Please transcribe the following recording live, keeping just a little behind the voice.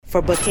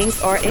For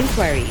bookings or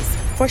inquiries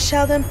for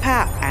Sheldon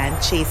Papp and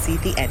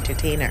Chasey the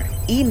Entertainer,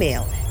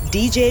 email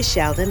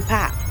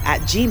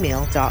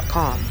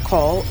djsheldonpapp@gmail.com.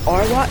 Call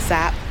or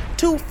WhatsApp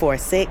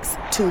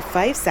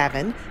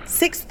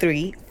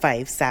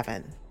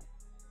 246-257-6357.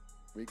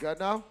 We good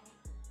now?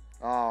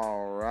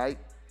 All right.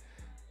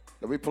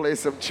 Let me play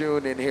some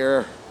tune in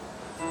here.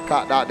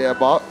 Cut that there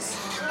box.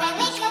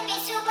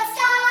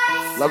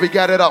 Let me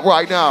get it up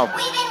right now.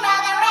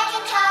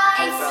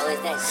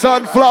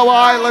 Sunflower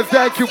Island,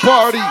 thank you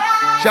party.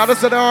 Shout out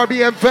to the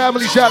RBM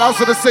family. Shout out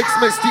to the Six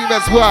Mix team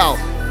as well.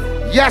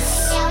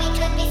 Yes.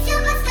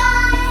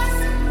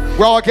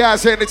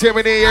 Broadcast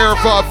Entertainment in the air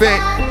for a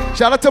bit.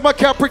 Shout out to my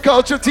Capri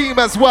Culture team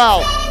as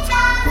well.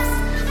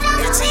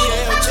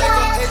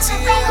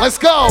 Let's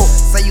go.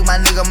 Say you my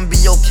nigga, I'ma be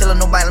your killer.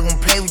 Nobody gonna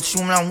play with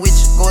you when I'm with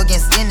you. Go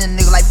against any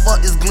nigga like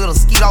fuck this glitter.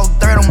 Skeet all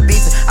dirt on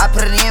bitches. I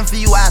put it in for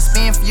you, I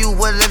spin for you.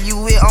 Whatever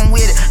you with, I'm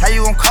with it. How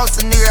you gon'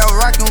 cost a nigga out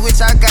rockin' with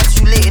you? I got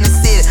you lit in the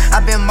city.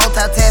 I been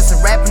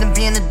multitasking, rapping and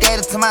being the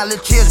daddy to my little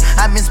children.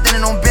 I been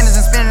spinning on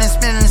business and spinning and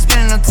spinning and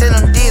spinning until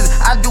I'm dizzy.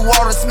 I do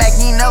all the smack,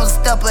 you ain't never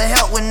step or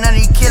help with none of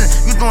you killing.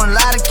 You doing a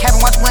lot of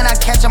capping, watch when I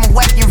catch, I'ma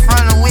whack you in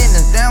front of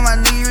witness. Damn, I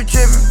knew you were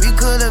tripping. We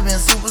could've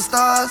been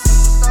superstars.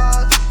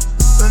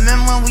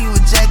 Remember when we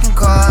were jacking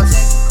cars?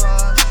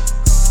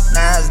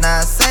 Now it's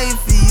not safe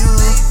for you.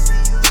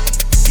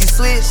 You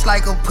switch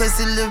like a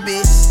pussy little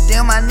bitch.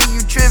 Damn, I knew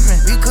you tripping.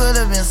 We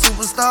could've been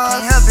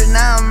superstars. Can't help it,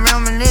 now I'm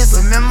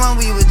reminiscing. Remember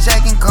when we were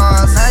jacking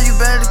cars? Now you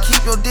better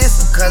keep your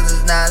distance, cause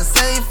it's not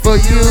safe for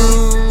you.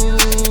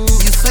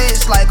 You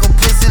switch like a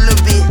pussy little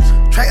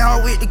bitch. Track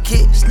hard with the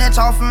kick, snatch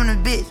off from the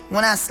bitch.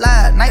 When I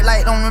slide,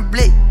 nightlight on the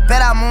blick.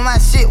 Bet I'm on my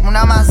shit when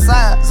I'm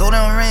outside. So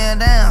them ran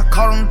down,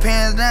 caught them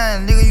pants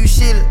down. Nigga, you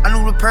shitted. I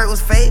knew the perk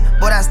was fake,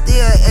 but I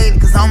still ate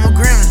it, cause I'm a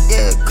gremlin.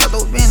 Yeah, cut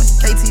those business,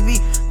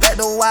 KTV, back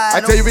the wide. I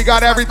tell you, we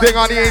got everything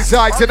on the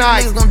inside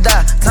tonight.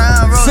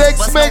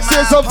 Six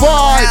mixes of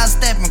vibes.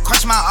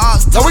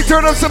 Now we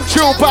turn up some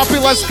tune, Poppy,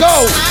 let's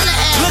go.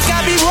 Look,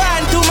 I be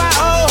riding through my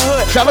old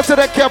hood. Shout out to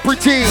that Capri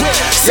team. Yeah,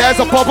 there's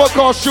a pop-up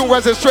costume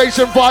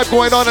registration vibe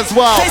going on as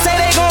well.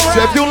 So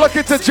if you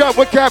looking to jump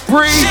with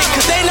Capri,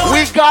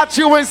 we got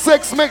you in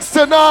Six Mix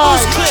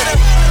tonight.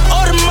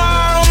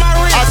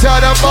 I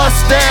tell them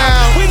bust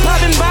down. We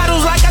popping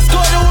bottles like I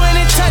scored a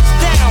winning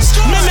touchdown.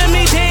 Remember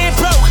me dead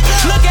broke.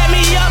 Look at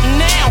me up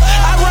now.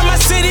 I run my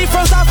city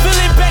from South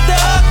Philly back to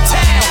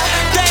Uptown.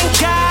 Thank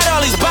God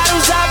all these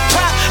bottles I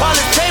pop. All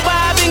this paper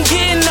I've been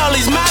getting, all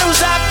these models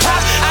I pop.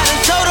 I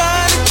done told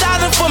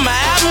 100,000 for my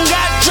album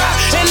got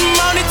dropped. And I'm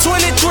only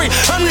 23.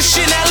 I'm the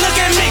shit, now look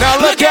at me. Now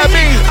look at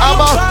me.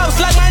 I'm a boss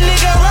like my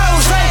nigga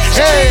Rose. She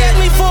asked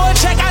me for a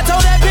check, I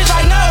told that bitch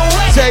like no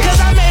way.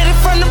 Cause I made it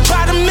from the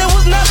bottom, it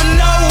was never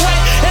no way.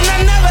 And I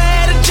never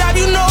had a job,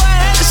 you know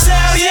I had to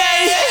sell,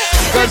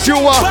 yeah. Cause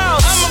you are.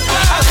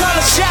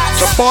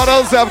 The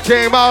bottles have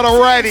came out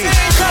already.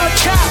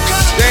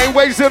 They ain't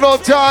wasting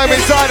no time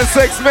inside the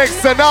Six Mix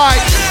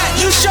tonight.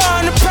 You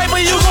showing the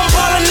paper, you gon'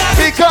 ball or not.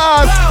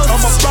 Because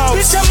I'm a boss.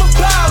 Bitch, I'm a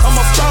boss. I'm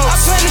a boss. I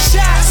play the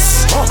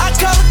shots. I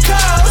call the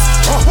calls.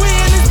 We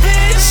in this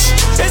bitch.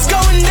 It's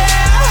going down.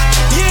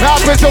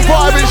 Happen to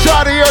vibe and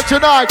shot here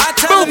tonight. I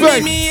tell her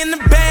meet me in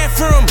the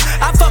bathroom.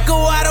 I fuck her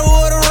water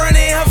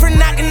running her for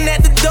knocking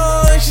at the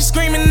door. And she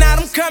screaming out,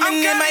 I'm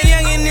coming in my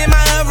youngin' in my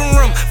oven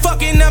room.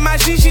 Fucking up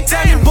my shit, she tell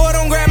me, boy,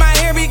 don't grab my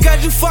hair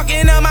because you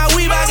fucking up my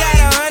weave. I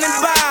got 100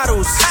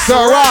 bottles. So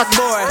rock,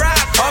 boy.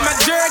 All my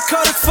jewelry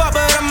coat is fuck,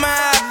 but I'm a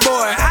hot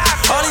boy.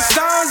 All these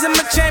stones in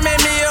my chain make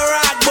me a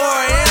rock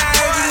boy. And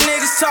I heard you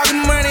niggas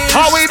talking money.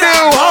 How we do?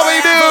 How we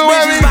do?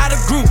 Bitches by the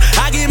group.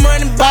 I get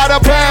money by the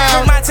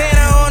pound. Put my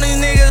tanner on these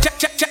niggas.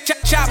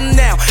 Chop them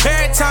down.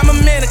 Every time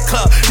I'm in the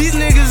club, these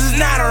niggas is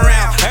not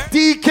around.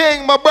 D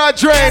King, my brother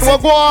Drain,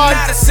 what one?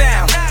 Not a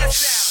sound.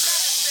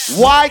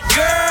 White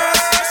girls,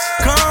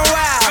 come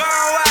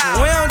wild.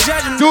 We don't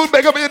judge them. Dude,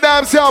 make up your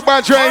damn self,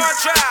 brother Drain.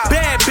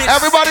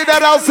 Everybody that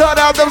outside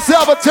have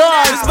themselves a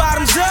time.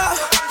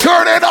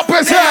 Turn it up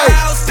and say.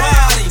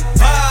 Party,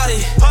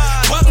 party.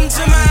 Welcome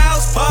to my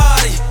house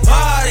party,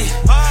 party.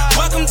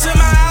 Welcome to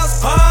my house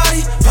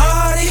party,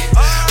 party.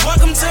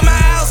 Welcome to my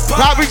house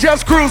party. Poppy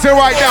just cruising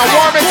right now,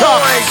 warm it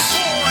up.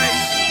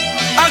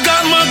 I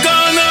got my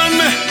gun on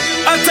me.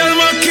 I tell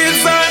my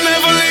kids I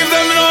never leave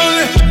them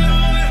lonely.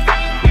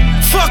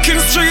 Fucking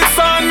streets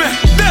on me.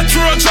 Death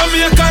row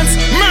Jamaicans,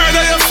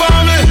 murder your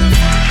family.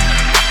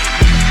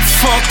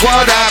 Fuck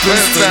what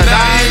happens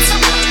tonight.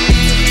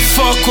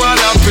 Fuck what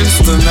happens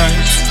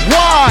tonight.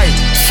 Why?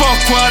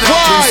 Fuck what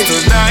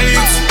happens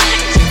tonight.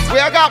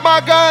 Where I got my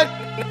gun?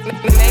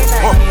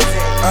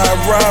 I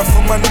ride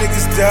for my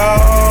niggas,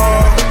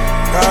 dawg.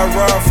 I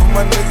ride for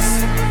my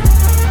niggas.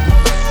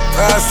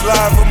 I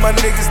slide for my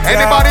niggas, dawg.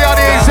 Anybody on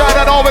the inside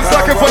that always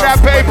looking for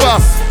that paper?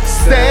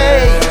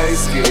 Stay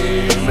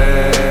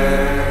scheming.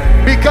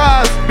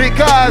 Because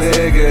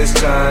niggas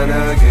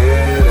tryna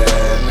get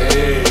at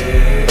me.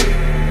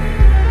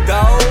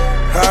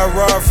 I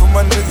ride for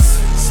my niggas.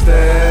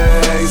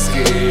 Stay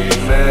scheming.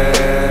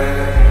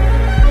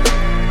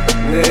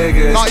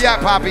 Niggas not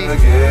yet, Poppy.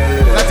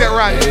 Let it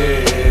run.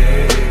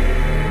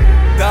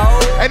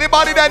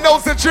 Anybody that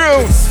knows the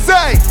truth,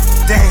 say.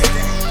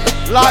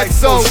 Damn. Life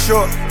so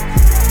short.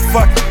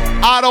 Fuck it.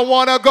 I don't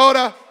wanna go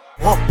to.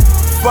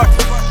 Fuck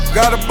it.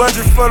 Got a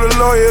budget for the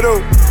lawyer though.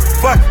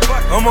 Fuck it.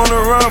 I'm on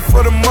the run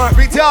for the month.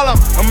 We tell them.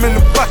 I'm in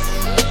the bucket.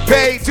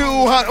 Pay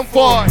 200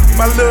 for it.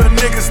 My little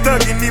nigga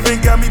stuck and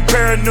even got me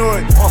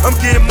paranoid. I'm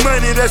getting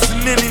money, that's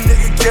in any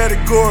nigga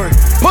category.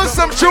 Put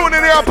some tune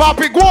in there,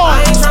 Poppy Guan.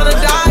 I ain't tryna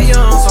die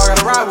young, so I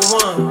gotta ride with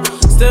one.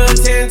 Stood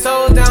 10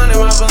 toes down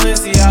in my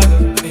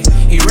Balenciaga.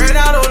 He ran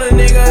out on a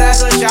nigga,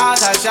 that's a shot.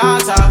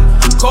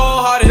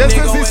 Cold-hearted this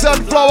nigga. This is the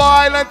Sunflower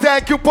Island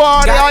Thank You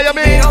Party, how you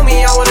mean?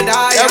 Me, I wanna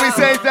die yeah, we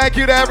say thank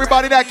you to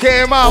everybody that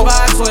came out.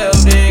 By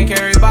 12, then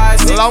carried by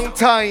 6. Long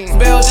time.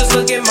 Spell, just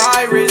look at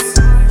my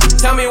wrist.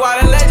 Tell me why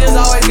the legends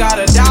always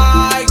gotta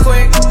die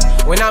quick.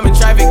 When I'm in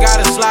traffic,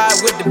 gotta slide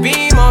with the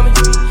beam on me.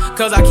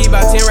 Cause I keep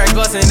about 10 racks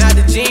bustin' out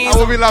the jeans. I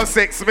will be love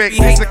 6 mix.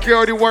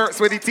 Security works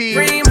with the team.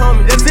 Dream,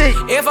 homie. That's it.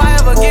 If I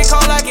ever get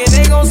caught like it,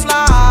 they gon'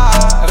 slide.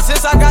 Ever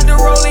since I got the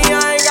rolling,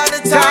 I ain't got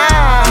the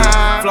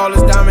time.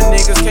 Flawless diamond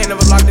niggas can't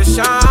never block the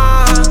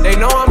shine. They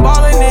know I'm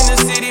ballin' in the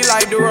city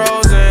like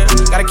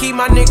DeRozan. Gotta keep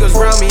my niggas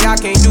around me, I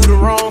can't do the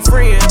wrong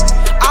friend.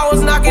 I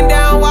was knocking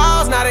down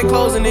walls, now they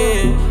closing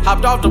in.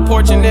 Hopped off the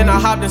porch and then I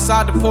hopped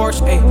inside the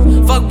Porsche. Ay,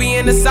 fuck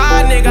being the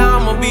side nigga,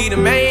 I'ma be the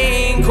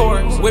main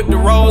course. Whip the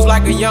rolls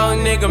like a young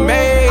nigga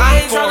made.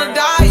 I ain't tryna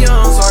die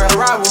young, so I gotta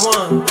ride with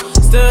one.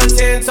 Stood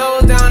 10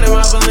 toes down in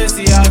my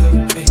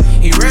Balenciaga. Ay,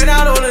 he ran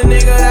out on a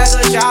nigga, that's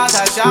a shot.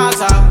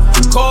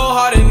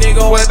 Cold-hearted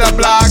nigga with a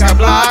blogger.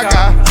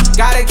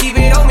 Gotta keep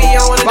it on me,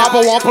 I wanna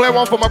Papa won't play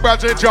one for my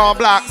brother John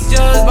Black.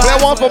 Play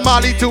one for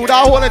Molly too.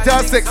 That whole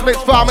entire 6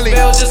 mix family.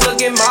 Just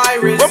look at my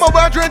wrist. Where my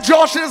brother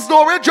Josh is,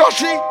 Nori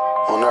Joshy.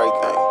 On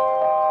everything.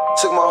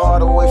 Took my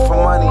heart away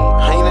from money.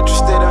 I ain't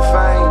interested in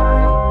fame.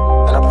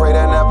 And I pray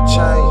that never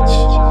change.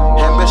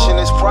 Ambition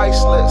is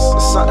priceless.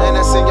 It's something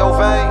that's in your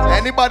vein.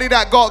 Anybody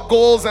that got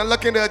goals and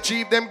looking to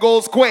achieve them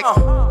goals quick.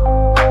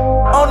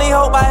 Only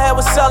hope I had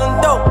was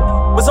selling dope.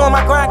 Was on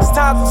my grind cause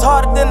times was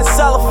harder than to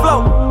sell a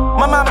float.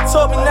 My mama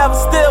told me never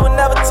steal and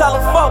never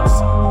telling folks.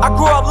 I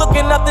grew up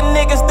looking up the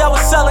niggas that was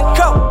selling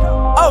coke.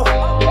 Oh,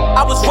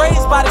 I was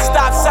raised by the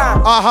stop sign.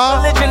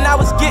 Religion, I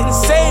was getting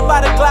saved by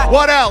the Glock.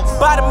 What else?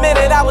 By the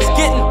minute, I was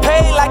getting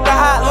paid like the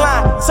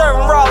hotline.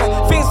 Serving rolling,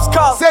 things was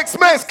called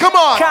 6 Mix, come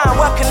on. Kind,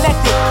 well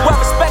connected, well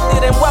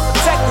respected and well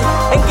protected.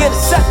 And get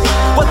accepted,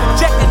 was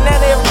rejected, now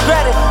they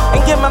regret it. And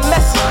get my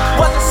message,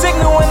 wasn't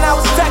signal when I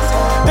was texting.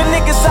 The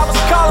niggas I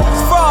was calling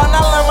was fraud and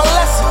I learned my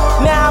lesson.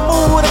 Now I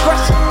move with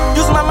aggression,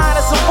 use my mind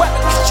as a weapon.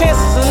 Cause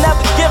chances are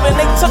never given,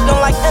 they took them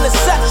like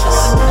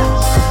interceptions.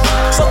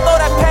 So throw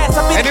that pass,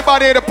 I be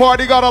anybody in the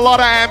party got a lot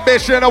of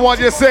ambition, I want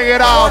you to sing it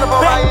out.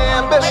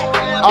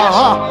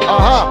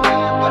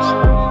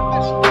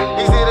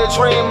 Easy to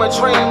dream a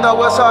dream,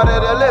 though it's harder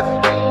to live.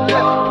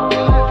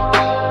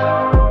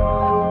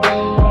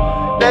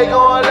 They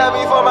gon' love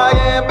me for my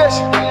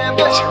ambition.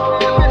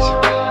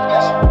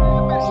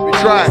 We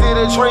try. Easy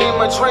to dream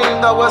a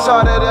dream, though it's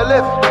harder to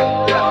live.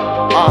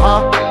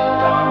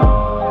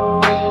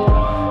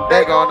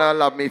 They gonna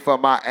love me for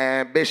my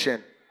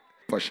ambition.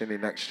 Pushing the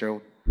next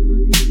tune.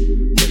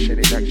 Pushing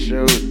the next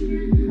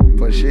tune.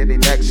 Pushing the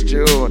next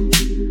tune.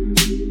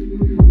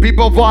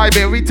 People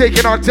vibing, we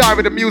taking our time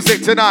with the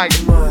music tonight.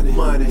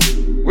 Money.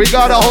 We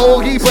got a whole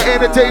heap of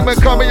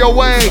entertainment coming your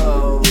way.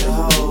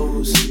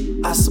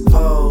 I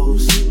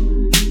suppose.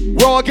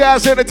 Raw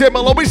Gas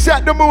Entertainment, let me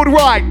set the mood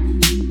right.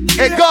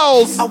 It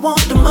goes. I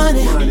want the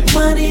money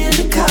in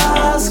the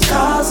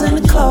cars in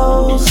the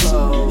clothes.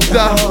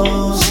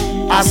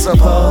 I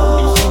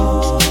suppose.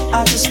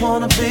 I just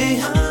wanna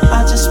be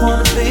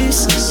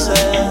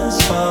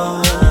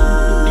successful.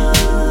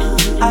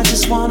 I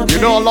just wanna be.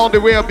 You know, along the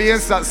way of being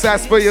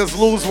successful, you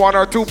lose one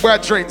or two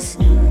brethren,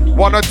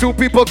 one or two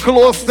people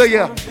close to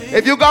you.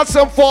 If you got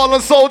some fallen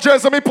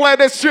soldiers, let me play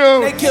this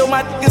tune. They killed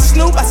my nigga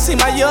Snoop, I see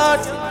my yard.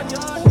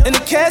 In the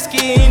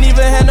casket, ain't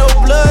even had no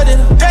blood in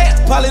it. Damn.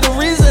 Probably the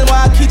reason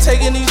why I keep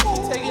taking these.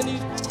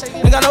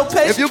 Ain't got no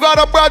patience. If you got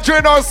a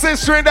brother or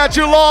sister that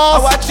you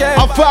lost,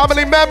 a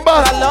family member,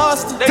 I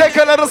lost it. Take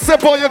a little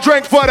sip on your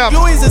drink for them.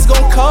 Louis is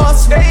gonna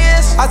cost me.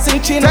 I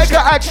seen Chino. Take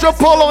an extra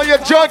pull on your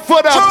drink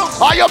for them.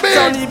 Are you mean?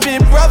 Only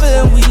big brother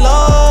and we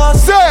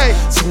lost. Say.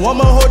 So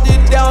I'ma hold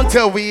it down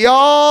till we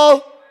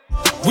all.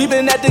 We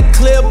been at the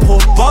clip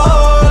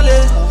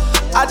ballin'.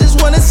 I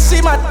just wanna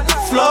see my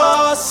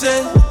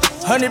flossin'.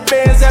 100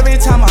 bands every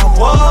time I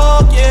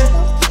walk in.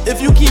 If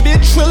you keep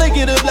it trillin',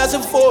 get a blessing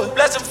for it.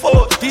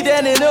 Be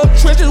down in them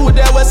trenches with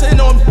that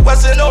Westin on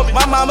me.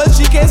 My mama,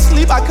 she can't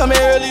sleep, I come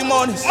here early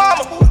mornings.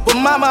 But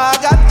mama,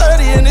 I got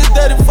 30 and it's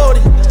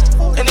 30-40.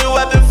 Any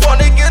weapon for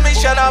niggas, me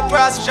shut up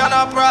price.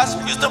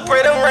 Used to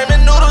pray them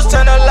ramen noodles,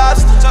 turn to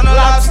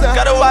lobster.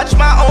 Gotta watch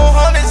my own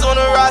homies on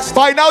the roster.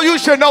 By now you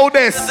should know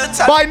this.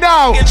 By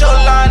now. Get your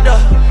lined up.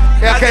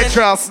 You can't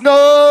trust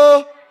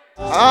no.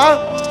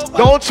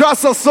 Don't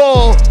trust a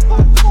soul.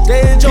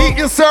 Keep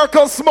your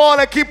circle small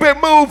and keep it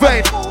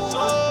moving.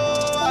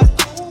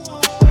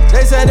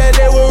 They said that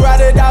they would ride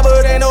it out,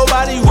 but ain't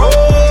nobody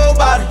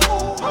robot.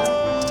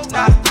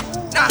 Nah.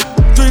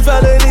 3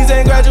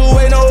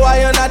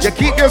 You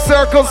keep your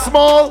circle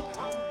small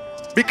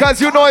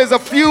because you know there's a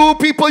few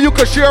people you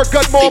can share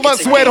good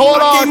moments with. Hold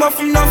on. Came up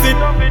from nothing,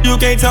 you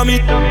can't tell me.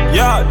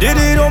 Yeah, did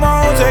it on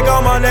my own, take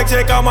out my neck,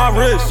 take out my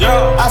wrist.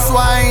 Yeah. I swear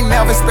I ain't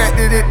never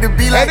expected it to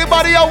be like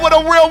anybody out with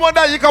a real one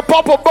that you can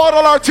pop a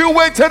bottle or two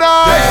with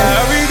tonight?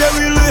 Yeah, every day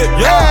we lit.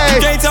 Yeah, hey.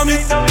 You can't tell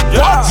me. Yeah,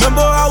 what?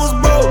 Remember I was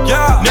broke.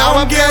 Yeah, now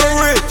I'm getting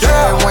rich.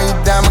 Yeah, when you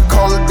diamond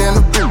colder than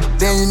a boot,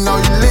 then you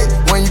know you lit.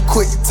 When you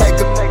quit, you take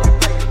a.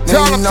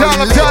 Tell them,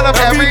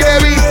 every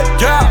day we lit.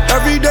 Yeah,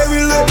 every day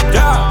we lit.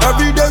 Yeah,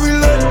 every day we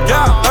lit.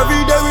 Yeah,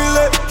 every day we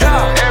lit.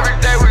 Yeah, every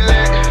day we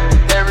lit.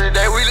 Every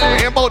day we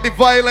lit. Ain't about the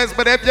violence,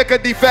 but if you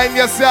could defend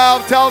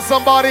yourself, tell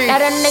somebody.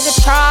 Let a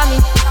nigga try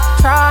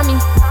me.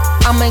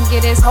 I'ma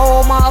get his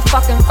whole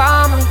motherfucking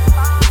family.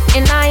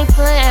 And I ain't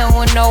playing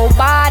with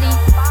nobody.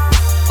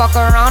 Fuck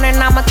around and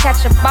I'ma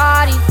catch a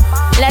body.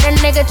 Let a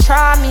nigga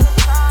try me.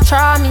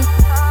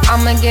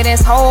 I'ma get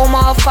his whole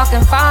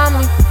motherfucking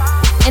family.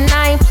 And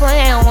I ain't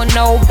playing with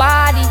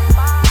nobody.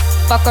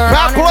 Fuck around.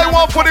 Bad boy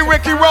one for the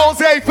Ricky Rose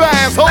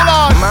fans. Hold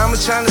on.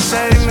 Mama's trying to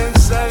save me,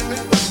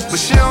 but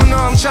she don't know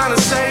I'm trying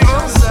to save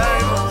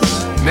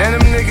her. Man,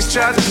 them niggas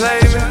tried to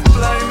play me.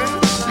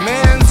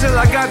 Man, until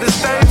I got the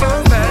stable.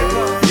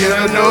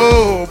 You're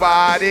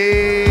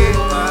nobody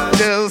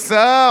till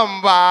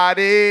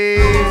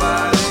somebody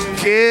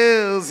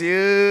kills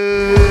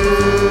you.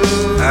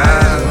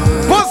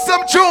 Put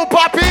some tune,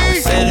 Poppy.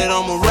 Said that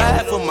I'ma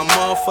ride for my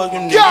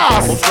motherfucking nigga.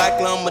 Yes. Most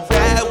likely I'ma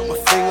die with my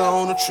finger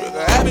on the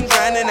trigger. I've been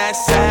grinding that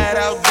side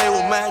out there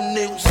with my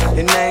niggas,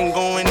 and I ain't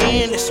going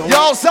in. It's a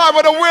yo, side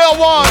with a real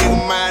one.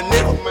 My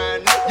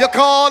nigga. You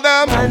call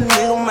them? My nigga.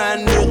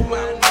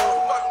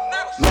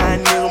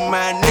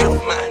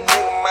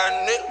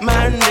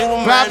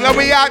 Let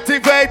me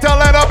activate a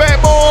little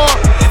bit more.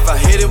 If I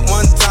hit it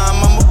one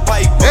time, I'm a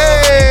piper.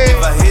 Hey.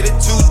 If I hit it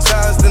 2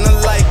 times, then I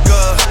like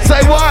her.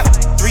 Say what?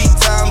 3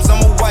 times,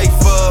 I'm a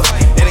wifer.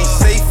 It ain't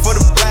safe for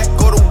the black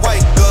or the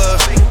white girl.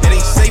 It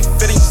ain't safe,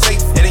 it ain't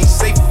safe, it ain't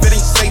safe, it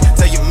ain't safe.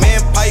 Tell your man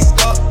pipe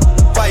up.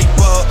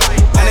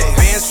 And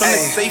advance from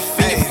the safe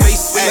in your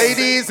face.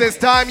 Ladies, it's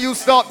time you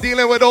stop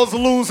dealing with those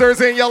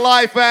losers in your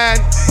life, man.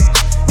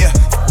 Yeah,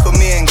 put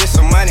me in, get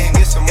some money,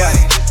 get some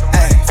money.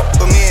 Ay,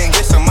 put me in,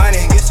 get some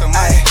money, get some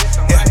money.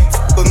 Yeah,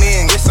 put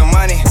me in, get some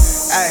money.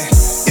 Ay,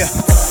 yeah,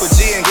 put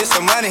G in, get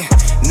some money.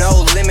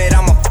 No limit,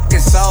 I'm a fucking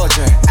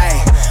soldier. Ay,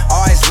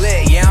 always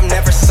lit, yeah, I'm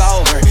never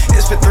sober.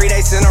 It's for 3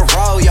 days in a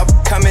row, y'all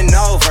coming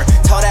over.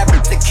 Told that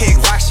bitch to kick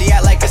rock, she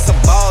act like it's a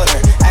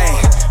boulder. Ay,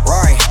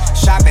 Rory,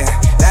 shopping,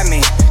 that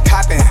mean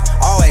copping,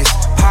 always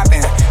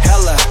popping,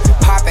 hella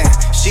popping.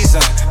 She's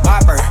a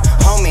bopper,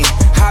 homie,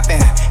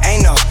 hopping,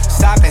 ain't no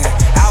stopping.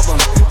 Album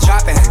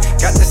dropping,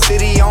 got the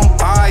city on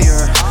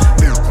fire.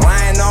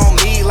 Lying on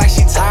me like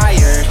she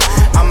tired.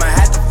 I'ma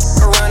have to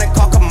fuck around and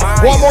call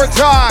Kamaya. One more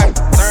time.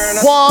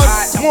 One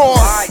more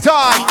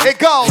time. It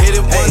goes. Hit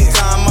it one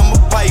time, I'm a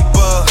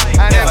piper.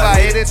 And if I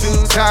hit it 2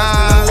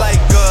 times, like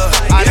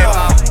I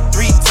never.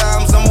 3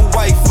 times, I'm a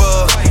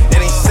wifer.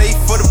 It ain't safe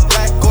for the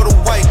black or the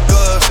white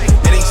girl.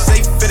 It ain't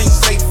safe, it ain't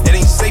safe, it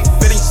ain't safe,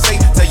 it ain't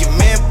safe. Tell your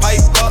man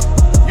pipe up.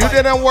 You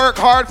didn't work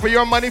hard for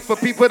your money for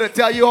people to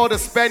tell you how to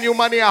spend your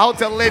money and how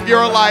to live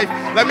your life.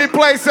 Let me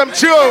play some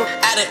tune.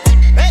 I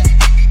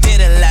did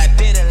a lot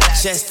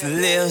just to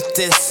live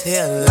this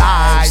here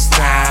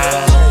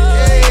lifestyle.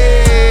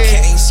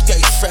 Came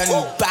straight from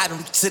the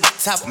bottom to the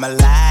top of my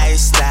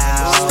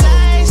lifestyle.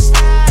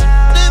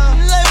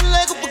 Living life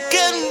like a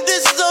beginning,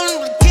 this is only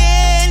the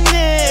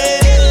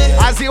beginning.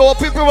 As the old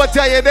people will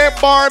tell you, they're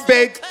born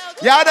big.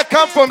 You had to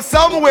come from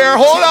somewhere.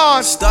 Hold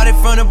on. Started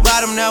from the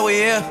bottom, now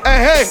we're here.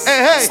 Hey.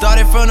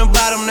 Started from the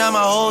bottom, now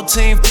my whole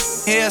team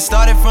here.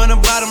 Started from the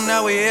bottom,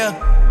 now we're here.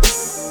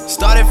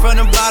 Started from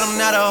the bottom,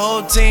 now the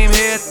whole team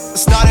here.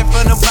 Started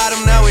from the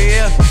bottom, now we're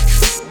here.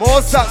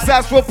 Most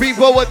successful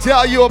people will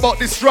tell you about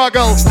the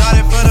struggle.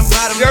 Started from the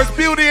bottom. There's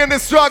beauty in the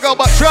struggle,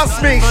 but trust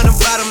me. From the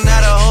bottom,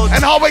 now the whole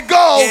team. And how it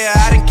goes. Yeah,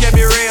 I done kept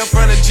it real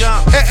from the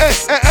jump.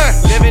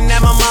 Living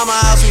at my mama's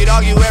house, we'd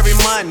argue every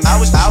month. I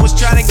was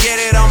trying to get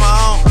it on my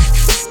own.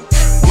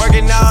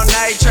 Working all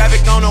night,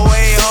 traffic on the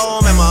way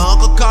home, and my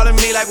uncle calling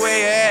me like, where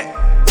you at?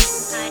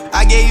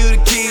 I gave you the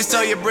keys,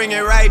 so you bring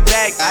it right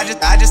back.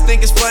 I just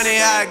think it's funny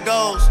how it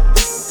goes.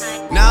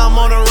 Now I'm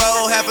on the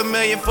road,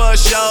 $500,000 for a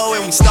show,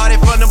 and we started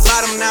from the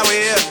bottom, now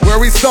we're here. Where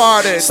we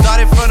started.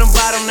 Started from the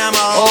bottom, now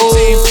my whole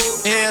team.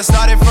 Yeah,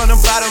 started from the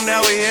bottom,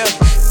 now we're here.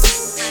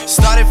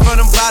 Started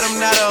from the bottom,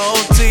 now the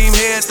whole team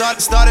here.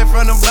 Started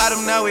from the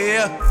bottom, now we're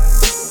here.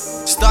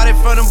 Started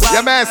from the bottom.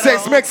 Yeah, man,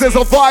 6 mixes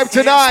of vibe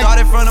tonight.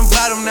 Started from the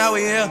bottom, now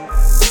we're here.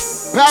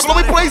 Pablo,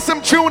 we play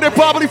some tune they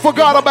probably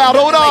forgot about.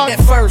 Hold on. Like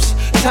that first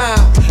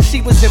time,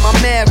 she was in my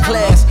math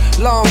class.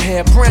 Long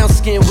hair, brown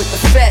skin with the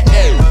fat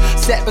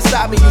ass. Sat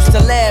beside me, used to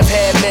laugh,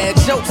 had mad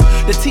jokes.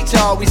 The teacher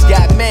always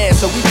got mad,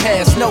 so we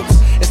passed notes.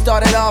 It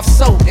started off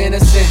so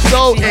innocent.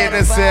 So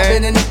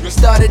innocent. And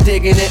started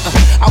digging it.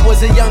 I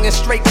was a young and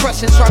straight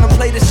crushing, trying to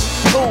play this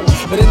cool.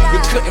 But then we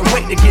couldn't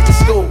wait to get to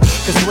school.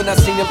 Cause when I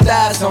seen them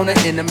thighs on her,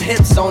 and them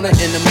hips on her,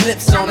 and them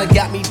lips on her,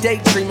 got me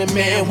daydreaming,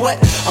 man, what?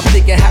 I'm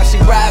thinking how she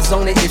rides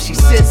on it, if she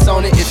sits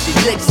on it, if she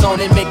licks on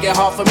it, make it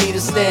hard for me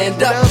to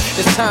stand up.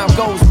 As time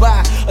goes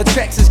by,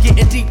 attractions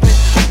getting deeper.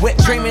 Wet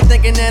dreaming,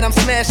 thinking that I'm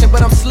smashing,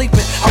 but I'm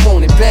sleeping. I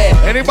want it bad.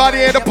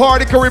 Anybody in the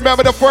party can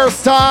remember the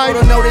first time?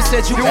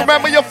 You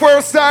remember your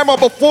first time or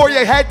before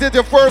you had did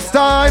your first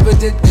time? Never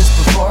did this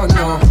before,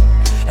 no.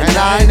 And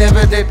I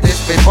never did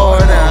this before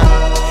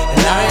now.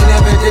 And I ain't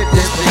never did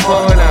this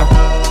before now.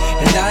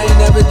 And I ain't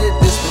never did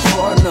this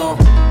before, no.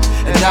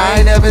 And I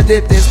ain't never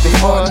did this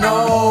before,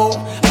 no.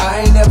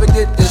 I ain't never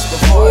did this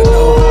before,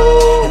 no.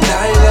 And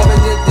I ain't never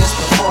did this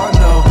before,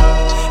 no.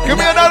 Give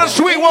me another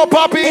sweet one,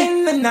 Poppy.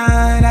 In the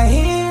night, I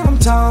hear him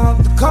talk,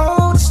 the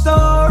coldest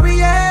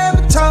story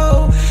ever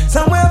told.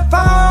 Somewhere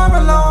far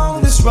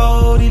along this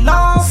road, he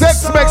lost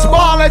Sex makes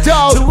ballin' to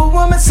a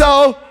woman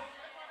so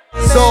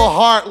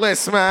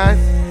heartless,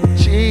 man.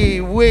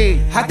 Gee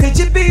wee. How could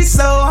you be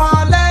so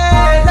heartless?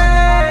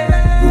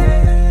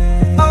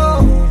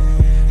 Oh,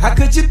 how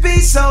could you be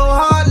so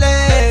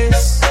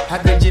heartless? How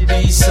could you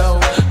be so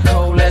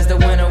cold as the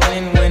winter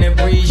wind when it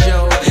breeze,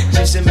 yo?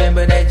 Just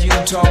remember that you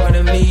talking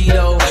to me,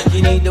 though.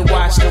 You need to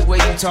watch the way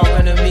you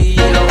talking to me,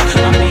 yo.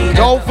 I mean,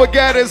 don't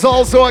forget, it's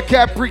also a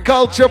Capri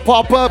Culture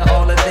pop-up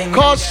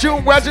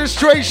costume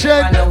registration.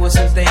 I know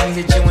some things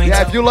that you ain't.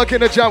 Yeah, if you looking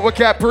to jump with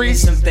Capri,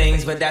 some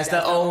things, but that's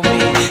the old me.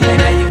 And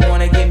now you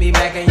wanna get me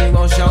back and you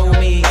gon' show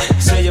me.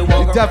 So you're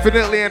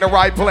definitely in the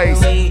right place.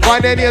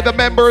 Find any of the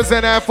members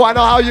and find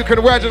out how you can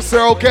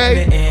register,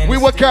 okay? We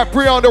were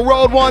Capri on the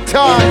road one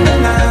time. In the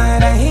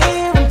night, I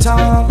hear him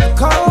talk, the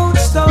cold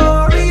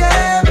story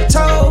ever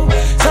told.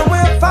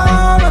 Somewhere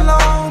far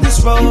along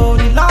this road,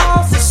 he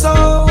lost his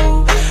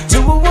soul to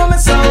a woman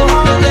so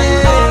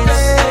heartless.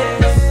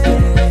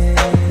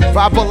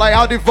 Papa, like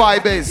how the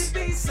vibe is.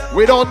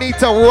 We don't need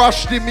to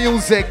rush the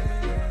music.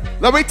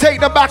 Let me take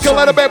them back a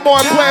little bit more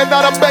and play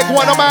another big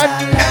one, man.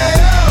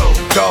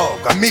 Dog,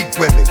 I meet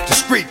women,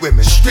 discreet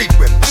women, street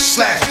women,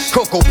 slash,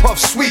 Cocoa Puff,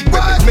 sweet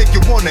women, make you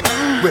wanna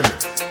women,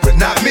 but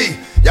not me.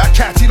 Y'all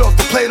cats eat off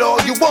the plate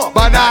all you want,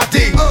 but not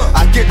D.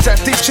 I get at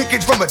these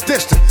chickens from a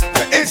distance.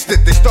 The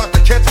instant they start to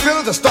catch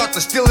feelings, I start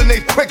to steal and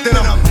they quick, then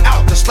I'm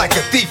out just like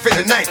a thief in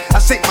the night. I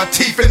sink my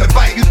teeth in the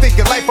bite. You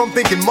thinking life, I'm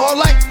thinking more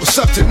like, what's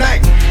up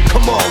tonight?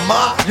 Come on,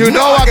 ma. You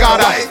know I got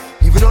a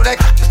wife. Even though that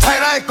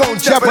tight, I ain't gon'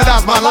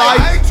 jeopardize my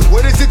life. So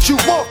what is it you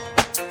want?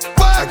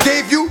 I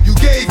gave you, you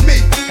gave me.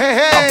 Hey,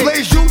 hey. I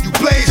blaze you, you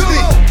blaze me.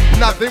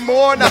 Nothing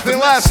more, nothing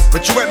less.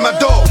 But you at my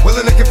door,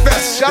 willing to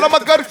confess. Shout out my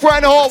good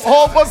friend Hope.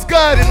 Hope was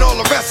good. And all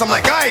the rest, I'm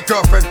like, all right,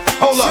 girlfriend.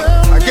 Hold up,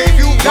 I gave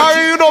you. Now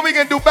you know we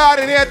can do bad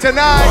in here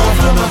tonight.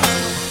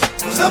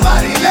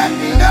 Somebody let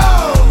me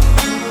know.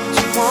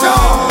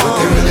 What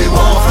they really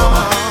want from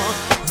her.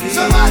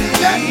 Somebody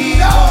let me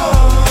know.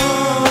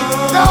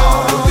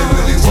 What they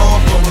really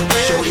want from her.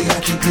 Shorty, I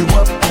keep you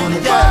up on the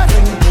ride.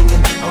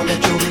 I'll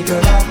let you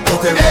girl out.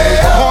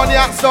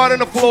 Cognac starting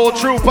to flow,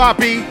 true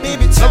Poppy.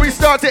 So we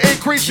start to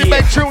increase and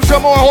make true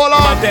some more. Hold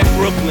on. I'm at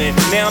Brooklyn,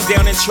 now I'm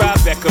down in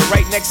Tribeca,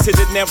 right next to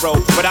the Narrow.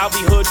 But I'll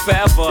be hood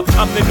forever.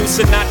 I'm the new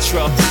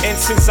Sinatra, and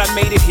since I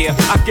made it here,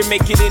 I can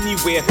make it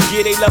anywhere.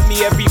 Yeah, they love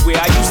me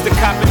everywhere. I used to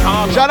cop in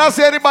Harlem. Shout out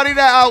to anybody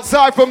that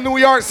outside from New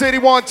York City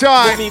one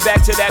time. Put me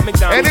back to that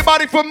McDonald's.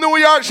 Anybody from New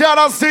York?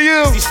 Shout outs to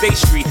you. State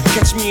Street,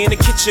 catch me in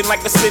the kitchen like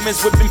the Simmons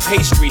whipping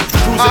pastry.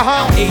 Cruising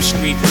down A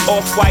Street,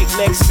 off-white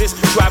Lexus,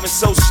 driving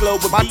so slow.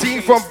 But my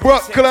team from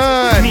Brooklyn.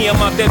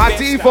 My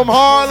team from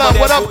Harlem.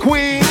 What up,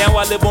 Queen? Now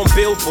I live on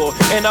Billboard,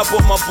 and I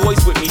brought my boys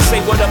with me. Say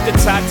what up to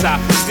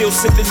Tata, still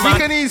sipping my.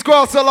 Speaking East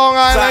Cross to Long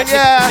Island,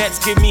 yeah. Nets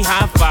give me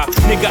high five,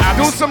 nigga. I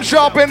do some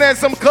shopping and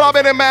some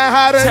clubbing in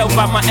Manhattan. Tell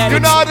by my attitude. You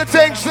know how to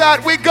take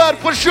that? We good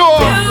for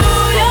sure.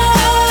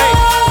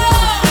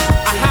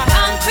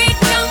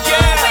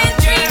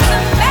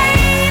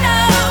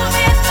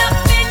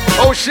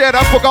 Oh shit!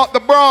 I forgot the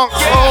Bronx.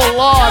 Oh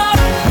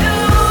Lord.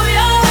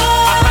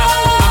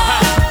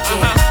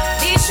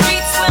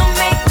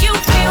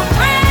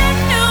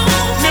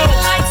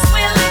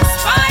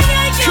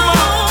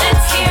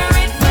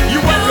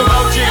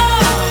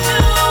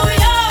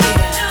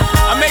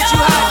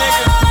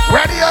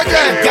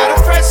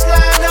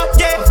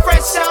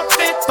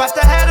 But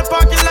I had a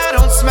parking lot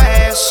on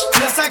Smash.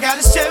 Plus I got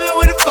a 7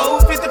 with a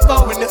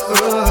 454 in the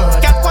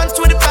hood. Got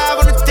 125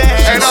 on the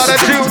dash. And all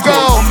that you go.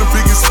 I'm the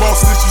biggest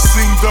boss that you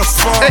seen thus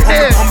far.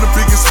 I'm the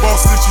biggest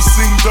boss that you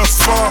seen thus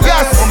far.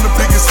 Yes. I'm the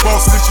biggest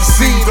boss that you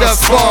seen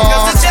thus far.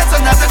 Cause it's just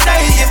another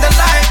day in the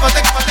life of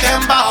the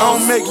damn boss. I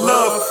don't make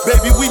love,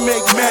 baby, we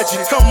make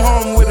magic. Come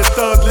home with a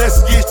thug, let's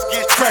get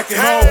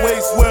cracking.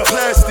 Always wear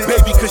plastic,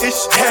 baby, cause it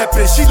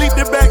happens. She leave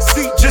the back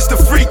seat, just a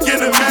freak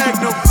in a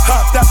Magnum.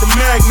 Hopped out the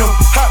Magnum,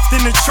 hopped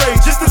in the tray,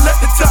 just to let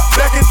the top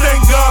back and thank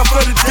God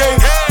for the day.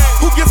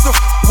 Who gives a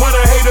what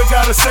a hater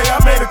gotta say?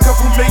 I made a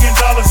couple $1 million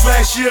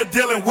last year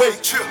dealing weight.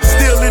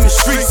 Still in the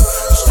streets,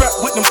 strapped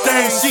with them things.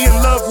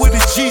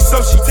 G,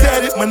 so she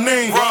tatted my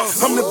name.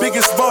 I'm the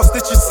biggest boss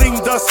that you seen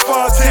thus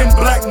far. 10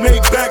 black made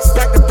backs,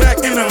 back to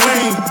back in a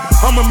lane.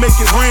 I'ma make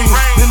it rain,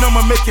 then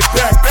I'ma make it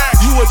back.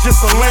 You are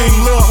just a lame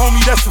little homie,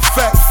 that's a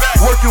fact.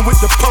 Working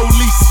with the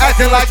police,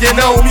 acting like you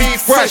know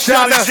me. Fresh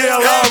out of jail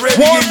already.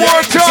 One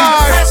more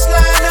time. Fresh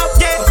line up,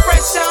 get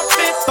fresh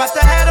outfit. But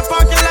I had a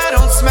parking lot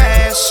on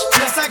smash.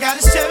 Plus I got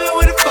a 7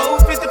 with a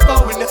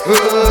 454 in the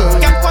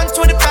hood. Got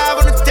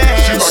 125 on the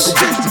dash.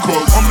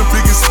 I'm the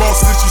biggest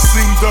boss that you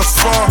seen thus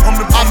far. I'm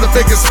the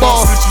biggest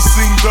boss that you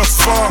seen thus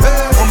far.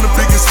 I'm the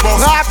biggest boss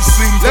that you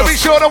seen thus far. Let me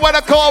show them what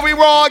I call we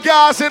raw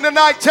guys in the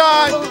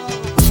nighttime.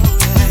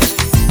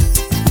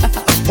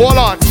 Hold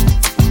on.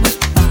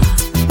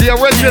 The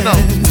original.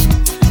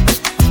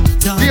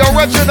 The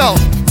original.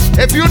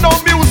 If you know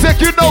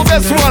music, you know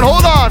this one.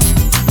 Hold on.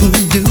 Who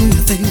do you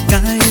think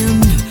I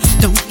am?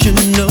 Don't you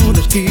know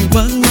that he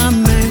was my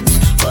man?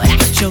 But I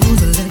chose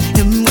to let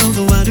him go.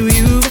 So why do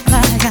you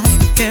reply? I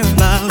still care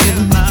about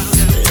him.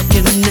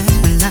 Looking at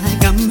me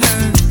like I'm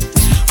hurt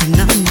when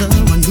I'm the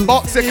one who.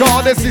 Boxy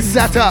call this is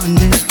set up.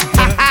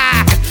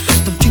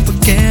 Don't you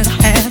forget I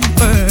had him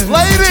first.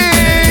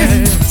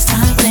 Ladies!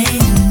 Stop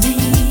blaming me.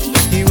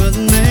 He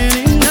wasn't man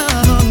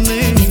enough for me.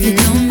 If you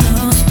don't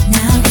know,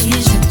 now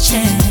here's your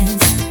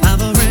chance.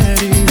 I've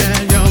already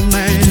had your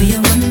man. Do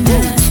you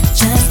wonder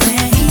just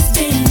where he's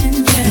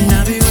been? And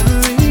I'll be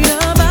worried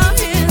about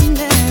him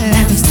then.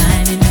 Now it's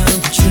time to know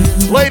the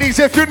truth. Ladies,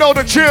 if you know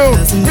the tune,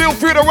 feel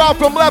free to rock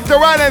from left to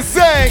right and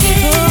sing.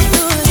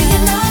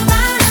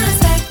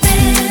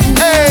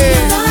 Hey!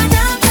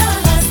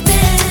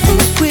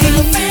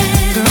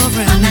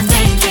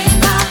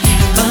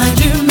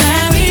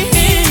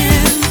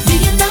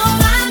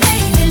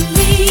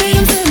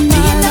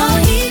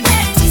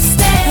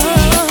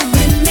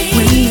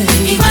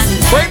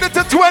 Bring it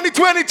to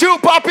 2022,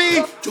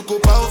 Poppy!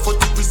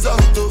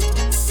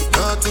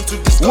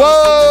 Whoa!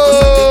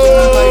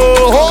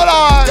 Hold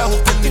on!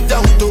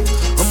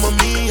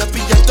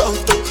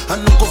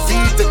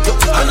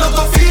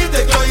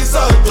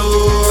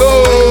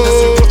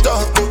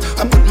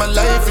 I put my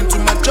life into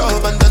my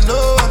job and I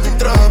know I'm in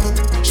trouble.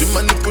 She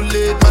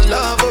manipulate my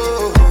love,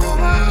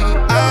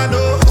 I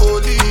know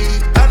holy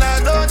and I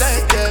know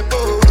that get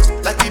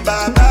both. Like the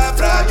Baba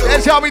Frayo.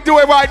 That's how we do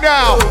it right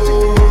now.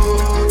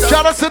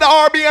 Shout out to the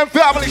RBN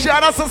family.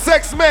 Shout out to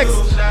Sex Mix.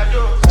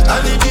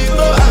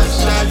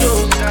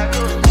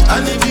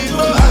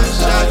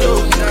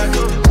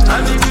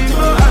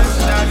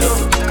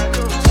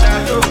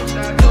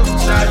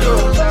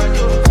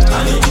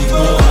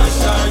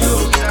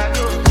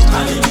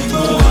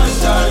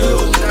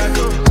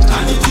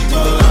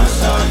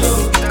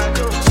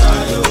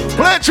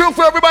 Play true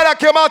for everybody that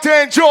came out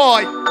to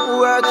enjoy.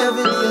 Work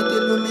every day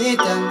till we meet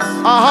ends.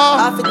 Uh-huh.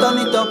 I fit turn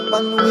it up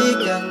on the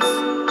weekends.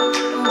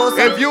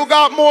 If you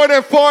got more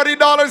than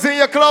 $40 in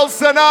your clothes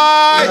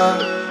tonight,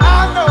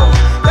 I know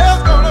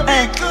there's gonna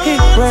be good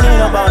keep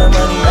running about the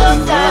money.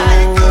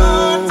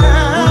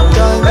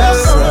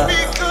 There's gonna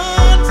be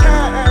good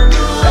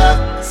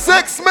times.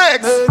 Sex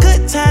Mix.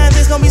 Good times,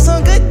 it's gonna be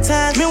some good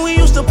times. Man, we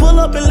used to pull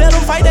up and let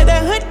them fight at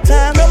that hood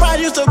time. Remember I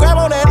used to grab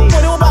on that when it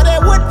was about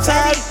that wood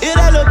time. If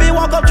that little bitch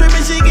walk up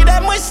tripping, she get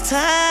that much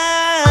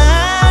time.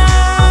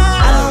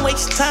 I don't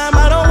waste time,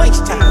 I don't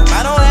waste time.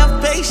 I don't have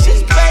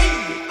patience,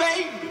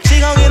 baby. She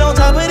gon' get on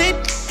top of it,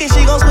 and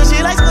she gon' squish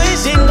it like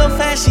squish. She go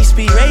fast, she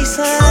speed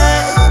racing.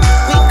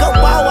 We go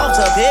wild off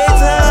to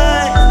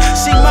bedtime.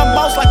 She my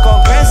boss like a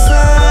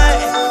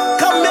grandson.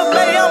 Come here,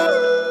 baby, I'm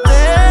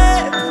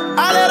dead.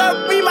 I let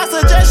her be my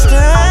suggestion.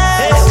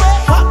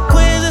 Pop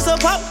quiz, it's a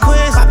pop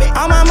quiz.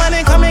 All my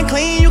money coming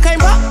clean, you can't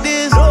pop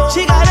this.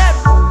 She got that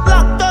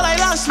locked up like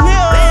Lost Mill.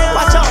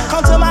 Watch out,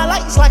 come to my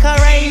lights like a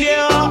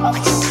reindeer.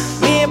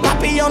 Me and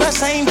Poppy on the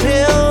same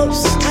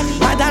pills.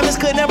 My diamonds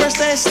could never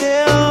stand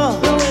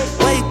still.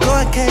 Where you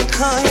going, can't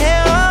come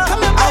here.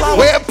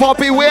 Where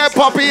Poppy, yeah.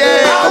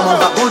 Come on,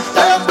 a good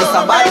time, this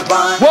a bad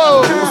one.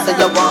 Whoa. You say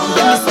you want,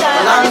 give me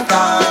some long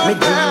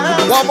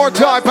time. One more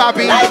time,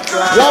 Poppy.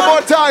 One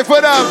more time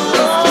for them.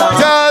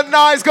 The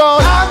nice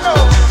gone. I know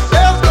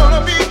there's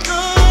gonna be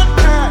good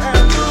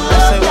times.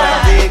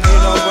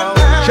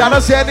 Shout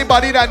out to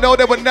anybody that know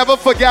they would never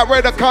forget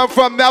where they come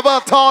from, never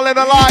tall and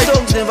alive.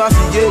 Don't never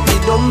forget the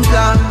dumb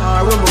plan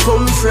or where we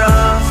come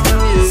from.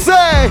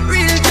 Say.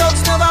 Real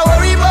jokes never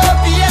worry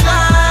about being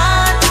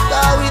man.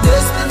 Cause we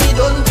destiny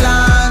don't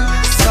plan.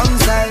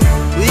 Sometimes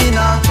we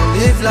not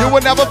live like. You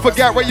will never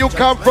forget where you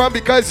come from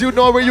because you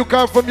know where you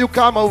come from. You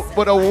come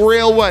with a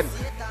real one.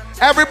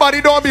 Everybody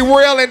don't be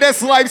real in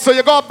this life, so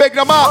you gotta big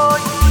them up.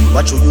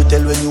 What should you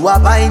tell when you are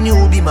buying you?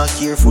 Be more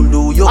careful,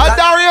 do you?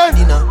 Darian.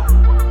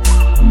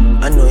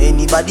 I know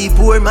anybody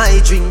pour my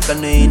drink, I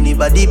know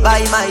anybody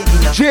buy my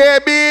dinner.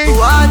 JB. So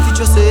hard for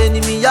just an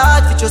enemy,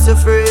 hard for just a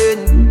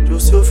friend.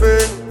 Just your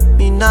friend,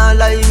 me not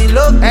lie, me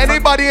love.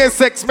 Anybody in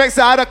Sex Mix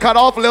had to cut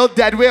off little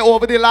dead weight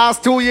over the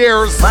last 2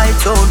 years. My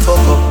town fuck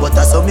up, but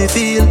that's how me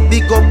feel.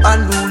 Big up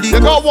and rule. You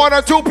got 1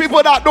 or 2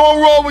 people that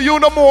don't roll with you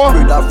no more.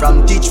 Brother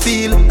from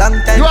Teachfield, long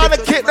time. You had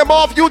to kick them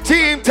off your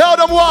team, tell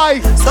them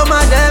why. Some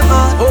of them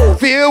are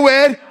feel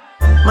with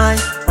my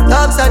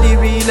Dogs are the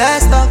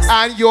realest dogs.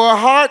 And your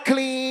heart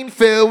clean,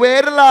 filled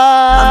with love.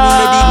 I'm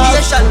in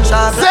meditation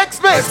shop. Sex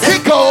mix,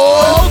 kick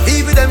off.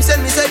 Even them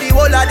send me say the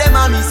whole of them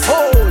a miss.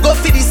 Go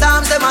for the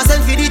Psalms, them a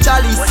send for the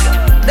chalice.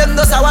 Them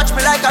does a watch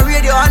me like a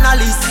radio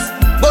analyst.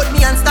 But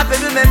me and stop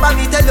it, remember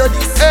me tell you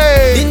this.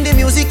 Hey. In the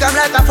music I'm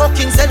like a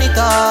fucking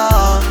senator.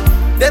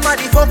 Them are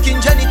the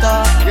fucking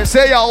janitor. You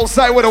say you're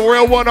outside with a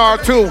real one or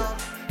two.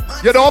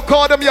 You don't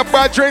call them your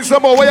brethren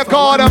some more, what you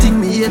call them?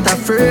 Me hate a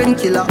friend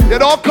killer. You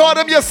don't call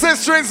them your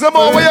sisters some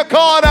more, what you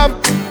call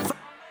them?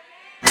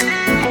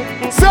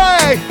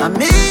 Say! I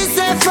me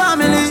say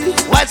family.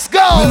 Let's go!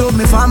 Me love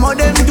me family,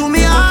 them to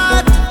me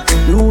heart.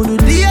 You do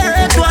the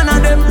hate one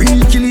of them.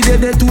 Real kill it,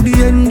 they to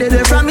the end,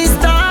 they from me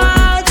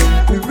start.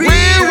 We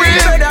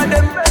better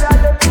them.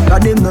 Cause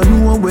them no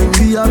know when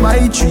we are buy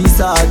 3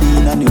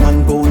 sardines and the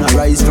 1 pound of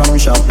rice from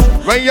shop.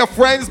 When your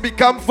friends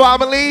become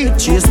family,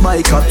 chase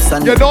my cups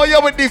and you know you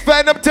would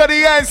defend them to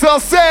the end, so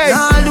say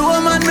nah, the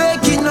woman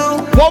make it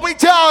now. What we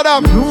tell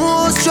them?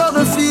 No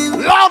struggle feel.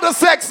 Louder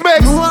sex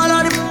mix. No one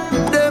of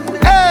them.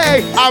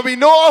 Hey, and we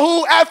know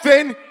who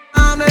effing.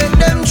 I make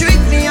them trick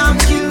me and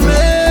kill me.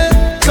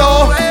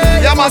 So,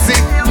 you must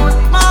see.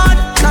 Mad,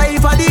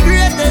 life are the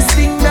greatest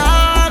thing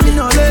that me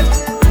no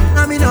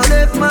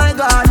left, my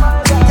God.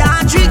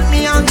 Can't trick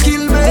me and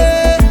kill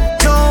me.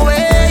 No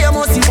way, you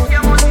must see.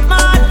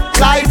 Mad,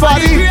 life are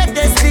the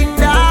greatest thing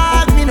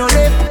that me no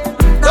left.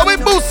 Let me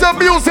boost some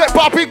music,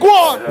 Poppy, go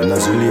on. And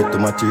as relate to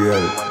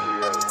material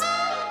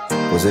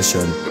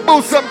possession,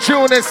 boost some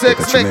tune and sex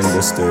mix.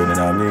 Tremendous turn, you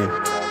know what I mean?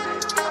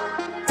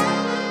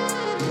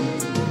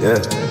 Yeah.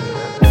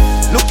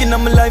 Looking at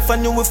my life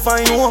and you will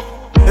find hope.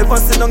 Ever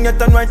sit down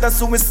yet and write a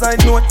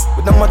suicide note.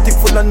 With a matic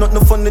full of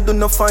nothing funny, do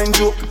no fine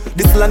joke.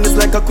 This land is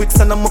like a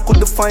quicksand and I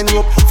could find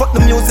rope. Fuck the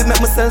music, make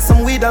me sell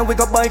some weed and we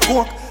got buy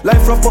coke.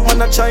 Life rough but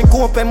man I try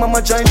cope and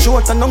mama giant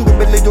short. And hungry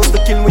belly used to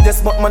kill me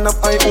just but man have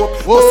high hope.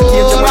 Bust the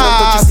cage and man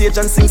touch the stage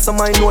and sing some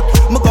high note.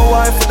 Me go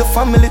wife for the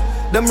family.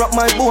 Them rock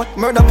my boat,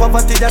 murder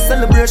poverty, that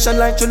celebration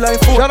like July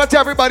 4th. Shout out to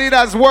everybody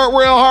that's worked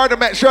real hard to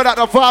make sure that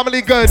the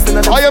family good.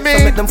 How you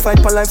mean? Make them fight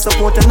for life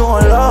support and no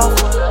love.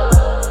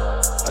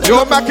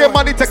 You're making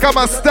money to come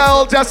and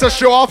steal just to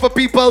show off for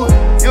people.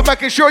 You're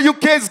making sure you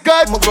kids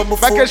good.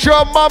 Making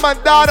sure mom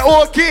and dad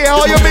okay.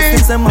 How you mean?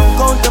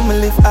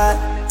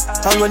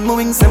 And when my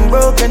wings and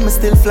broken, me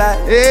still fly.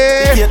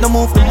 Yeah. Can't no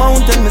move the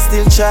mountain, me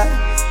still try.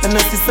 And I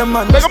see some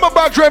man. Look at my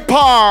backdrop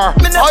par.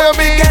 How you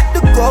mean? Get the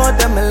code,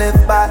 them me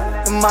live by.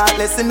 The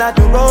heartless in the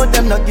road,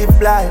 them not give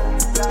fly.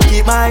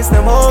 Keep my eyes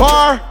them open.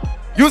 Par,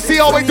 you see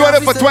how we doing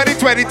it for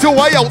 2022?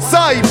 I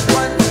outside.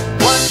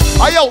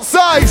 I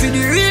outside. For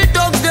the real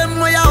dogs, them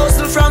way I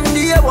hustle from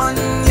day one,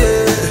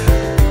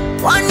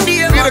 yeah. One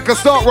day, man. Can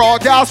start raw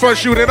gas for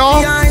shooting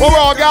off. What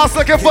raw gas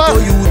looking for?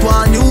 You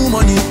want new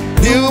money.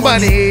 New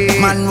money.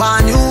 Man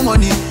want new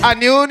money. A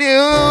new.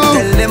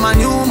 Tell them a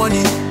new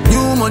money.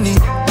 New money.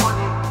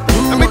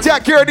 Let me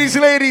take care of these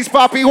ladies,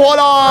 Poppy. Hold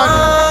on.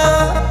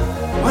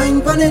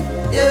 Wine pan it,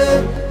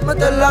 yeah. But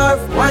the love,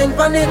 wine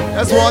pan it.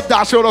 That's one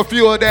dash out a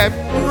few of them.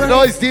 You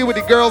know he's dealing with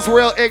the girls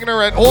real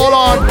ignorant. Hold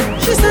on.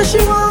 She said she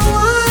want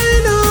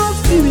wine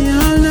off, give me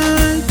all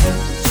night.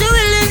 She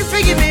willing to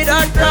give me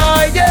that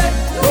ride, yeah.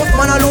 Rough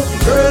man a look,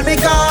 girl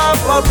make up,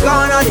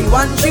 popcorn are the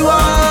one she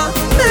want.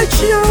 Make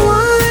she a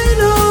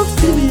wine off,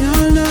 give me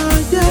all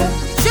night, yeah.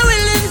 She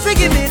willing to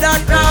give me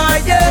that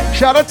ride, yeah.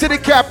 Shout out to the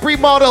Capri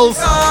models.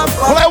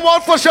 Play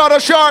one for shout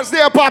out shorts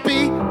there,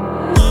 Poppy.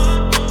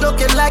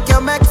 Looking like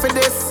you're meant for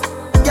this.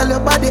 Girl, your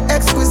body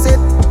exquisite.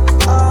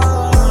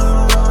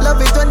 Love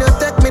it when you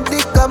take me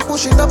dick and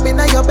push it up in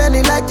your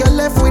belly like you're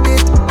left with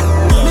it.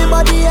 Me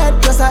body head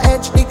plus I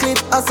edge the clip.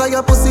 I saw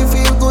your pussy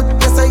feel good.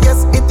 Yes,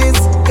 it is.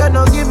 You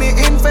know give me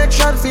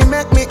infection, feel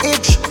make me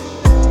itch.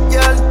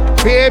 Girl,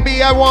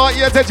 baby, I want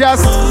you to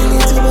just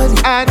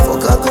and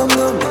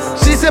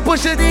she said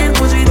push it in, do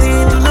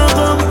not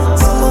come.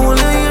 Someone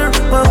wanna hear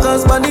my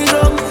cause bunny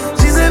drum.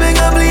 She said make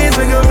her please,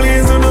 do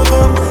not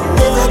come.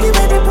 If I give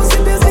me the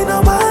pussy, there's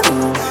no man.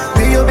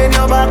 Be up in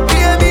your back, be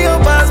your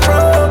pass,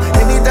 bro.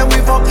 Anytime we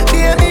fuck, be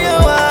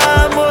your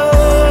arm,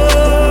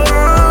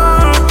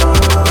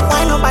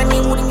 why no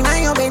bunny moving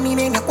in your belly,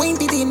 then you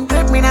point it in.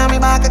 Grip me now, me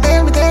back,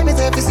 tell me,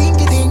 say if you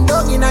sink it in.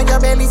 Dog in your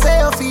belly, say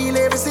you feel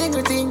every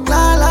single thing.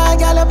 La,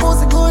 girl, your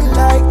pussy good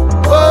like.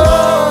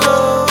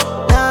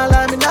 Oh,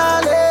 nah, me nah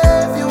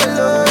leave you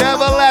alone.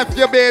 Never left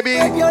you, baby.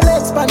 Your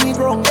legs pan the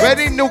ground.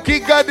 Ready, Nuki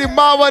got the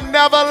mama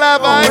never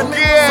left. I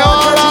care.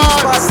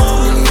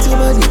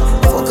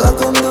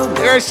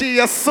 There she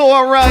is,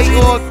 so right.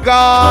 Oh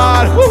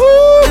God.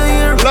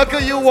 Woohoo. Look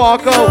at you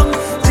walk out.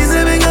 She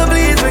said, make her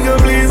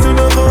please, do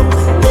not come.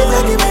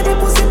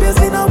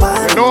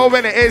 You know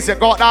when it is, you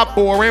got that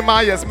boring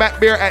man, you met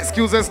bare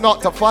excuses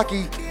not to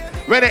fucky.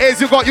 When it is,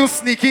 you got you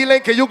sneaky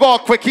link and you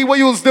got quickie, what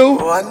you do?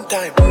 One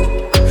time.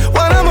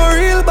 When I'm a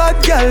real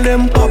bad girl,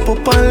 them pop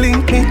up and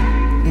link me.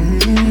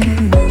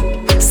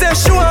 Say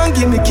she want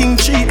give me king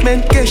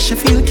treatment, guess she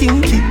feel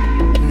kinky.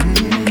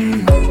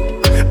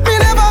 Me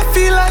never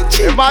feel like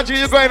Imagine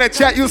you going to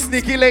chat you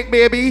sneaky link,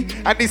 baby,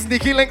 and the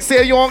sneaky link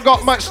say you don't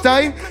got much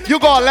time. You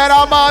gotta let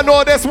our man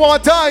know this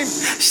one time.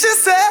 She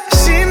said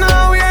she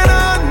know we ain't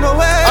on the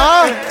way.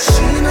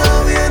 She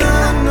know we ain't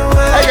on the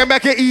way. I can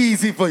make it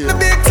easy for you. The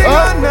big thing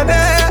on the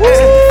day.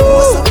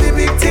 What's up the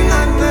big thing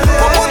on the day?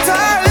 Put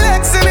our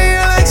legs in the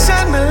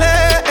election,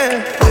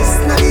 it's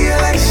not the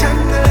election.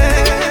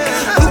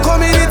 Who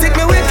come in and take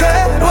me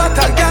wicked? What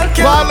a girl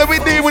can. Well, let me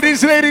deal with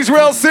these ladies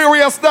real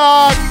serious,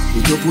 dog.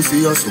 With your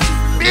pussy also.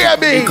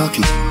 Baby.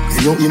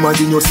 You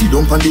imagine you sit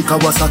down on the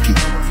Kawasaki.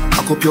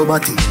 Cock up your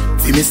body.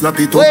 See me snap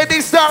it up.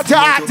 Ladies start to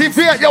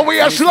activate your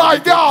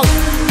waistline, dog.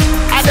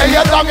 And then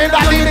you're down in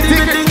that little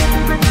ticket.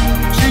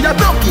 She a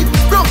broke it.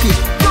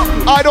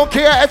 I don't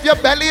care if your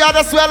belly had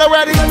a swell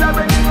already.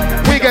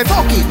 We can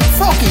fuck it.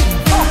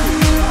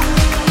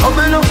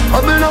 Hubble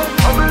up.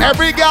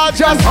 Every girl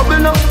just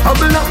hubble up.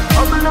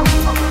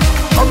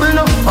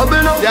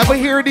 You ever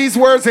hear these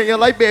words and you're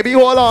like, baby,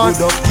 hold on.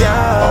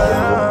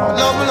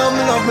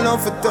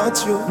 Love for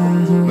touch you.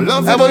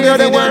 Love ever hear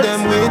the words?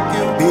 With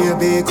you.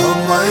 Baby,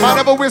 come on. I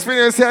never whisper in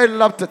your say, I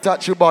love to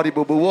touch your body,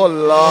 boo boo. Oh,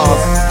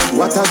 love.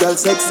 What a girl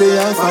sexy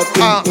and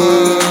fat.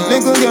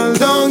 Little girl,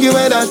 don't give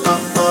it that.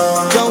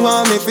 Don't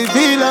want me to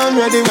feel I'm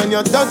ready. When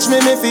you touch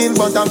me feel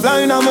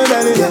butterfly on my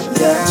belly.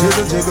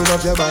 Jiggle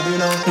up your body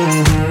now.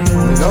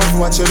 Love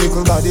watch your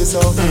little body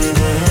so.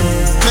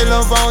 Me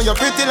love how you're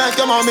pretty like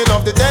your mommy.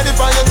 Love the daddy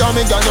for your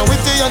dummy. Girl, you're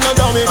witty and you're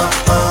dummy.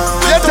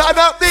 Let's turn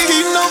up the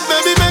heat now,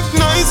 baby. Make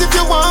noise if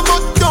you want,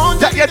 but don't.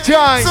 Take your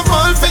time.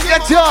 Take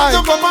your time.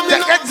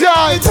 Take your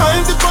time.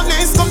 Time the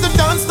police come to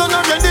dance done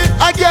already.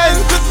 Again.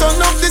 To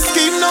turn up the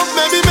scheme now,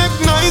 baby. Make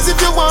noise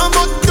if you want,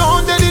 but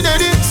don't. Daddy.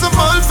 Some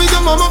all for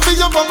your mama, for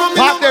your papa.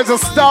 Pop, there's a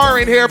star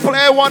in here.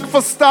 Play one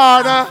for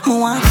star, nah. I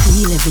want to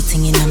feel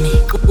everything in me.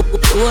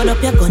 Hold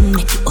up your gun,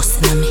 make it us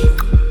in me.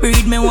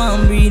 Breed me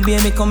one, breed,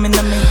 baby, come in me.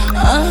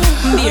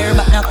 Beer,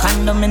 but no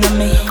condom in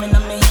me.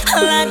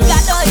 Like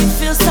God, oh, it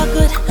feels so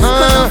good.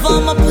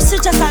 For my pussy,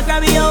 just I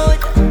grab you out.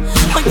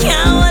 I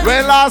can't hold it.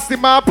 When last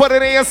time I put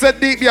it in, you said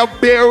deep, you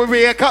bear with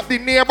me, wake up the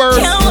neighbors.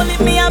 Can't hold it,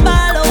 me a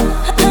ball out.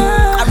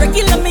 I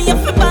regular me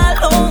up a ball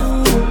out.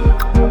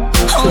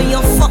 Oh,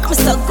 you fuck me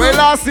so good. When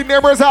last the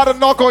neighbors had a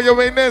knock on your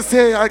way, and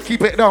say, I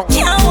keep it down.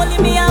 Can't hold it,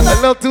 me a ball out.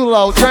 A little too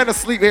loud, trying to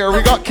sleep here.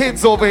 We got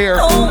kids over here.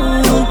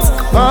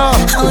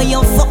 Oh,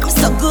 you fuck me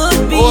so good,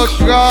 bitch. Oh,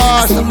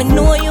 gosh. So me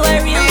know you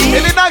are real.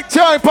 In the night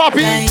time,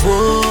 Poppy.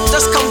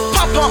 Just come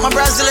pop out my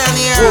Brazilian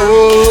here.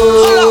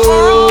 Hold up my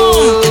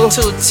room. You're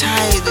too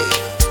tight.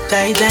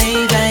 Die.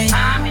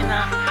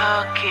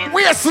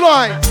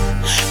 Waistline.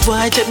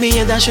 Boy, take me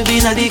head and should be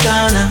in the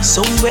corner.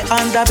 Somewhere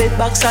under bed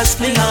box and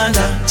sling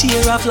under.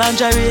 Tear off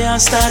lingerie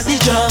and start the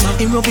drama.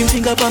 Him rub him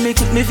finger for me,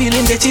 quick me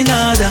feeling getting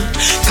harder.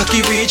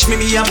 Cocky reach me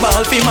a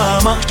ball for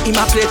mama. Him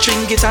a play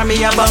string guitar,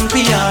 me a bang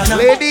piano.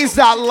 Ladies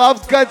that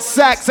love good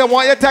sex, I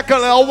want you to take a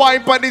little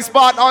wine on the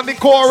spot on the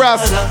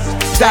chorus.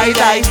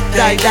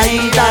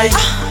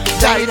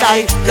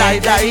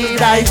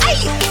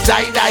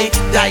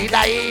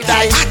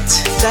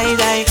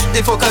 Die.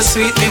 The focus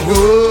sweet me,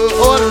 whoa.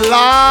 Oh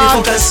Lord,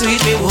 the focus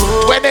sweet me,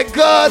 whoa. When it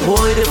good,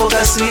 boy, the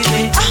focus sweet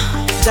me.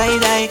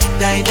 Die.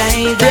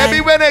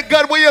 Baby, when it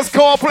good, we just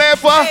call play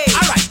for.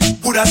 Alright.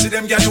 Buddha see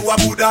them, you a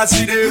Buddha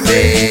see them.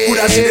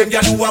 Buddha see them,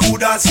 you a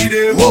Buddha see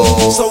them.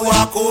 So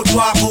walk out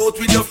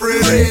with your friend.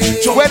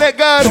 When it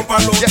good,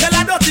 tell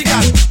her nothing,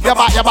 girl. Your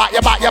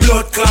back.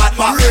 Blood clot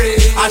back.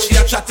 And she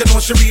a chatting, no,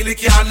 she really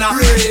can't. My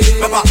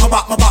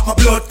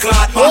blood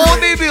clot back.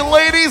 Only the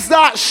ladies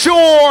not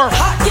sure.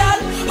 Hot girl,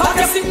 but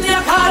you sit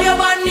there, call your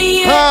man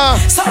name.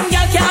 Some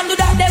girl can't do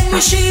that, them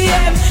wish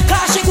shame.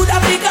 Cause she could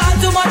have become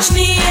too much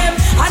name.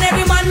 And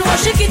every man knows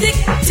she get it.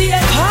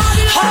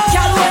 Hot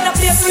girl, when I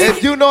play free.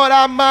 If you know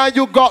that man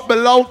you got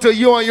belong to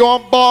you and you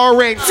ain't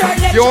borrowing,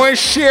 you ain't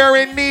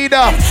sharing neither.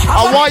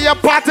 I want you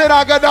pat it,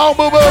 I go down,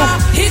 boo boo.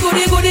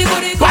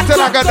 Pat it,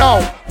 I go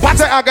down. Pat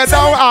it, I go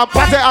down.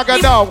 Pat it, I go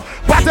down.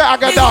 Pat it, I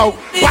go down.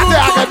 Pat it,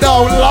 I go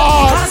down.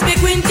 Lord.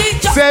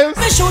 See,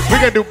 we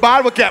can do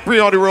bad with Capri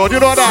on the road. You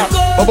know that.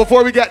 But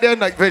before we get there,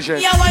 night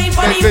vision.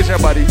 Night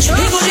vision, buddy.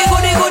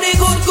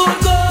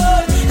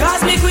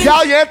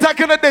 Y'all, you ain't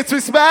taking a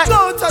disrespect. Go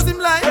out as him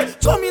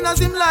like, come in as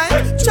him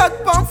like. Chat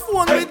on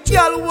phone with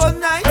y'all all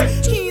night.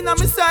 He in on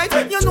my side,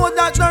 you know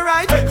that not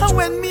right. And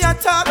when me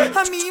attack,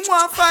 and me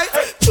want fight.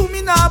 Chew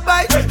me now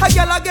bite, a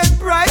girl I get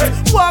bright.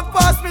 Walk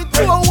past me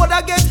too, what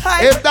I get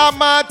high. If that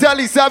man tell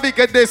you something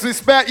can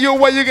disrespect you,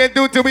 what you can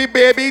do to me,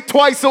 baby?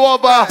 Twice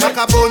over.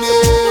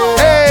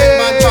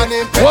 Hey,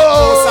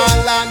 whoa.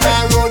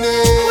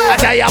 I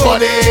tell you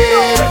about it.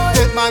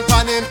 Take man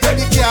pan him, take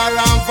the car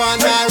and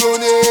van and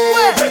run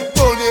it.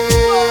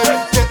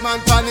 Take man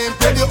pan him,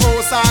 take the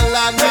house and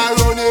land and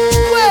run it.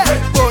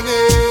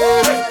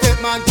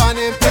 Take man pan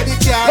him, take the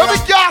car. Let me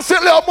gas it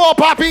a little more,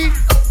 Poppy.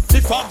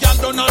 If a girl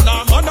don't know,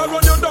 man, I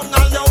run you down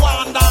and you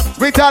want that.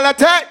 We tell her,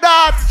 take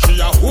that. She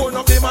a own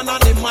of the man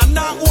and the man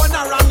now own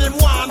her and him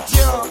want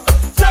you.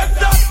 Take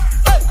that.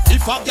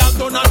 If a girl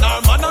don't know,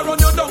 man, I run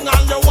you down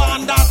and you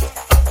want that.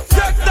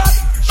 Take that.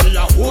 She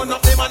a own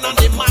up the man and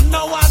the man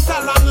no want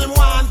her and him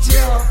want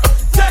you.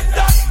 Take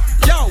that.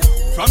 Yo,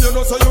 from you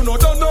know so you know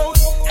don't know.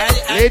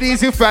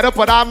 Ladies, you fed up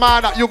with that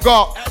man that you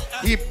got.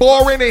 He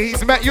boring and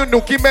he's met you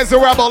nookie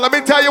miserable. Let me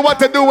tell you what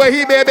to do with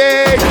he, baby.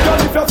 Girl,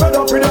 if you're fed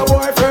up with your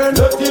boyfriend,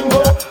 let him go.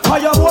 Or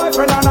your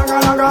boyfriend,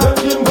 naga, let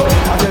him go.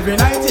 And every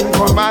night him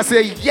come. Man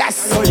say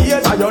yes.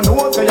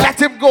 Let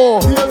him go.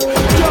 Girl,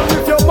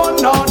 if your man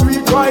not do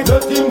it right,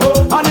 let him go.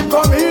 And him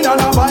come in and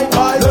a bite.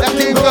 Let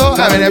him go.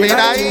 Every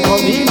night.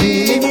 Come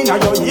in and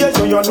your ears,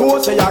 so you know,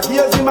 say your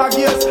gears, him a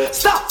gears.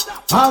 Stop.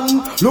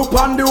 Look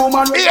on the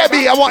woman.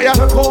 Baby, I want you.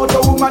 Check out the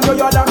woman, you're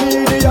the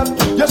medium.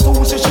 You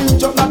sushi, she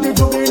jump at the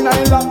juvenile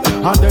lap.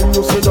 And then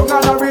you sit down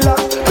and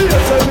relax. Here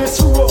say me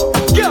slow.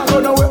 Can't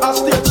run away and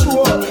stay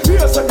true.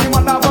 Here say the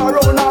man have a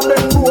run and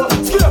then go.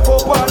 Skip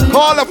up on.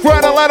 Call a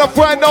friend and let a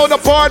friend know the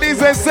party's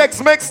in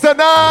 6 Mix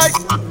tonight.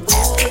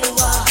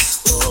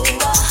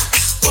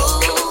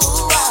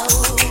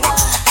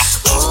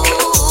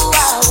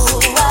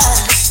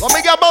 Let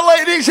me get my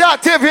ladies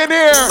active in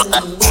here.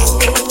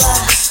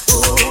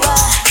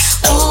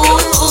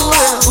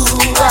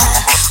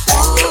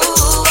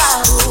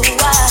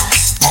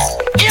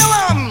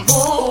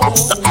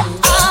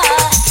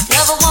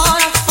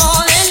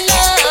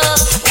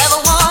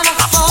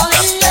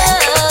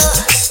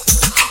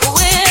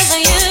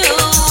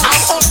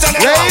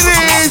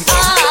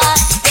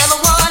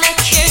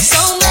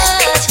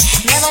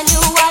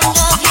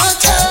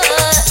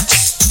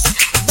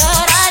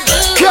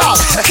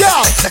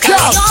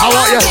 I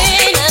want you.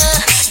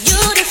 You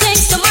do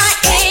things to my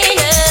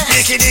inner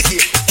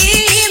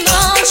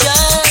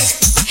emotions.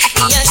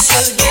 Yes,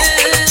 you do.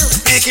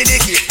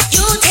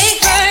 You take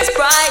first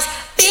prize.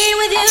 Being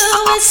with you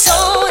is so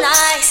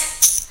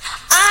nice.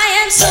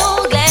 I am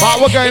so glad.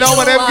 What going on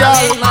with them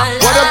guys?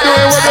 What them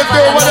doing? What them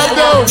doing? What them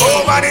doing?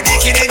 Over the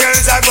dicky, the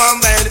girls are gone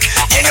bad.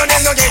 You know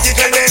them no get it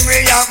when them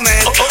react,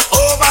 man.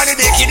 Over the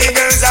dicky, the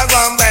girls are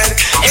gone bad.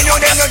 You know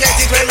them no get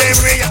it when them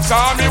react.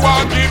 So me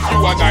want give you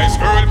a nice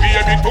girl,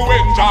 baby, to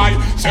enjoy.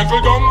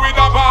 Settle down with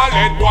a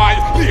ballad boy.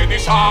 Lady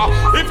Shaw,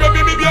 if you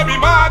be me baby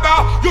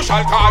mother, you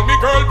shall call me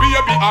girl,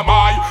 baby, am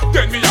I?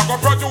 Then me a go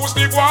produce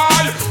the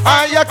boy.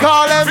 And you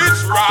call him?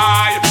 It's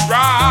right.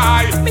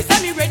 Me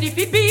say me ready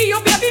fi be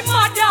your baby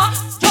mother.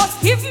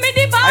 Just give me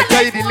the ball. I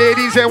tell you, the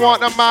ladies, they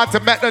want a man to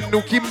make the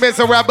nookie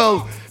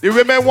miserable. The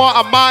women want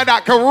a man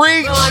that can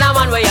reach. You want a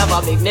man where you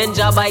have a big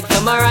ninja bike for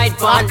my right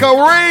I one. can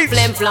reach.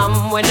 Flim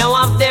flam when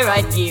I have the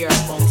right gear.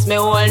 Bounce me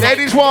all night.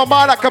 Ladies want a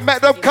man that can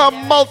make them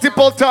come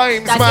multiple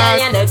times, That man. guy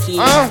and the key.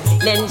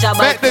 Ninja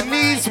Make bike. the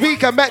knees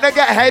weak and make them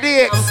get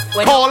headaches.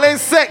 Calling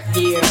sick.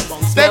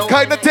 Them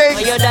kind of things.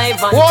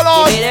 Hold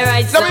on.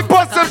 Let me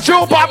put some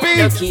true,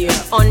 papi.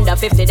 Under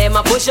 50, them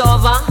a push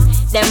over.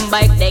 Them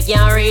bike, they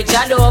can't reach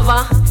a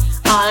Dover.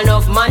 All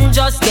enough man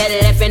just get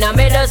left in a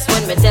dust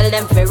when me tell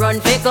them fi run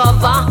fi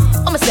cover.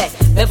 I'ma say,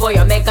 before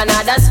you make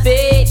another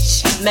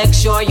speech, make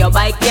sure your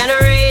bike can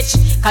reach.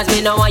 Cause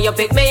me know when you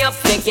pick me up,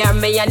 pick your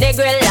me and the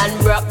grill and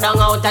broke down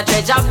out a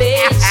Treasure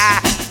Beach.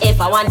 If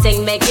I want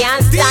thing me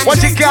can't stand.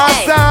 What you can't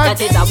stand? That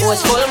is a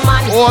boastful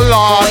man. Oh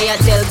Lord. Where you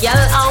tell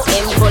girl how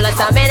him full of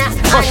stamina.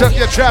 Push up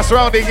your chest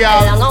round the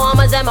girl. Long hour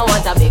say I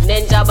want a big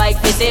ninja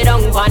bike to sit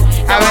down on.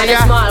 I want a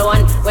small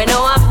one when I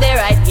have the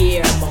right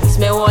gear. Bounce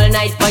me all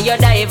night for your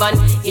dive on.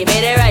 Give me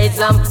the right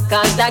slam,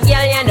 cause that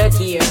girl you no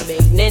care.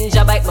 Big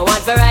ninja bike me want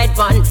for ride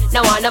fun.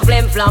 Now want a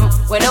flim flam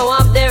when I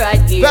have the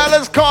right gear.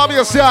 Fellas, calm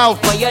yourself.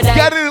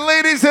 Get the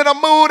ladies in the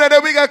mood and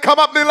then we gonna come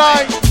up the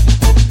line.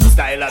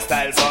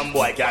 Style, some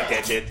boy can't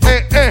catch it.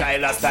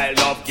 Style,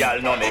 love,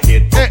 girl, no make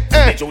it.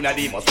 The Junior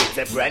D must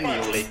fix a brand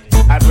new lick.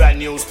 A brand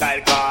new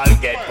style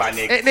called Get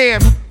Panic.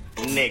 Name.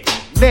 Nick.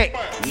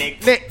 Nick.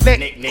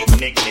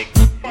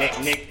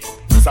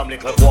 Some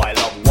little boy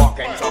love walk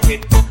and chuck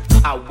it.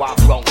 I walk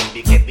round with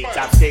the heavy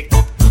chopstick.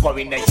 Go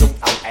in and shoot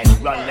out and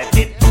run let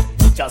it.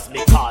 Just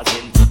because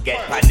him get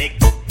panic.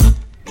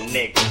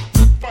 Nick.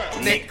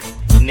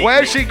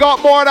 Where she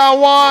got more than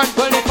one?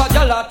 Well, if a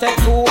girl take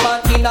two man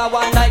in a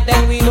one night,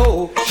 then we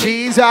know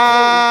she's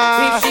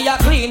a. If she a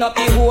clean up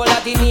the whole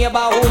of the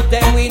neighborhood,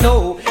 then we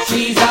know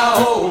she's a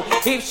hoe.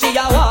 If she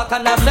a walk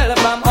and a sell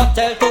from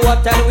hotel to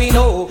hotel, we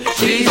know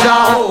she's a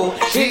hoe.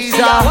 If she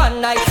a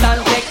one night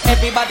stand, take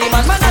everybody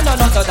man, I don't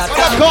know so that.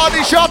 Let's call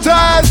the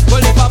shotters.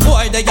 Well, if a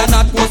boy they are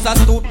not supposed to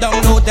stoop down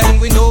low, then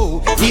we know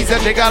he's a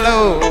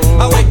gigolo.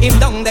 I wait him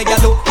down there, you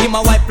look him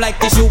a wipe like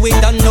tissue, we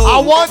don't know. I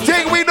one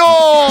thing we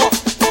know.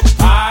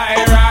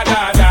 I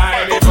rather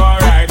die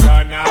before I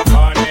turn a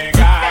funny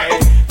guy.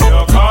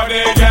 Look how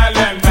the girl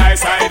them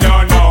nice, I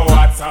don't know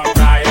what's up,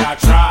 I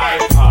try.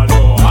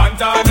 Although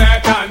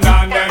Antoinette and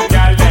on them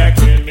girl they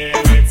kill me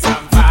with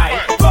some fight.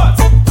 But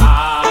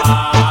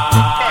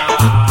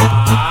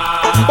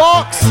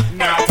Box,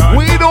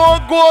 we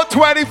don't go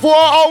 24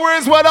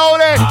 hours without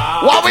it.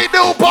 What we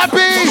do,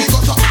 puppy?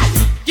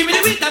 Give me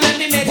the weed and let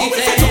me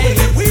meditate.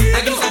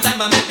 I give me some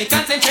time and make me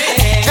concentrate.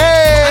 Hey.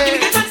 I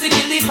give me the chance to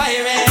kill the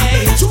pirate.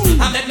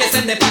 And let me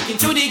send them back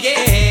into the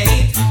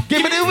gate.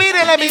 Give me the weed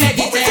and let me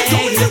meditate. I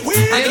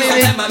give me some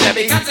time and let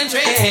me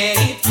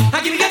concentrate. I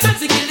give me the chance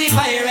to kill the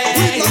pirate.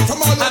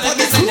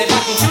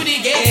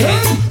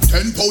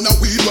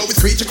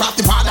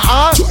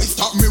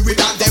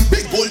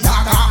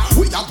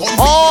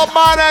 all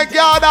man and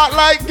girl that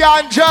like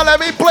ganja, let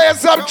me play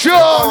some tune.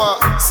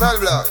 Cell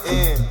block,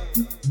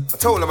 I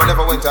told him I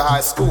never went to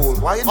high school.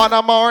 Why you on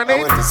a morning,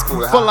 I went to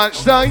school, for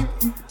lunchtime,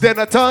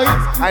 dinner time,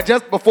 and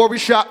just before we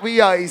shut we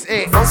eyes,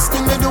 First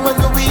thing we do when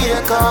we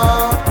wake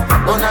up,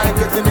 when I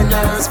get in the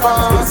nerves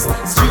pass,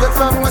 straight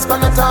from West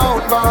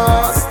Town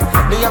boss.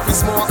 Me have to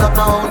smoke a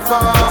pound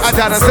fast. I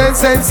got a sen.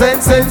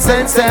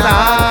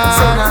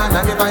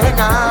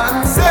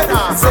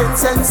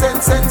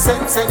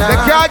 They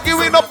can't give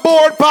me no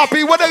board,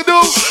 Poppy. What they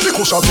do? The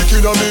cushion kick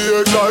inna me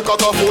head like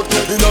a foot.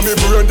 Inna me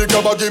brain, the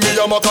gabba give me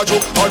a macajo.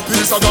 All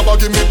piece of gabba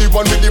give me the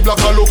one with the black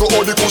and logo.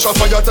 All the cushion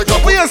fire take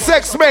a. We are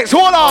sex mates.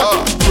 Hold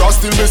on.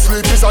 Grass still me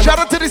sleep is a. Shout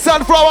out to the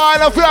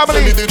Sunflower Island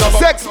family.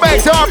 Sex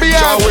mates,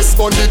 RBM. West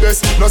on the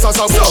best. No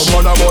sasa bush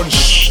man a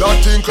bunch. That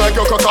think like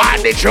your cock.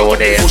 And the tune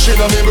is. Pushing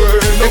on me brain.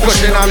 No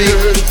pushing on me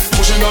head,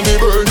 pushing on me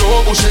burn, no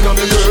pushing on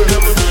me head.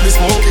 Me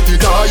smoke it, it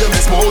high, me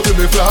smoke it,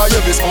 me fly,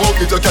 me smoke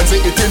it, you can see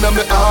it in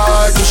my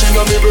eye. Pushing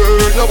on me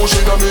burn, no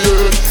pushing on me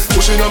head,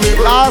 pushing on me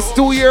burn. Last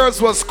 2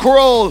 years was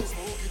cruel.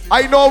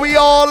 I know we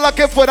all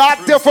looking for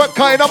that different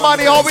kind of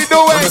money. How we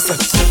doing?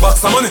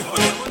 Box of money,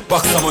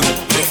 box of money.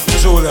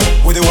 Julia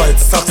with the white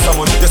socks of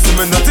money. You see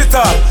me not it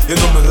all, you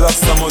know me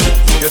lots of money.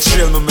 You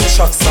trail me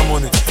chucks of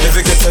money. If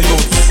you get a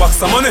youth, box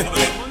of money.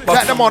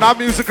 Get them on our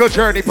musical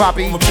journey,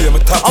 Papi. I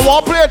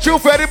want to play a tune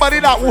for anybody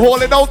that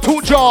holding down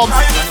 2 jobs.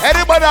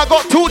 Anybody that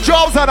got 2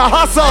 jobs and a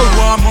hustle.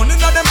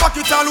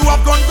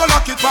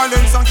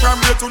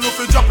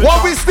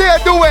 What we still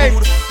doing?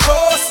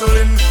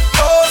 Hustling,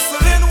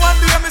 hustling. One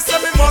day me say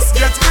me must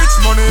get rich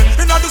money.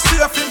 In the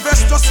safe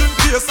invest just in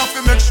case I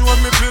fi make sure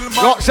me build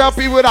my. Got some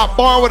people that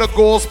born with a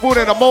gold spoon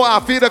in the mouth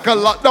and feel like a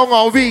lock down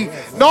on we.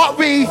 Not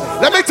we.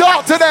 Let me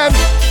talk to them.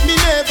 Me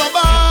never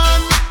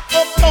born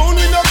uptown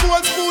with a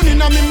gold spoon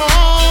in me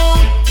mouth.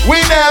 We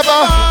never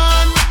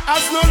born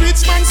as no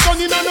rich man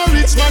son in a no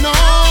rich man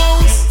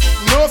house.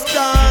 Enough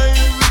time.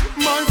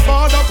 My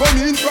father come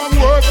in from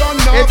work and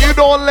now. If you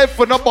don't live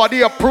for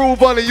nobody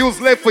approval and you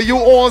live for your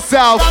own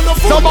self,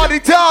 somebody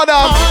tell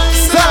them,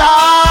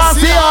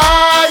 Selassie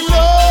I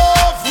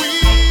love we.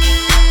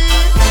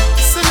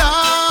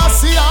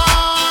 Selassie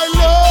I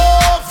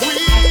love we.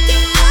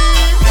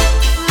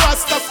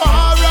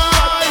 Rastafari.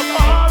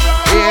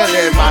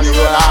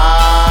 Emmanuel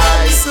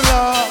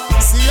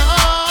Selassie I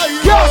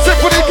love we. Sick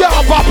with the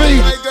girl, Papi.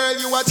 My girl,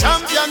 you a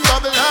champion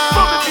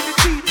bubbler.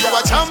 You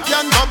a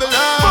champion bubbler.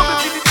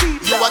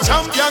 You a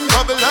champion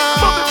bubbler.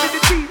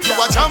 You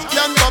a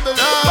champion bubbler.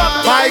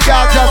 My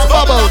God, just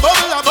bubble.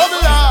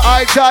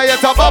 I tell you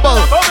to bubble.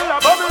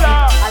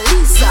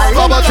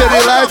 Bubble to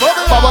the left,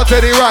 bubble to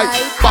the right.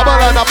 Bubble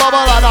and a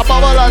bubble and a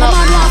bubble and a.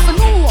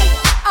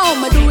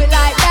 I'ma do it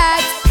like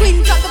that.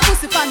 Queen cut the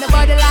pussy on the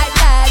body like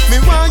that.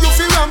 Me want you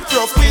feel ramp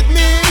rough with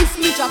me. If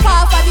me drop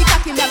off of the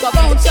cocky, me go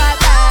bounce right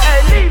back.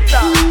 Hey Lisa,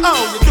 how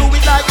you do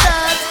it like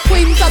that?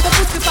 Queen cut the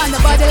pussy on the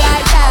body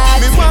like that.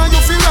 Me want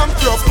you feel ramp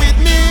rough with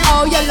me.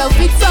 Oh, you love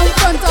it from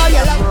front or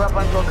you love.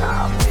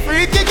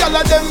 Freaky girl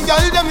and them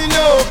girl them me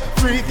know.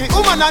 Freaky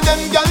woman and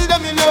them girl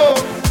them me know.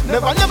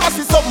 Never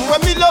see something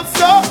when me love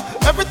so.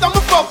 Every time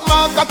we fuck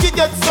my cocky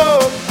get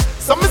so.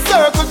 So me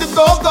circle the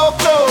go club.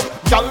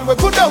 Girl we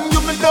go down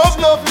you me love.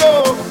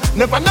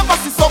 Never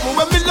see something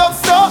when me love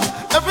so.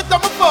 Every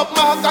time we fuck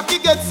my cocky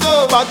get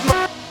so. Bad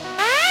man.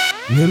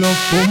 Me love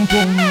pum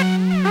pum,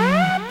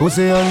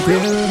 pussy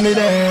until me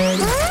dead.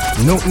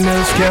 Nothing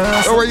else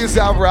can. Don't worry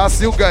yourself,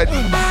 Ross. You good?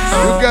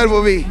 You good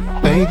with me?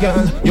 Hey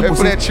girl, you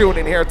put that tune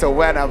in here to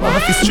whenever.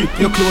 If you strip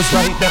your clothes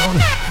right down,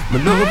 me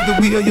love the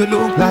way you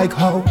look. Like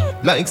how,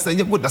 like say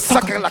you woulda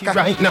suck it like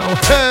right now.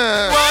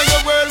 Why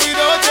you world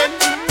without end?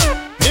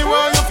 Me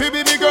want you fi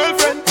be me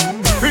girlfriend.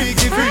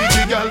 Freaky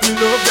girl, me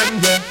love them,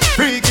 yeah.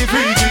 Freaky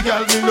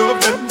girl, me love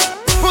them.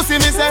 Pussy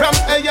me say from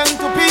AM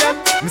to PM.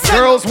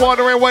 Girls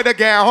wondering where they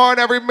get hard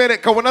every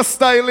minute. Cause when I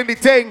style in the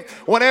thing,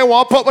 when they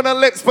want put on the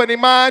lips for the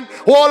man,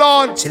 hold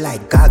on. She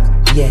like gag,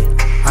 yeah.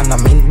 And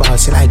I'm in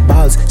balls, she like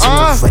balls. She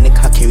love when the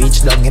cocky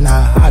reach down in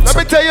her heart. Let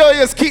me tell you,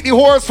 just keep the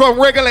horse from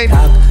wriggling.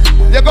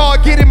 You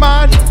gotta get it,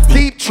 man.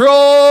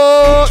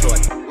 Detroit.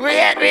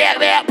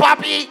 Real,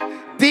 Poppy.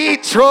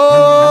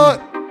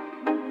 Detroit.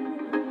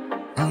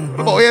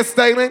 Oh, you're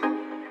styling.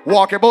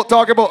 Walking about,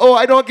 talking about, oh,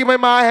 I don't give my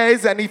man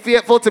heads and he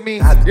faithful to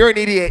me. You're an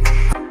idiot.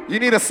 You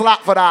need a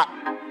slap for that.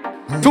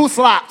 2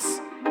 slaps.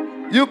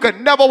 You could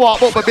never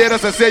walk up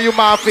Barbados and say you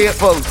man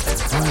faithful.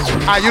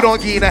 And you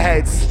don't give the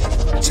heads.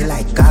 She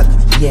like God,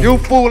 yeah. You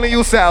fooling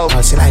yourself.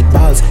 Oh, she like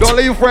balls. Don't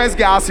let your friends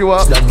gas you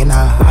up. Slung in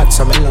her heart,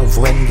 so me love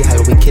when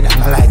girl wicked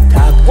and I like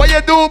dog. What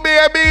you do,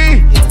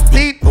 baby?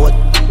 Detroit.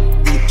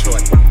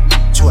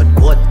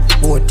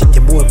 Boat, take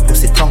your boat,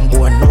 pussy, tongue,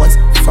 board, nose.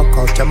 Fuck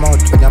out your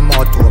mouth when your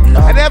mouth open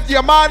up. And if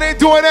your man ain't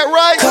doing it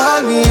right,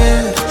 call me,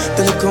 yeah.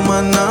 The little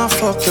man now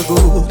fuck you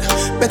good.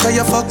 Better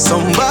you fuck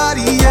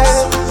somebody,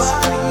 yeah.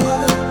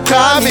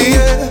 Call me,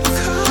 yeah.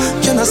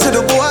 Can I say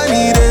the boy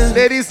need it?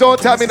 Ladies, don't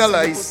tell me no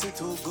lies.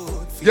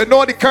 You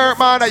know the current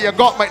man that you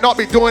got might not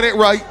be doing it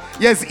right.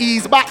 Yes,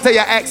 he's back to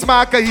your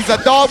ex-man cause he's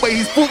a dog, but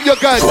he's poop your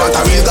gun. He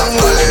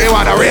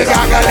want a real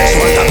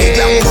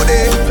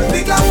gangale.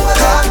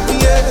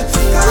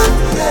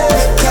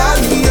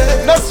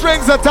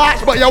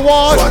 but you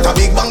want. She want a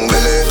big bang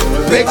belly,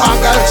 big bang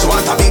girl. She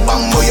want a big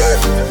bang boy,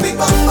 big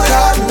bang boy.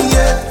 Call me,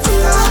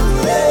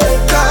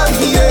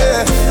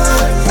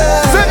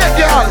 Sing it,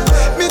 girl.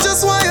 Me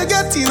just want you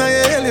get in your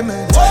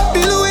element.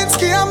 Bill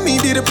Lewinsky and me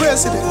be the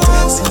president.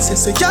 Since you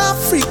say you're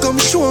free, come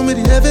show me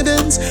the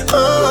evidence.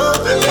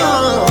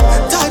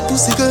 Tight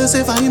pussy girls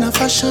ever in a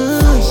fashion.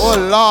 Oh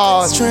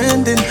Lord, it's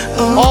trending.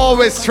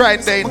 Always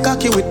trending.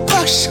 Cocky with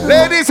passion.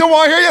 Ladies who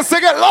want to hear you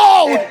sing it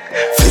loud.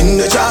 Fling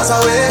the jars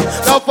away.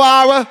 No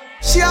power.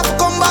 She have to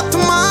come back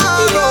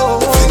tomorrow.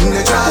 Fling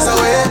the jars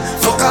away.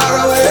 Fuck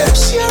her away.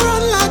 She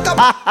run like a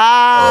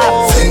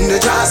fling the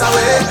jars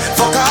away.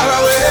 Fuck her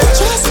away.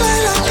 Just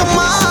like a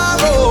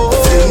marrow.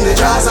 Fling the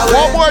jars away.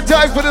 One more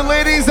time for the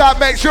ladies that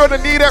make sure to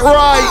need it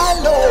right.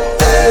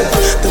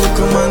 Don't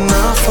come on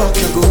now, fuck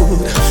you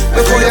good.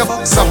 Before you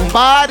fuck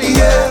somebody.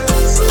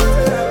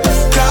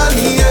 Call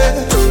me,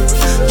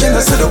 can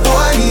I say the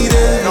boy need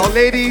it? Now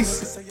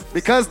ladies,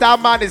 because that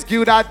man is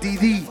good at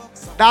DD,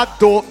 that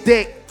dope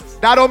dick,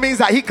 that don't mean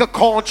that he could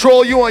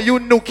control you and you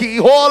nookie.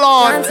 Hold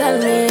on. Can't tell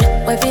me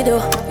what you do,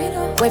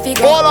 what you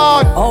get. Hold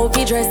on. How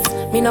you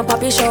dress, me no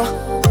papi show.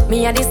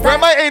 Me a this time. Where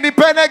my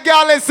independent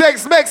gal in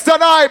 6 mix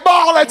tonight?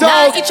 Ball it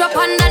out. Each up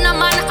under a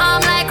man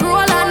arm like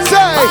Roland. Say.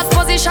 Pass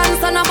position,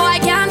 son of boy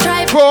can't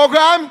drive.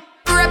 Program.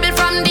 Rebel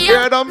from the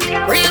Hear them?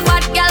 Real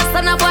bad girl,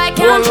 son of boy Oh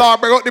can't. Lord,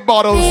 bring out the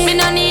bottles. Me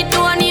no need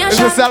no nation. It's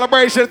a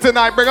celebration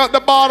tonight. Bring out the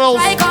bottles.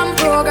 I come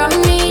program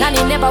me. Nanny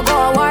never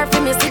go war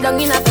for me. Sit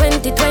down in a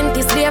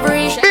 2020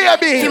 slavery.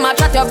 Baby. You might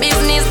chat your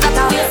business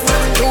that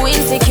too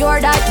insecure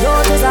that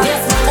you're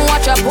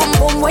watch your boom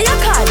boom. Where you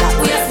call that?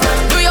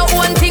 Do your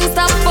own thing,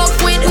 stop fuck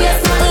with.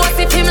 What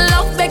if him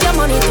love beg your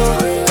money too?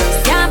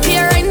 Can't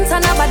pay rent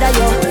and a bother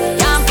you.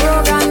 Can't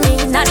program me.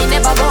 Nanny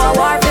never go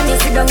war for me.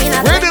 Sit down in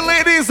a. Where the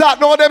ladies that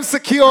know them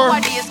secure?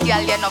 What is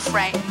girl, you're no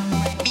friend.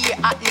 Be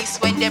at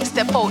least when them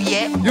step out,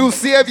 yeah. You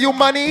save you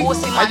money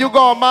and you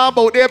go mom,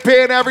 but they're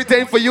paying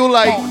everything for you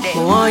like.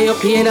 More you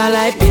pay the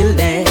light bill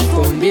there,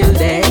 phone bill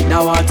there,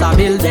 the water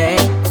bill there.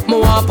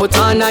 More put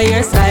on a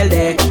hairstyle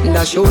there,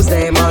 the shoes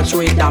there, match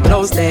with the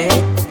blouse there.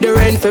 The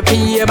rent for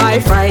pay by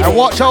Friday. And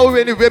watch how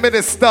many women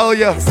is tell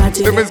you.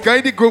 If it's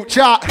going to group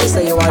chat,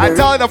 I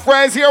tell the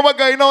friends here what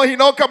going on. He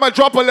don't come and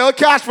drop a little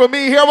cash for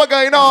me. Here what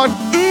going on.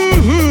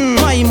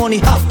 My money,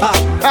 ha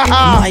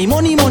ha. My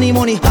money, money,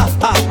 money, ha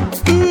ha.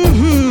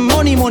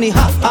 Money, money,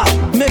 ha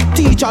ha. Make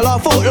teacher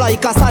laugh out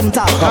like a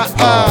Santa.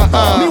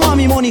 Me want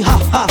me money, ha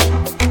ha.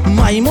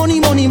 My money,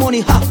 money,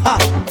 money, ha ha.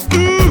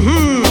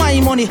 My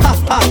money, ha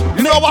ha.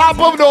 You know what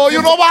happened though?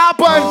 You know what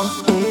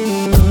happened?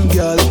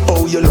 Girl,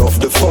 oh you love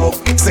the fuck.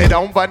 Sit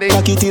down, buddy.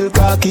 Cocky till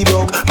cocky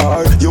broke.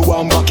 Or you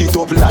want back it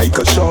up like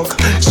a shock.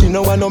 She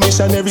know I no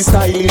missionary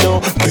style, you know.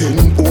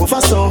 Bend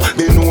over so,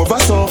 bend over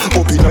so.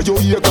 Up in your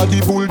ear, cause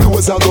the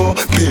bulldozer go.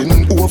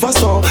 Bend over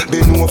so,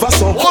 bend over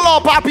so. Hold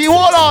on, papi,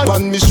 hold on.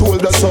 On me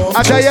shoulder so.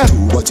 I tell ya.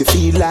 Do what you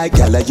feel like,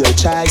 girl, are your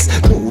choice.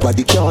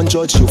 Nobody can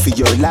judge you for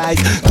your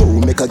life.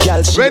 Don't make a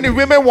girl shit. When the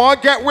women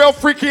want get real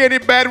freaky in the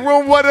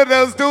bedroom, what do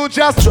those do?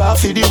 Just drop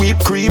for the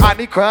whipped cream. And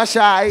the crush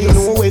eyes. You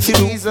know if you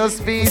Jesus,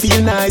 do,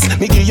 feel nice.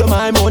 Me give you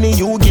my money,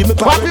 you give me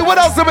power. Papi, what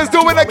else is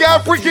doing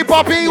again, freaky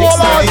papi?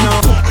 Hold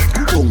on.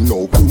 Good on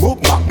now, come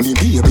up back me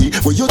baby.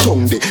 Where your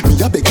tongue de?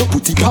 Me a beg you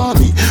put it on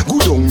me.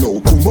 Good on now,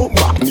 come up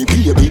back me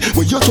baby.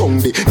 Where your tongue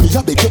de? Me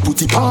a beg you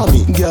put it on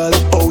me. Girl,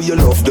 oh you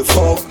love the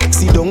fuck.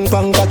 Sit down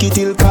pang cocky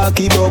till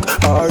cocky buck.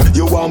 Or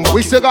you want.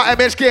 We still got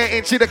MHK and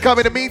Inchy to come.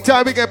 In the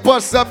meantime, we can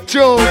bust some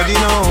tune. Ready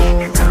now.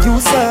 You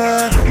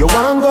say you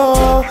want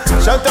go.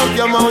 Shut up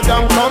your mouth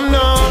and come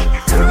now.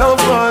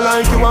 Love her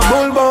like you a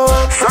bulbo.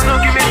 So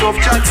don't give me tough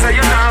chat, say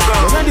you not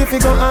go. Ready fi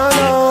go all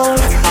out.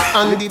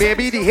 And the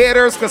baby, the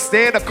haters can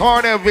stay in the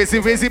corner and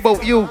busy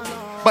about you.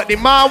 But the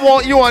man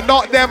want you and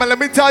not them, and let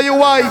me tell you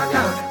why.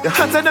 You're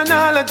hotter than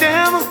all of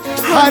them.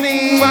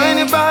 Honey, why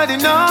anybody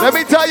know? Let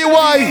me tell you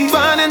why. Go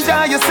and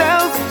enjoy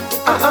yourself.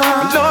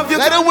 Love you.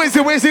 Let them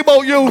wizzy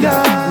about you.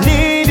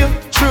 Need you,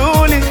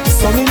 truly.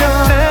 So me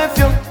not left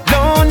you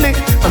lonely.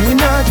 I mean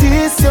not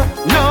this you.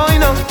 No, you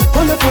know.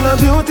 Full of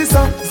beauty,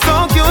 so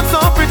cute, so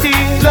pretty.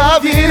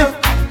 Love you.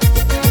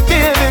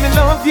 Baby, me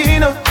love you,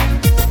 know.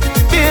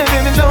 Baby,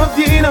 me love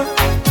you, know.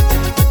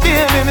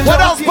 Baby, me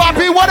love you. What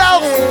else, Papi? What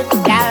else?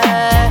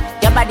 Girl,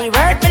 your body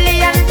worth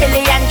billion,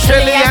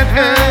 trillion.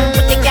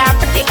 Pretty girl,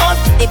 pretty hot,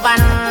 pretty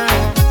fun.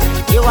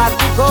 You have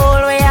the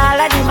goal where all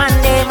of the man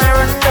they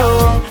run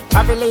down.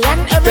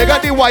 Pavilion, they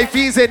got the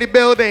wifeys in the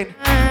building.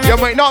 You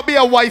might not be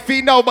a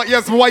wifey now, but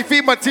you're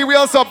wifey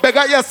material, so beg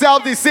out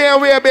yourself the same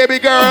way, baby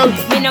girl.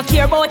 Me no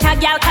care about a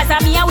girl, cause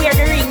I'm here wear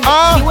the ring.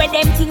 You wear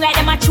them thing like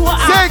them a true.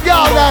 Say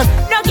girl then.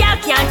 No girl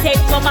can't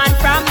take my man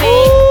from me.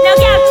 No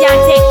girl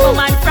can't take my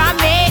man from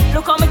me.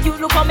 Look how me cute,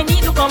 look how me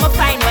neat, look how me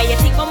fine. Why you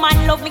think my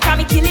man love me, can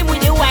me kill him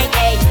with the wine,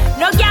 hey.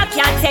 No girl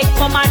can't take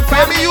my man from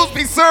me. Maybe you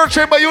be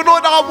searching, but you know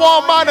that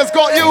one man has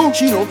got you.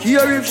 She don't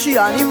care if she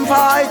and him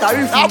fight or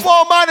if that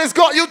one man has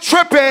got you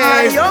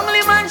tripping. The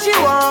only man she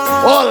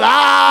wants.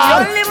 Hola.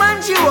 The only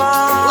man she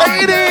wants.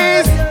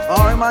 Ladies.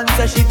 Our man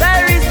says she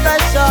very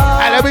special.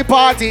 And Alright, let me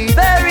party.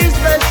 Very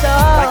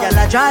special. Like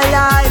a dry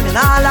line, and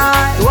all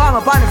lie. You want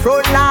me on the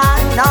front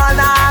line, all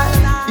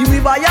night. You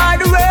will buy all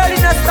the world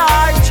in a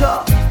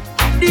starch.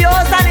 The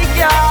house and the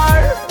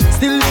car.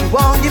 Still she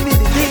won't give me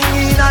the thing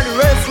in on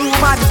the restroom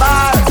and the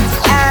bar.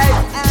 Hey,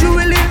 she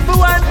willing for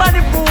one for the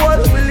pool.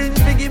 Willing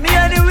to give me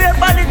anywhere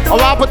for the two. Oh,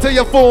 I'll put to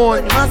your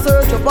phone. I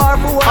search a bar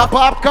for one. A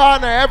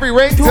popcorn or every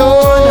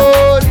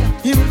ringtone.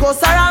 Him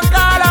goes around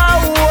call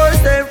her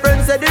wars. Them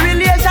friends say the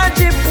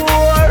relationship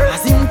poor.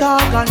 As him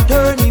talk and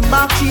turn him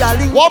back, she a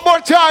link. One more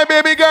time,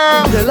 baby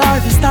girl. The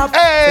life is stop.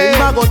 Hey. Say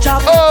him a go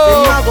chop.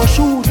 Oh. Say him a go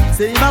shoot.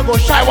 Say him a go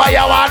shot. Why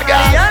you want,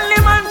 girl? The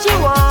only man she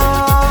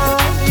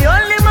want. The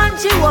only man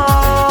she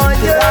want.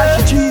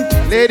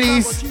 Yeah.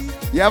 Ladies,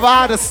 you ever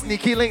had a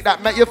sneaky link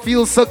that made you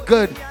feel so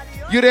good?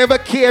 You never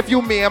care if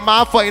you me and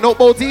man find out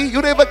about it.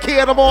 You never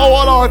care no more.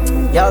 Hold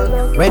on.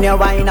 Yo, when you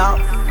wind up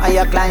and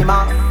you climb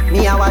up,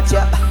 me I watch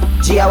you.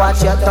 G I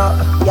watch your top.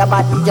 Your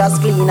body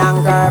just clean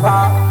and curve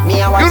up.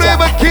 Me I watch you. You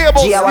never care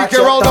about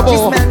sneaking around the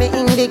ball. You smell me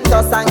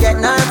indictus and get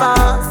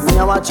nervous. Me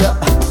I watch you.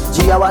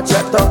 G I watch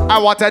your top. I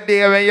want a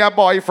day when your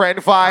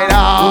boyfriend find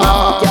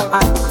out.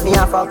 Me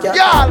I fuck you.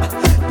 Girl.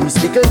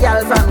 This little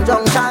girl from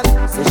Junction.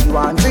 Say she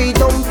want 3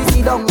 dumb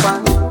fizzy dumb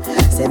man.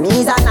 Say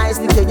me's a nice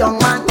little young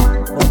man.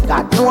 But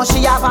God knows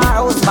she have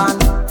her husband.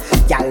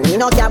 Girl, me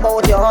no care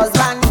about your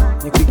husband.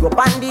 You pick up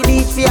on the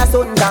beach for your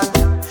sundown.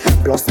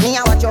 Plus me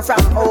I watch you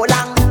from how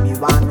long. Me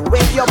want to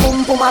wave your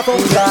boom boom a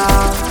boom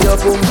down. Your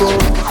boom boom.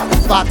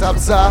 Fat up,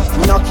 sir.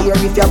 Me no care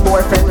if your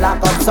boyfriend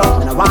lock up, so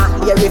me no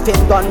want hear if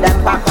him gun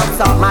them back up,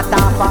 so matter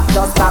fuck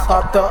just back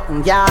up to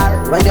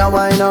girl. When you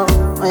wind up,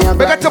 when you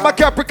back to my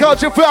Capricorn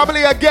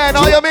family again,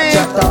 all you mean?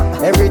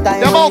 Every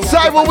time them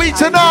outside with we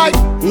tonight.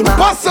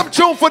 Bust some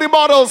tune for the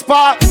models,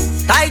 part.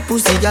 Tight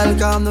pussy, girl,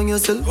 calm down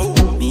yourself.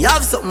 Me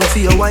have something for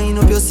you, wind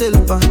up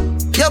yourself.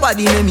 Your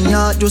body make me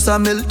heart just a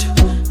melt.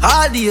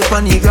 All the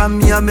upon the gram,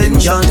 me a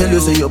mention. Tell you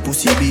say your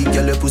pussy big,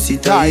 girl, your pussy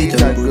tight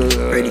and good.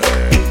 Ready?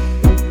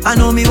 I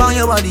know me want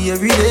your body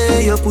every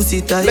day, your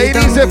pussy tight.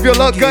 Ladies, if you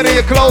look good in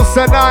your clothes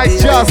tonight,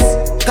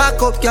 just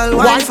cock up, girl,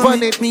 wine for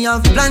me. Me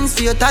have plans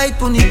for your tight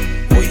pony.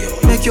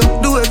 Make you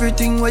do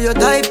everything where you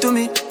type to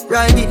me.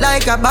 Ride it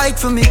like a bike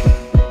for me.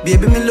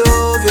 Baby, me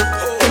love you,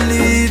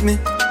 believe me.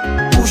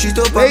 Push it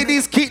up.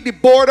 Ladies, keep the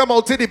boredom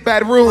out to the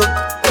bedroom.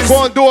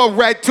 Go and do a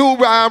red too,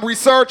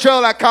 researcher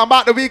like come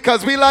back to me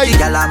cause we like.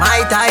 Girl, I'm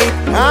my type.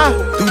 Huh?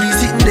 Do the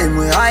sitting them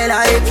way I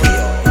like.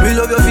 We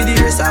love you for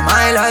the rest of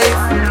my life.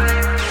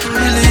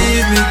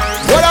 Believe me.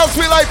 What else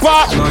we like,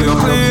 Pop? Know you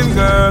clean,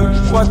 girl.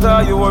 What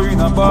are you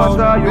worrying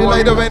about? We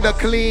like the window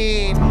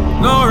clean.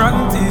 No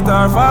rotten teeth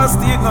or fast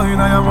teeth, no you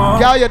know your mom.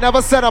 Girl, you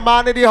never sent a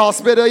man in the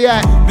hospital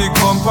yet. Big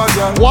bumper,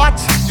 girl. What?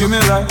 Give me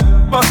like,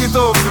 back it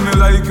up to me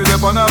like you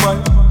dep on a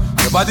bike.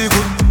 Your body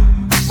good,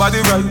 body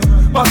right.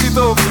 Back it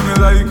up to me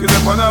like you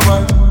dep on a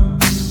bike.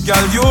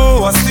 Girl, you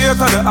a state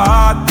of the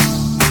art,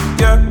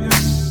 yeah.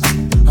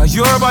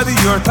 Your body,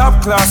 your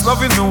top class,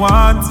 loving me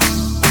want.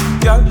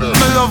 Girl,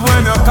 me love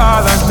when you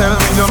call and tell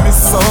me you miss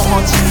so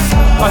much.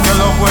 And you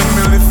love when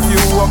me lift you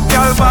up.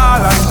 Girl,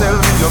 ball and tell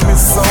me you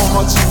miss so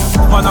much.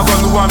 Man, I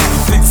gonna want me to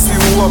fix you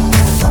up.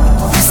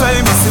 You say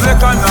me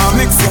select and now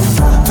mix up.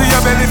 To your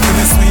belly feel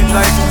me sweet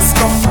like this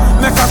cup.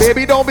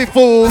 Baby, don't be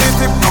fooled.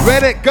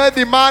 When it good,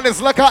 the man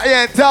is look at you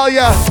and tell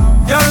you.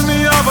 Girl,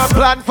 me have a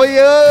plan for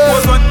you.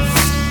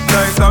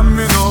 Like that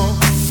me know.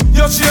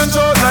 You change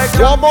out like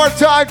one more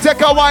time,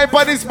 take a wine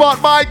for this spot,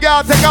 my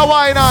girl. Take a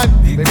wine on.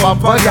 Big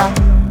bumper, girl.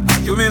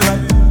 You me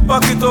like,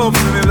 back it up,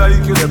 you me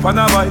like you dep on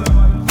a bike.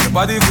 Your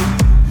body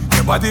good,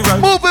 your body right.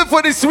 Moving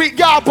for the sweet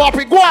girl,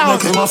 popping ground.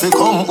 Make him have to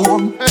come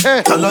home.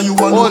 Tell her you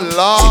want oh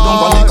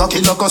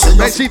Lord.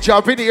 When she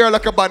jump in the air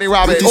like a bunny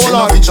rabbit. Hold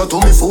on. Picture to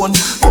me phone.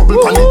 Bubble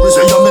panic, we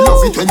say you me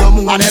love it when you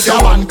move. And if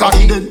your man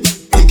cocky dead,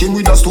 kick him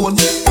with a stone.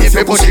 If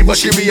you push but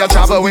she be a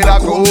travel with a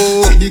crew.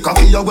 See the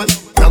cocky you wet,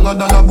 younger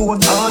than a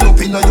bone. All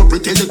up in your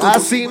pretty little. That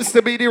seems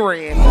to be the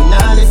rain.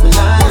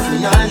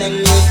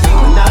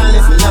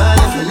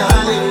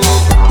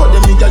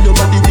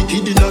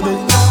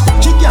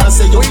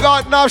 We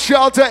got enough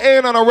shelter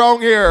in and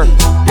around here.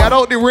 Get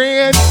out the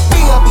rain.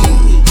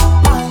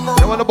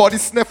 Don't want nobody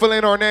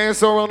sniffling our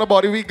names around the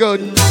body. We good.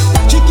 We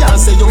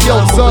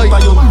outside.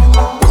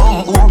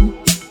 Come home,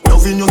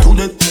 loving you to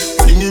death.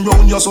 Fling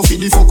around you so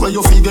feed the fuck where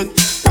you forget.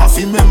 Half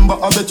remember,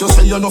 I bet you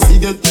say you no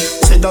forget.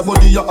 Say that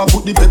body you a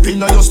put the pep in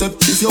your step.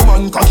 If your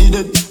man cocky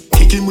dead,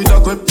 kick him with a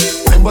grip.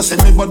 Remember say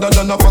me better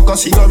than a pack of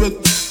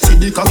cigarette. See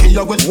the cocky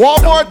you wet.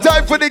 One more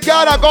time for the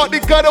girl. I got the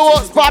gun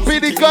horse, Poppy,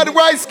 the gun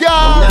rice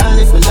girl.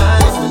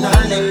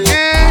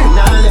 Yeah.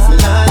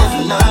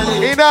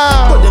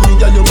 Enough. But them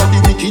nigga you got the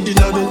wicked in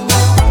a bed.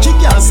 She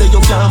can't say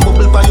you can't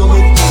bubble by your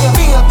head.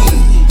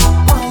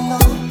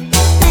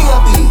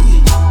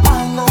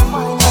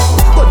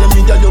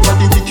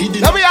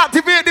 Let me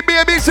activate the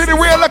baby to the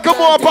real like a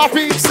more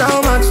Poppy.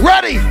 So much.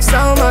 Ready?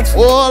 So much.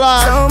 Hold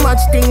on. So much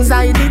things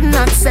I did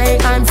not say.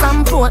 I'm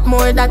from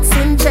Portmore, that's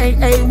in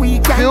J.A. We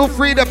can feel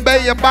free to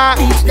bay your back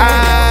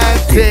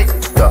and tick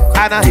tock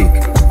and a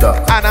tick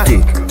tock and a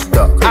tick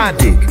tock and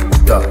tick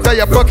So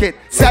you book it,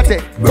 set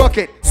it, book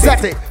it,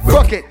 set it,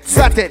 book it,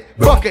 set it,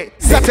 book it,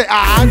 set it,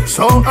 and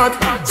so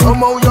hot,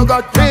 somehow you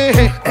got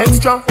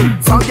extra.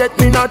 Forget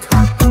me not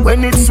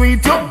when it's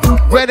sweet, yo.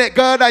 When it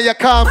good and you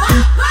come.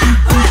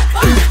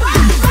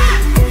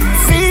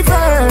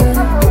 Fever,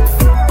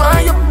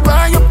 buy up.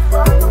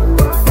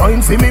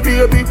 Wine for me,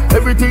 baby,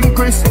 everything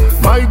crisp.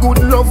 My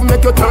good love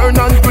make you turn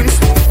and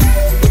twist.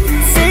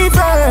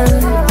 Fever,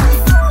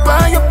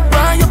 buy up.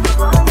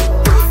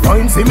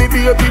 Wine for me,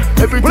 baby,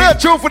 everything. We're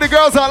true for the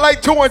girls that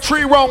like 2 and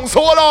 3 rounds.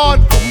 Hold on.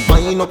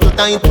 Wine up your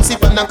time to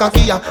sip and a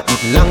coffee.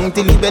 Long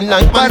till you bend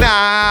like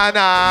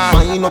banana.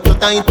 Wine up your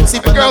time to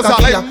sip and a girls that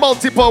like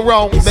multiple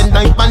rounds. Bend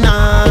like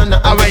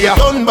banana. And when you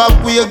turn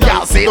back with your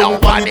girl, see no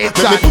one in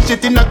let me push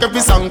it in a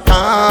every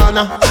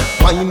Santana.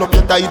 Wine up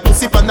your time to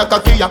sip and a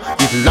coffee.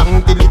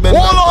 Long till you bend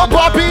like banana. Hold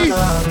on, papi.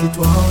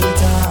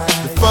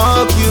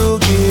 Fuck you,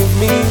 give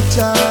me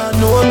time.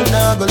 No, I'm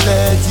not gonna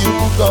let you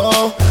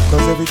go.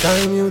 Cause every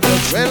time you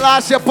touch when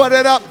last you put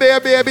it up there,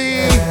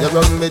 baby. You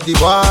run with the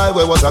boy,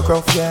 where was a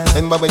cruff?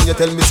 And when you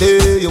tell me,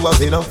 say you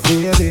have enough,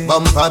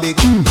 bumper big,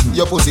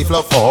 your pussy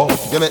fluff. Oh,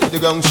 you make the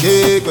ground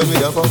shake when we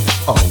have up.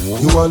 Oh,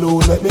 you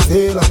alone make me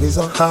feel like this.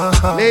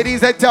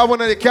 Ladies, I tell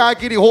one of you can't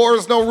give the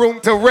whores no room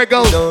to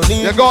wriggle.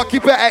 You gotta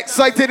keep it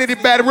excited in the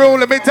bedroom.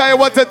 Let me tell you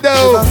what to do.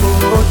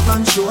 Foot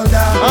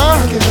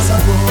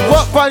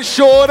on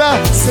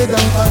shoulder. Sit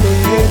down on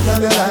it, tell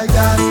you like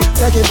that.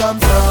 Take it from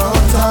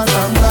front and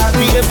from back.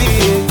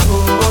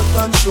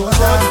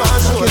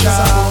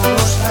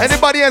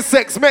 Anybody in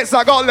 6 minutes,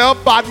 I got a little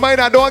bad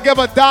mind. I don't give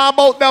a damn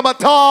about them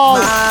at all.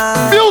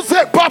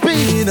 Music,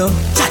 papi.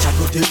 Chacha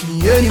go take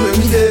me anywhere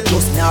me day.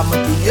 Just me have my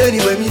thing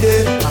anywhere me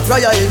day. I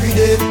fly every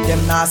day.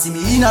 Them nah see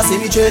me in a see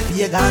me trade.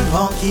 Pagan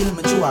won't kill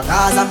me through a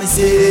Gaza me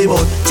say.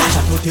 But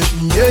Chacha go take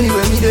me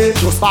anywhere me day.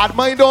 Just bad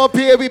mind don't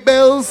pay we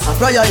bills.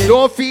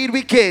 Don't feed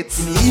we kids.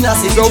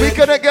 So we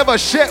couldn't give a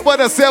shit what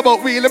I say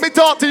about we. Let me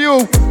talk to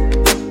you.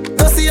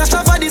 See a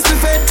shop for this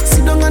buffet.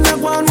 Sit down on the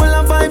ground while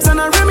I vibes and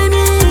I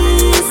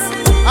reminisce.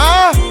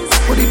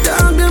 Put it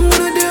down, them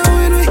wanna deal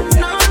with me.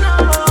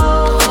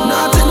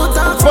 Nothing no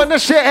talk. Put the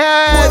shit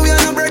head. Boy, we are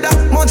no brother,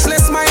 much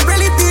less my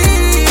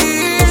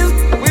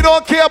relative. We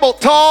don't care about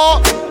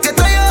talk. Get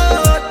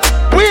tired.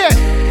 Wait.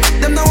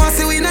 Them don't want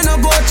to see we no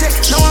go check.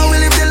 Now I will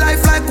live the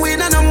life like we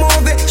no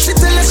movie. She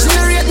tell us she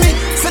narrate me,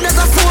 so that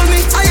I fool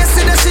me. I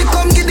say that she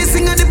come get this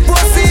thing at the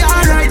pussy.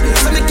 Alright,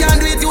 so me can't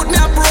do it, youth me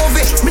approve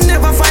it. Me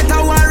never fight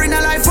a war in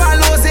a life, I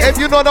lose it. If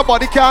you know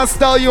nobody can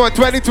style you in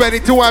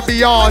 2022 and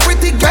beyond,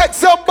 make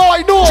some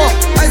boy know.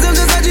 I don't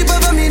just a jeep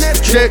over me net.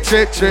 Shit. I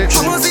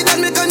must see that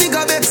make a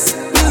nigga vex.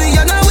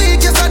 Million a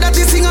week, you saw that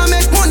this thing I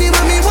make money.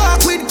 When me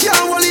walk with can't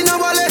hold in a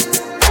wallet.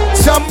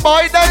 Some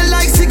boy that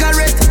like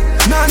cigarette.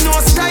 Nah, no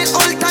style,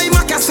 all time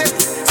a cassette.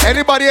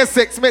 Anybody in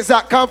 6 minutes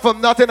that come from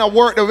nothing and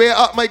work the way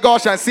up, my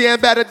gosh, and seeing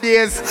better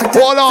days.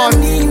 Hold on.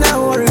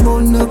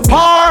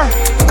 Par.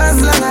 As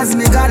long as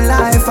me got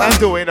life, I'm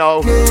doing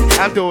all.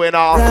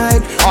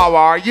 Right. How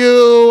are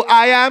you?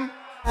 I am.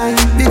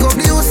 Big up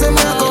the youths that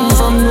come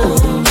from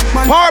nothing.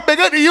 Par, big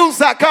up the youths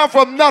that come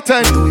from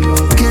nothing.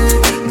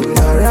 Doing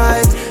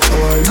alright.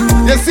 How are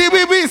you? You see,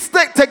 we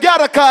stick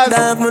together, cuz.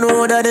 That me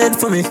know that it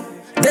for me.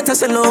 That I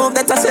say love,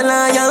 that I say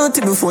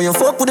loyalty. Before you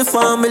fuck with the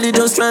family,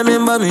 just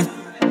remember me.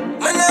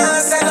 I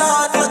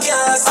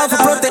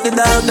protect the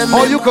dog, them.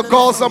 Or you could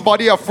call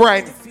somebody a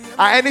friend.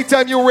 And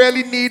anytime you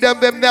really need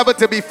them never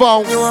to be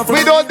found.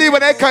 We don't deal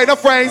with that kind of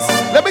friends.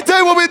 Let me tell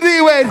you what we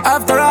deal with.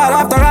 After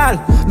all,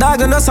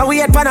 dog and us a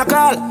wait pan a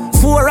call.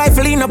 4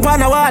 rifle in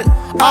upon a wall.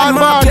 On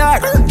my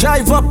yard,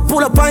 drive up,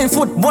 pull up on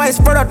foot. Boys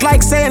spread out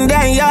like saying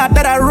damn yard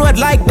that I rode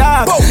like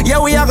dog.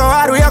 Yeah, we are go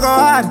hard.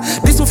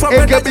 This is from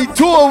it can be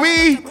 2 of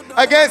we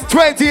against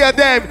 20 of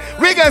them.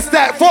 We can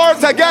stack 4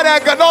 together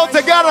and go down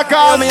together,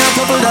 cuz.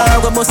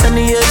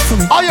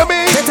 Oh, you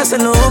mean? That I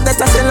say love, that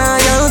I say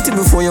loyalty.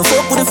 Before you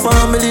fuck with the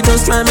family,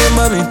 just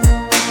remember me.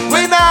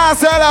 We not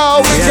sell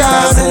out, we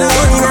can't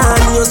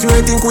move.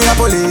 You think we are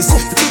police.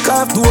 Kick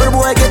off door,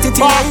 boy, get it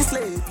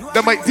in. They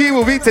might deal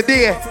with me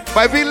today,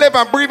 but we live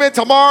and breathe in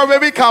tomorrow.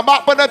 When we come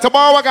up, and then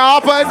tomorrow what can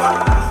happen?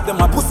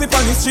 Them a pussy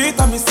on the street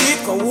and me see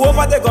it. Go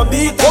over, they go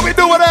beat. What we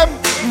do with them?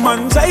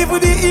 Man drive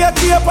with the ear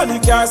tape and the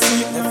car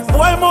seat.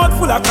 Boy mouth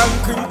full of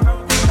concrete.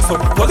 So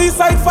police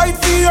side fight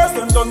for years,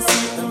 them don't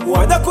see them.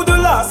 Boy that could do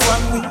last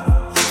 1 week.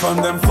 From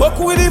them fuck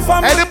with the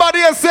family.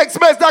 Anybody in 6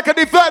 months that can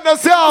defend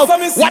themselves?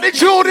 What did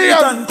you do? Beat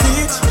and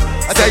teach.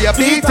 I tell you,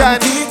 beat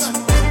and teach.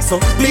 So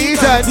beat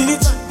and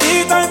teach.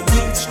 Beat and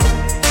teach.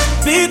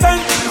 Beat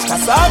and teach.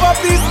 Cassava,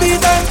 please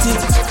beat and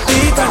teach.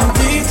 Beat and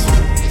teach.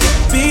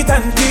 Beat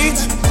and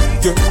teach.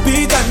 You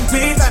beat and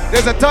teach.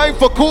 There's a time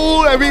for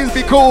cool and we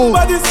be cool.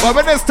 But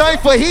when it's time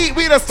for heat,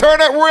 we just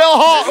turn it real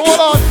hot. Hold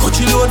on.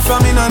 Coachy load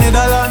from in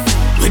Netherlands.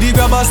 Where the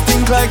grabbers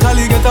think like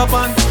alligator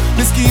pan.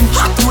 The scheme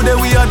hot today,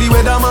 we are the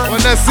weatherman. When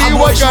they see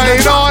what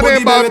going on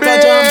in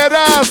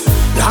Barbados.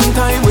 Long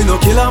time we no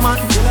killer man.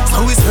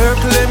 So we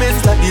circle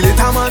elements like the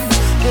little man.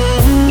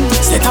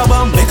 Set a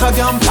bomb, make a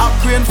damn black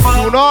rain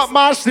fall. Do not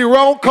match the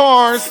wrong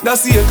cars.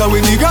 That's the echo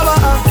when the grabber.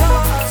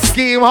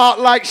 scheme hot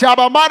like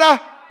Shabba Mother.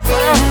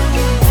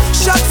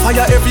 Shot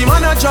fire, every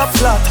man a drop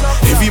flat.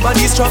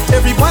 Everybody's trapped,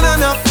 every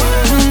banana.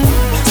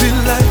 Still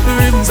like the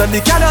rims and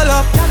the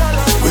Cadillac.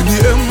 When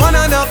the M1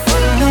 and up.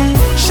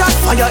 Shot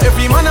fire,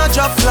 every man a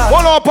drop flat.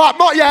 Hold on, Pop,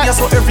 not yet. Yeah,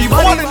 so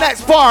everybody. On the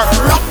next part.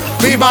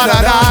 Be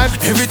better than.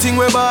 Everything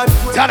we bad.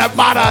 Tell them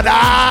better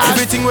than.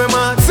 Everything we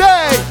mad.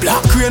 Say.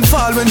 Black rain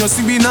fall when you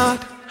see we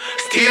not.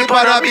 Still for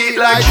a beat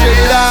like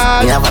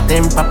Jaylan. We have a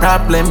temper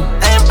problem.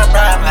 Temper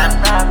problem.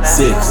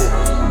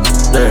 6.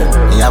 There.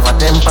 We have a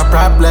temper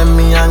problem.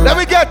 Me and let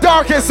me get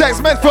dark and sex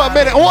meant for a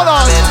minute. Hold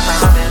on.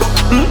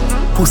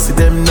 Pussy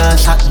them nah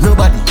shot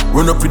nobody.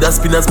 Run up with the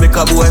spinners, make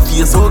a boy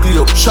face ugly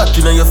up. Shot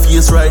in your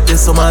face right there,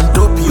 some man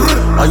dope you.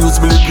 I use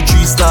me little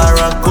 3-star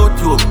and cut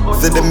you up.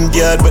 Say them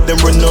guard, but them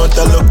run out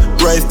of luck.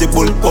 Rise the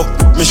bull up,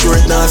 me sure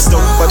it not stop.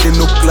 But they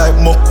look like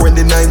muck when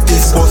the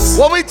 90s bust.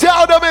 What we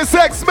tell them is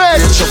sex man.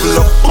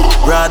 Shuffle up,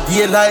 broad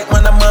daylight,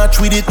 man I march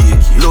with it.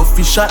 Love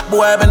fi shot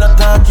boy, me not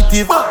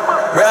talkative.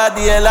 Broad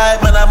daylight,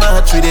 man I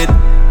march with it.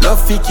 Love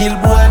fi kill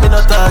boy, me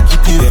not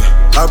talkative.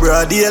 A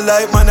broad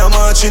daylight, man I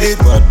march with it.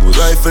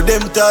 Rifle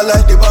them tall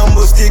like the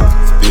bamboo stick.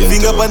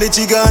 Finger up on the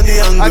chicken and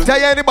the angle. I tell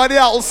you, anybody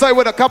outside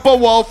with a couple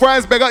wild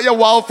friends, big up your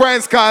wild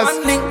friends, cuz.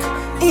 One link,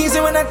 easy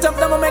when I tap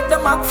them, I make the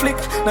mark flick.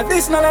 Now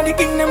this none of the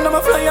kingdom, them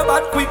I fly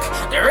about quick.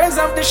 The raise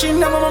of the shin,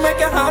 them I make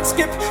your heart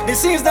skip. The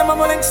seas, them I'm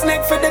like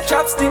snake for the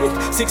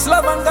chopstick. 6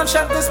 love and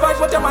gunshot despite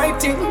what am I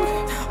think.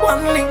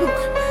 One link.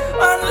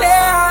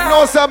 You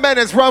know some men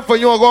is run for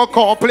you and go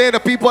complain to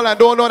people and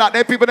don't know that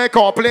they people they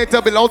complain to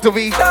belong to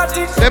me.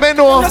 Let me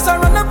know. Just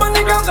run up on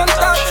the ground and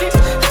start shit.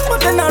 But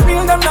then I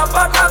real them not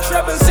bad at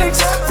treble 6.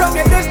 From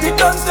your destiny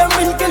guns them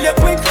will kill you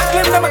quick.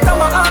 Claim them a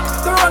come out.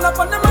 To run up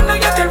on them and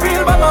they get the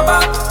real by my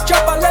back.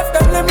 Chop and left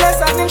them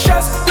limbless and in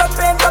shots. Blood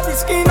paint up the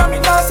skin and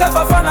me now self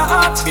a fan of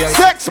art.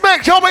 Sex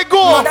make, how we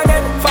go? Mother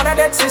dead, father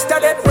dead,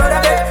 sister dead, brother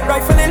dead.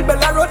 Rifle hill,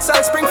 Bella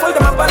roadside, Springfield,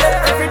 them a ballet.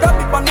 Every dog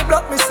be on the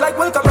block, miss like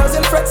Wilka,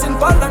 Brazil, frets in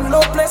ball and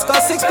low place.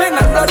 Cause 6 pin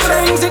and blood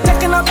rings, it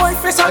taking a boy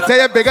face. I tell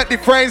you, big up the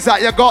friends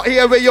that you got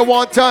here where you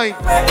want time.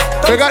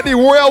 Big up the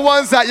real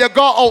ones that you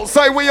got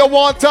outside where you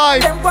want time.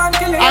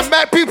 I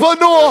met people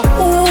know.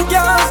 Who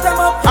gas them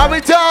up? I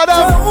be tell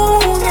them.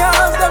 Who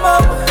gas them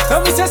up?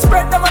 And we say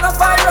spread them on a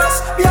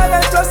virus. Behind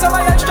them plus some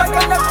iron strike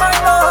and them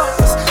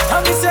minus.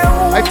 And we say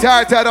who?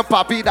 I tell the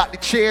papi that the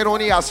chain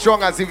only as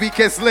strong as the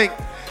weakest link.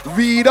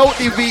 Read out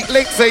the weak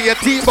links in your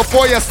team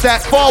before you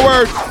step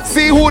forward.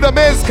 See who them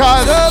is,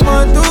 cuz.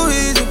 Someone too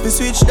easy if you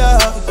switch that.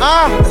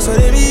 That's what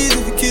they easy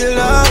if you kill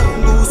that.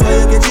 Boost why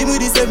you get him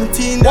with the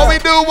 17. What we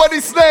do with the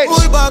snake?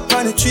 Pull back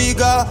on the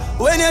trigger.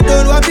 When you're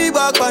done, what be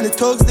back on the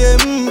thugs them.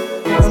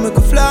 I make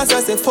a flash,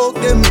 I say fuck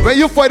them. When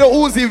you fight the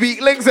who's the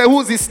weak links and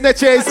who's the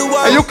snitches,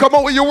 and you come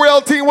out with your real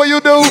team, what you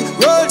do?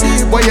 Roll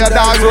deep. When your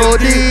dog roll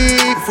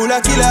deep. Full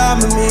of killer, I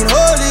mean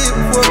holy.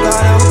 Fuck on,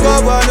 I'm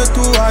cover on the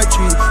 2 or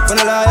 3. For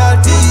the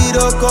loyalty.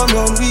 Don't come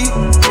on me.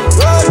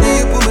 Roll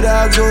deep, put my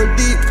dogs roll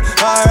deep.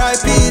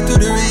 R.I.P. to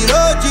the real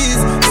OGs.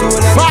 So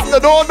Pop the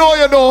don't know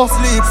you know.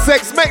 Sleep.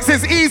 Sex Mix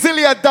is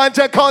easily a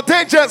dungeon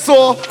contingent,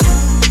 so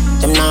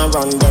them now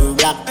run them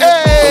black.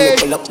 Hey.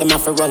 Pull up them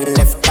have to run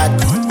left back.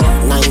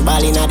 9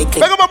 ball in the clip.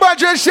 Look at my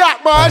budget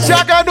shot, man.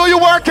 Shot, I know you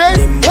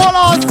working. Hold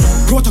on.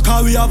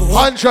 Protocol we have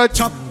 100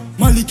 chop.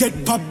 Molly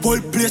get pop, whole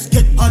place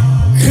get hot.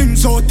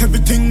 Hands out,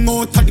 everything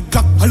out of the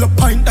clock. All a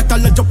pint that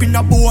all a jump in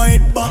a boy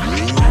head back.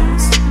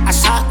 A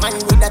shot man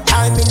with a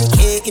time in the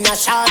cake in a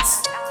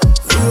shots.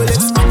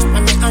 Rolex watch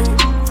on the hand.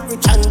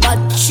 Rich and bad,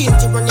 change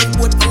the running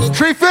boat on it.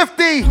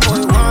 350.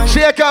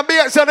 Shake and be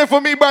something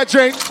for me, bad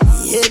drink.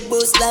 Head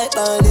boost like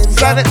ballin'.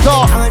 Stand it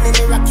tall. Turn in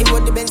the rocky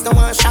boat, the Benz no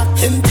one shot.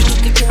 Him to the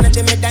kicking of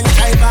the mid and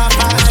drive off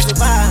as the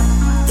bar.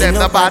 Them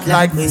the bad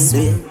like this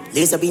way.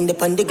 Laser beam the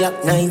pon the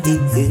Glock 90.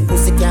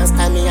 Pussy can't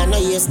stand me, I know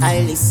you're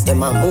stylist.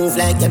 Them a move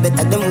like you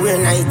better them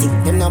wear 90.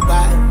 Them not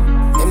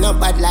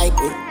bad like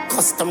me.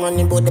 Custom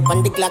running bout the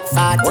pon the Glock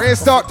 40. Rain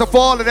start to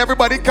fall and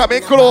everybody come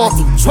in close.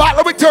 Right,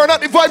 let me turn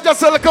up the vibe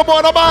just a little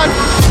more, man.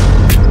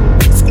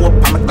 Scope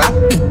on my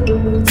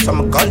Glock. From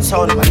a gun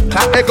sound on the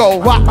clock. They go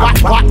wap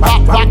wap wap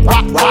wap wap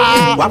wap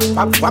wap wap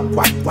wap wap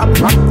wap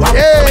wap wap.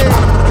 Yeah.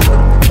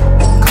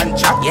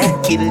 Contract,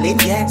 yeah, kill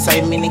it, yeah. So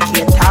I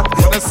minicate top.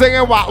 They're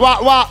singing wap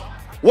wap wap.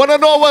 Wanna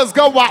know what's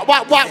go wap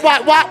wap wap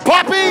wap wap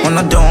poppy?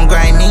 Wanna don't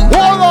grind me.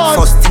 Hold on.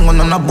 First thing on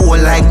a bowl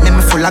like me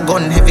full of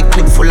gun, heavy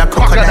clip full of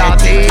crocodile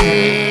teeth.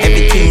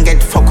 Everything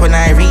get fuck when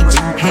I reach.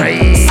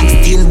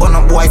 16 bun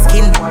up boy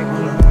skin.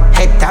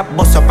 Head tap,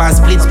 bust up and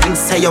split.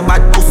 Say your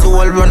bad pussy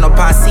all run up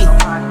and see.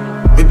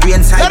 Me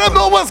brain side. Let them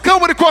know what's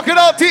good with the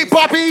crocodile teeth,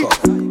 poppy.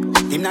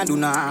 Him not do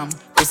no harm.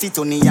 We sit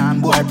on the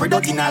yarn, boy,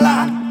 product in a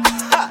land.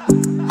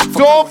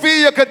 Don't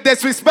feel you could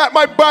disrespect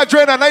my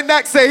brethren and I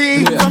next say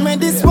he. Come in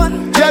this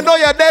one. Yeah, know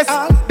you're this.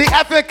 The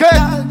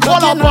African.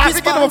 Hold on, boy.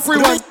 We give him a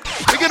free one.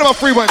 We give him a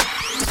free one.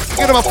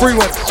 Give him a free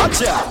one.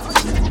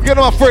 Give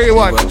him a free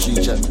one.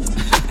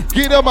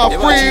 Give him a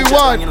free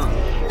one.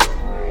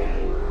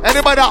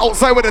 Anybody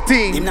outside with the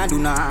team? Him not do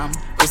no harm.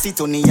 We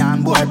sit on the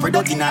yarn, boy,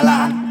 product in a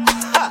land.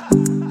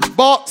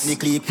 Box.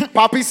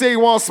 Papi say he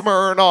wants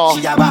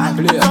Smirnoff.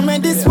 Come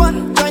in this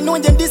one, try know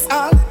them this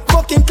all.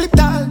 Fucking clip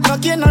tall,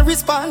 not gain a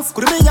response.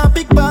 Could be a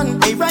big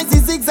band, a rise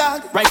is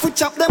zigzag. Right foot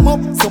chop them up,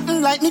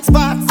 something like Nick's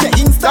band. Say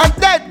instant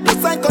dead,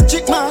 looks like a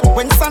chick man.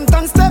 When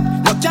Santan step,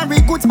 not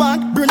carry goods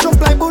bag. Brain jump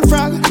like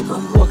bullfrog.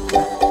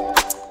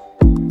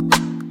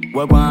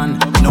 Well, one,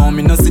 no,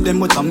 me no see them,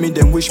 but I me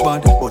them wish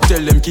bad. But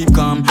tell them keep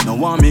calm, no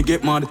want me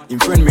get mad. Him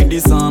friend me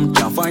this arm,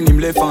 can't find him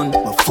left hand.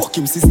 But fuck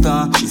him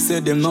sister, she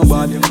said them no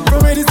bad. From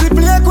where this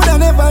play, could I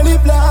never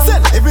live last.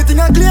 Sell everything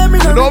I clear me.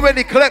 You know when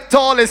the clip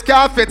tall is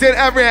can't fit in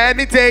every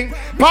anything.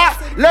 Pat,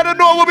 let her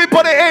know when we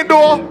put it in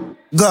though.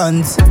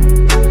 Guns.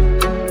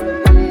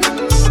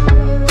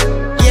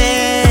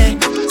 Yeah.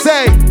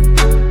 Say,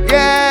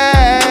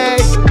 yeah.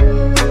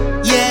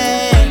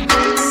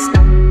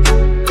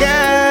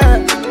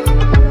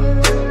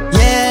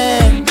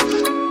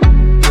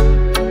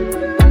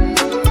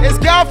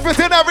 Fit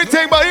in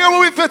everything, but here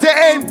we fit it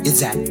in.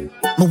 Is that?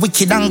 Me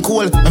wicked and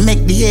cool. Me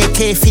make the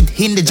AK fit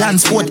in the John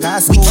Sport.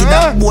 Wicked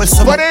and bold.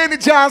 But ain't the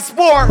John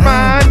Sport,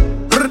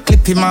 man.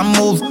 Clip him and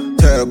move.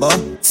 Turbo.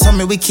 So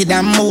me wicked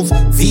and move.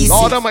 VC.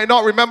 Lord, I might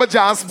not remember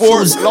John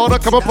Sport. Lord, I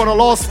come up on a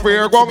law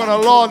spear, going on a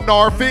law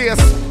Northeast.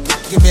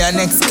 Give me a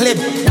next clip.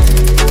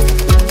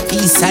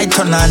 East side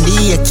turn on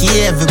the AK.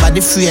 Everybody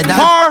afraid of.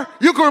 Par,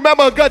 you can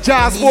remember a good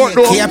John Sport,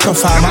 though. You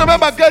can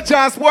remember a good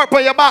John Sport,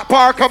 but your back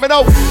par coming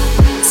out.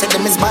 Say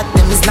them is bad,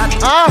 them is not.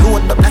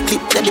 Load up the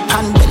clip, then the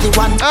pan, belly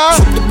one.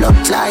 Shoot the blood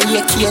fly,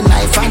 AK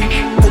knife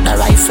and put the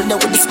rifle there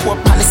with the scope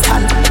on the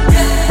stand.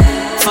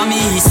 For me,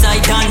 east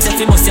side dance, if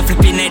you bust your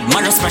flipping head,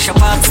 man, just pressure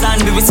park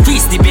stand. We will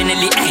squeeze the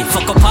Benelli, hey,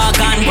 fuck up our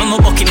gun. When we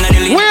buck him, not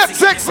the lead. Wait,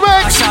 6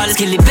 minutes. Charles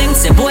kill the bank,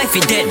 say, boy, if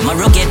he dead, my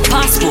rugged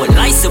passport.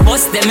 Lice,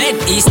 bust them head,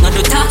 east, not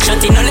the talk,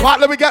 shot in all the.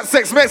 What, let me get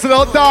 6 minutes a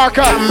little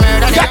darker.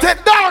 Get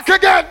it dark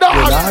again,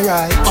 dog.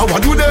 Alright. I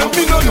want to do them,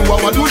 me no know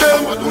I want to do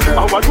them.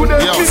 I want to do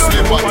them, me no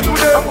know I want to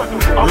do them.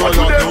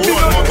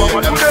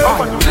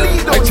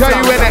 I tell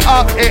you when it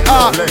up, it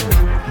up.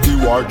 The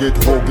war get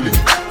ugly,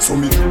 so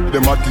me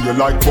them a deal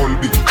like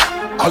Bulby.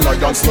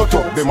 Alliance not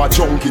up, them a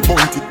junkie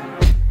bunty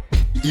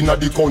inna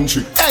the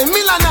country. Hey,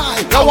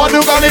 Milanai, no one who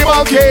got him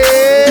monkey.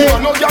 Him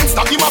a no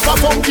gangster, him a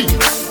funky.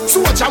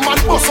 Soldier man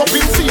bust up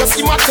in face,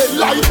 him a tell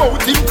lie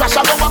about him crash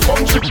out of a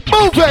country.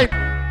 Move it.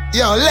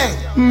 Yo, Len.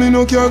 Me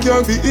no care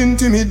be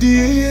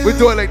intimidated. We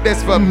do it like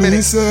this for a minute.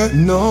 Me say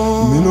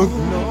no, me no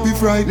be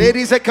frightened.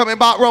 Ladies are coming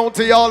back round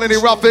to y'all in the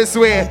roughest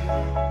way.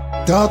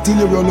 Talk till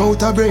you run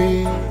out of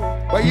brain.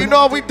 But you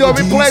know we do,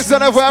 we play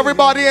something for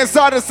everybody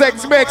inside the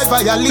sex mix.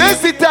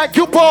 This is thank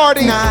you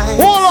party.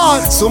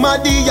 Hold on.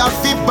 Somebody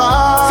have to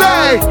bar.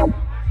 Say.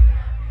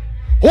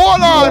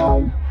 Hold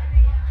on.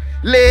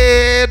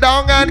 Lay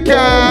down and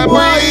can't breathe.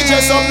 Why you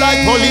dress up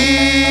like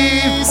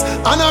police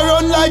and I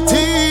run like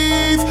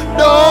thief?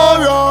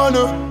 Don't run,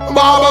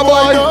 Baba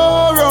boy,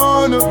 don't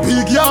run.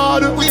 Big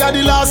yard, we are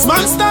the last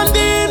man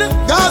standing.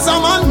 Gaza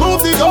man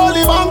move the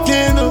goalie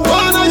banking.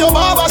 One of your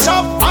barber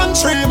shop and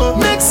trim.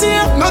 Next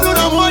year, no do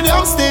no more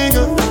damn sting.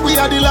 We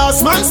are the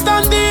last man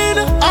standing.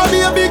 I'll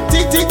be a big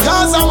tick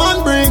Gaza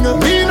man bring.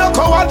 Me no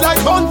coward like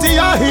Bunty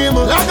or him.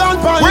 Lag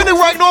on pan. When the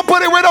right now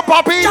put it with a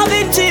puppy.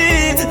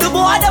 The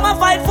boy them a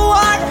fight for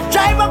war.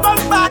 Drive up on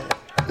back.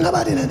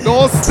 Nobody know.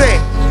 Don't stay.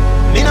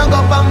 Me no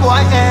go from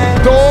boy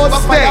end. Don't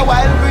stay.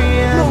 Wild breed.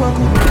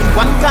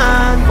 One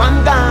can,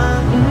 one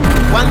can.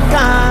 One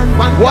can,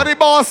 one can. What the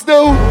boss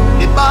do?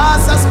 The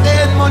boss has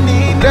spend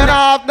money. Then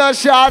I have no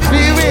shot for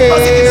you.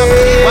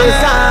 One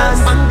can,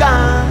 one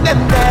can.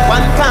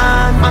 One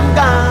can, one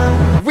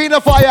can. Queen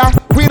of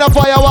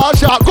fire, one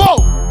shot, go!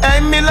 Hey,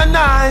 Miller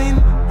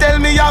 9. Tell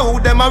me how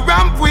them a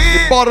ramp with.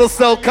 The bottles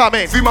still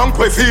coming.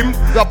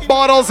 The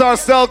bottles are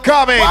still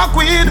coming. Walk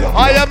with.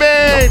 I am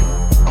in.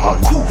 On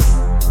goof,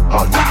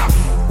 on laugh,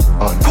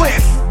 on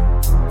cliff.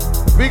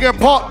 We can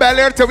pop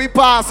Bel-Air till we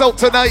pass out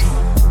tonight.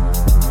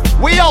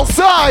 We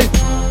outside.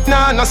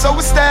 Nah, no, so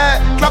we stay.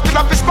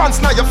 Clap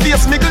response, now your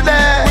face miggle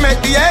there. We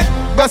make the egg.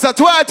 That's a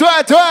twa. We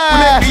make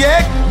the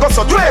egg. Go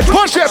so twa.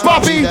 Push it,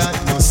 Poppy.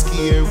 No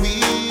scare we.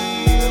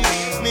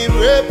 Me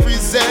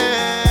represent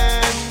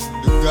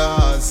the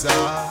Gaza.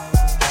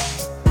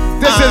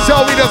 This is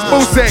how we just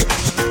boosting.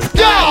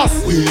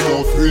 Yes! We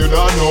no afraid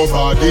of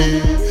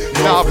nobody.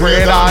 No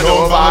afraid of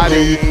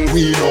nobody.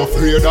 We no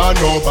afraid of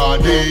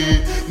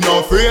nobody. No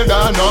afraid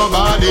of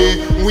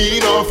nobody. We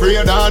no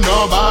afraid of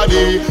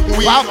nobody.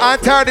 Wow, I'm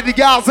tired of the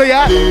Gaza,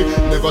 yeah?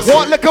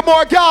 Want look at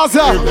more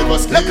Gaza?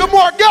 Look at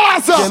more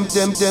Gaza!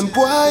 Them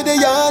boy,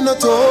 they are not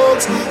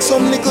talks.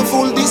 Some little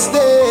fool this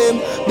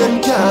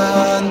them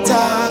can't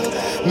talk.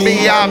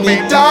 Me and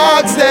me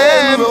dogs,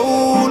 them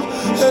rule.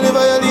 Any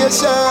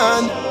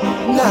violation,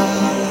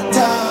 nah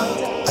talk.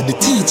 The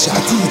teacher.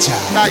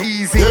 Not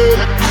easy.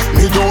 Yeah,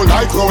 me don't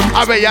like run.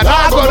 I mean, you're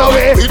not going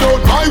away. We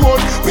don't my one.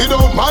 Me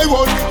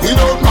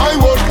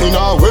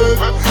nah wait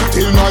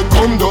till night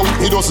come down.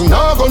 He doesn't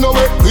not go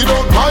nowhere. We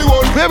don't my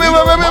one. Wait.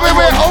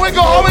 How we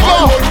go?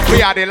 We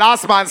we are the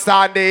last man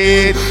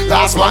standing.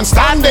 Last man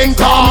standing,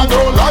 Tom. Me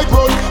don't like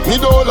run, me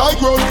don't like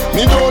run,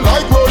 me don't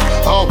like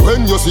run.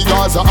 When you see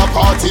guys at a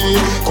party,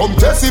 come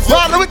test if you.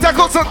 Let me take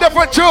out some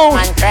different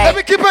tunes. Let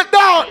me keep it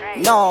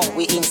down. No,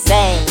 we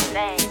insane.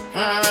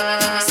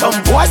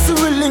 Some boys who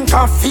will link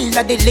and feel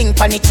that they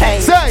link on the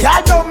chain.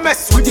 Y'all don't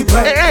mess with the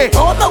brain.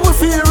 Don't know we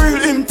feel real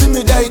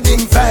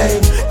intimidating fame.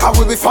 Cause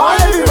we be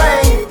falling in the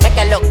rain. Make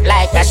it look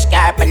like a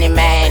scarp on the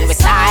man. We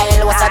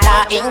style was a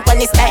dark ink on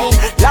the stain.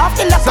 Love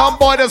to love. Some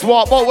boy just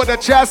walk out with the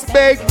chest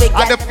big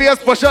and the face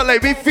push up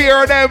like we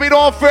fear them. We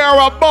don't fear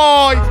a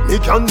boy. Me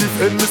can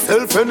defend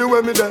myself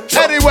anywhere me there.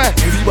 Anyway.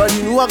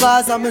 Everybody know what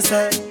guys I'm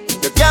say.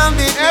 You can't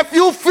be. If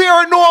you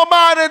fear no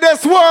man in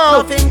this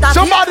world,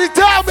 somebody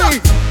tell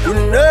me. You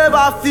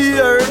never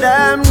fear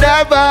them.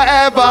 Never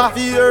ever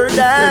fear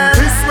them.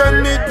 This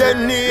when me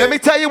then need. Let me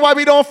tell you why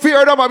we don't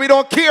fear them and we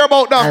don't care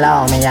about them.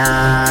 Hello, me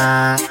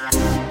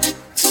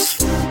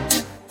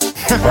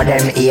for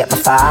them eat my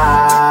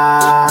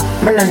fire.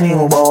 Me no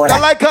new boy. I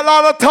like a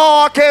lot of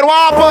talking.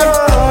 What happened?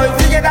 Oh,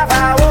 if you get a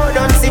forward,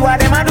 don't see what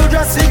them a do.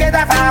 Just forget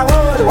a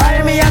forward.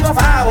 While me a go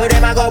forward,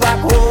 them a go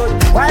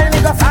backward. While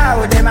me go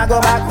forward, them a go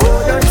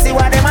backward. Don't see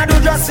what them a do.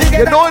 Just forget.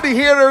 You know the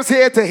haters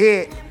here to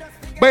hate.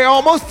 But you're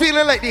almost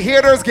feeling like the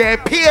haters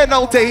getting paid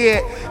now to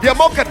hate. You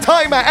mock a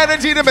time and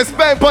energy to be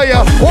spent by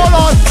you. Hold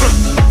on.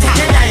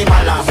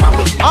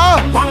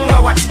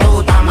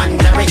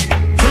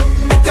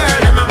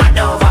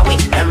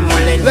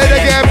 Let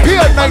it get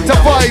paid 9 to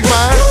 5,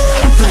 man.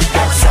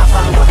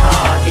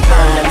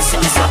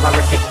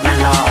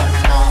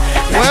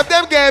 Well, if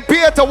them getting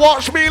paid to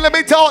watch me, let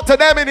me talk to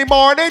them in the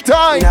morning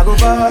time. We a go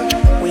far,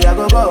 we a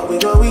go go, we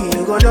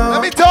go know.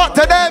 Let me talk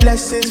to them.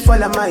 Blessings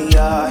follow my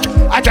yard.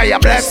 I tell you,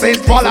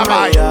 blessings follow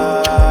my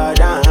yard.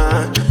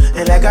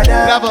 And like a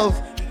Levels.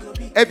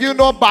 If you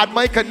know bad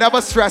mind can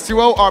never stress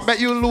you out or make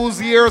you lose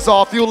years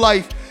off your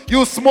life,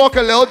 you smoke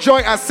a little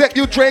joint and sip,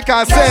 you drink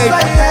and say,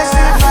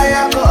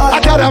 I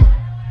tell them,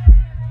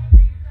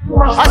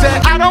 I say,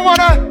 I don't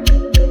wanna.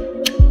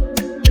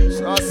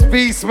 Just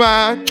peace,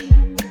 man.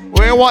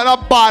 We ain't want no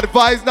bad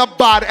vibes, no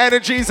bad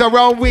energies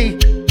around we.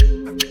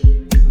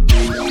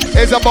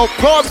 It's about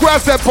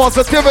progress and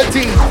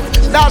positivity.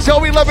 That's how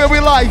we live in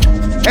real life.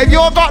 If you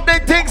don't got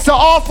them things to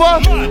offer,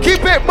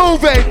 keep it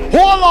moving.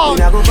 Hold on.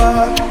 We a go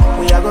far,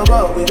 we a go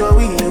go, we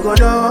go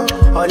know.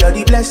 All of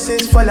the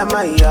blessings follow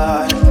my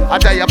yard. I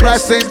tell you,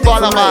 blessings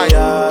follow my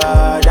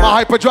yard. My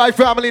Hyperdrive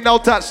family no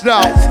touch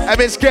now.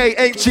 MSK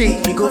ain't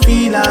cheap. We go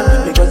feel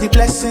because the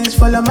blessings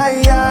follow my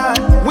yard.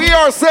 We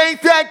are saying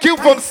thank you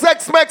from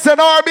Sex Mex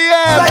and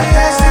RBM.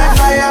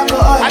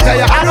 I tell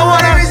you, I don't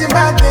wanna reason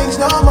bad things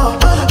no more.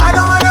 I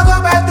don't wanna go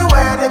back to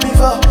where they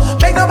before.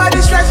 Make nobody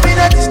stress me,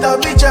 not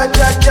disturb me, cha.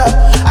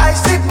 I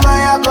sip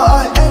my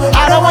alcohol.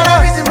 I don't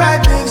wanna reason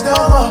bad things no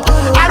more.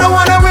 I don't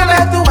wanna go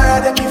back to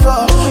where they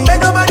before.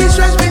 Make nobody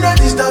stress me, not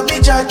disturb me,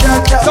 cha.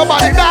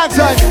 Somebody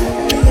dancing.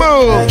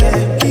 Move,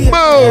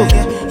 move,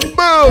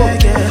 move.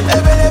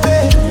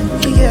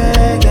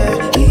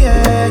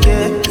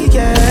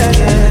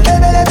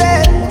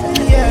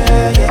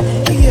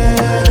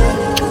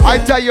 I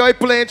tell you, I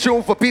playing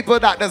tune for people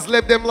that just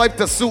live them life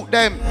to suit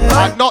them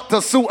and not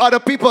to suit other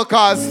people,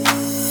 cause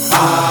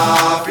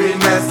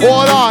happiness.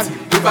 Hold on.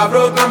 If I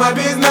broke down my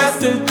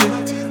business,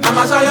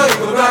 I'ma show you it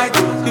go right.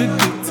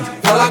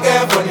 All I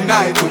care for the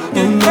night.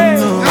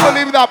 You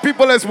believe that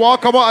people is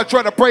walk come out and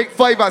try to break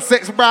 5 and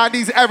 6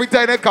 brandies every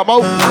time they come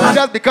out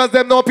just because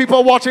them know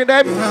people watching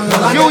them?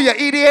 You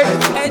idiot.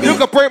 You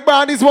could break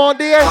brandies one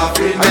day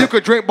and you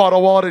could drink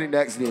bottled water the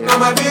next day.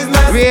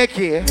 We ain't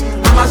care.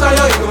 I'ma show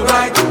you it go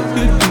right.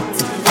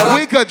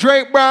 We could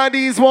drink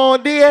brandies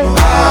one day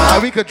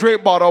and we could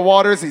drink bottled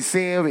waters the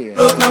same way.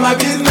 Look now my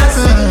business.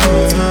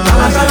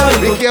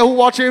 We care who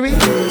watching me?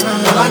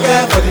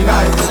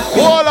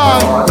 Hold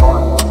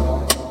on.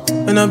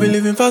 And I've been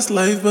living fast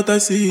life, but I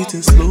see it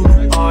in slow.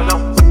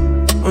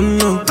 Oh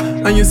no,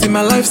 and you see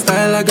my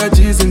lifestyle, I got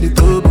G's in the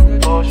turbo.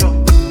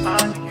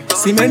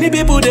 See many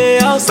people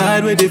there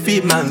outside where they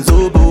feed man's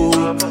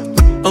oboe.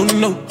 Oh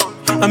no,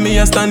 and me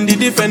I stand the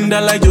defender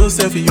like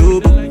Joseph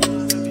Yobo.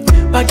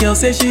 My girl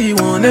say she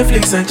want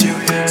Netflix and chill,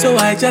 so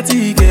I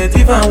chatty get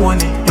even one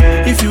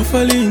it. If you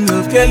fall in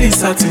love, Kelly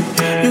satin.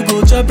 You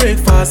go to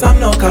breakfast, I'm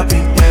not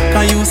capping.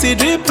 Can you see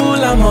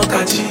dripple, I'm not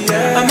catchy.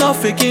 I'm not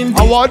faking.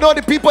 I want to know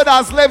the people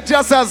that's live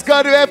just as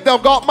good if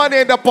they've got money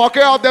in the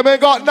pocket or them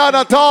ain't got none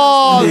at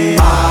all.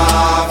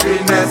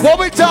 What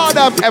we tell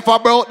them? If I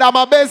broke down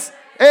my biz,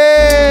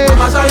 hey,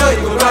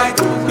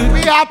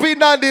 we happy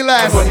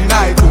nonetheless.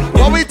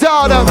 What we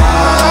tell them?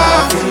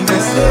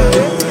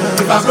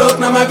 If I broke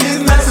now my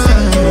business.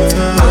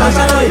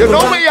 You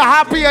know when you're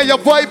happy and you're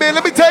vibing,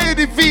 let me tell you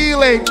the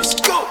feeling.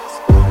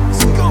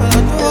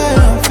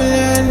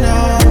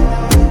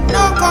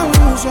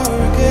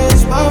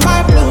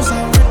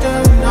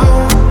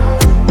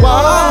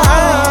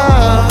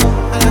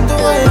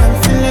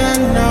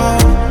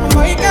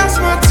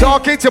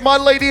 Talking to my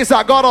ladies,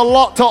 I got a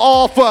lot to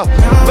offer.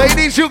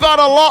 Ladies, you got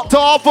a lot to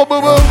offer,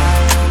 boo boo.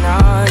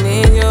 I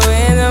need you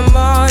in the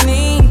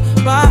morning,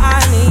 but I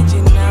need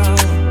you now.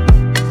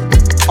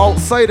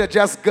 outside or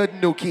just good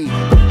nookie?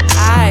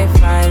 I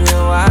find you,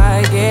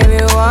 I give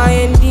you what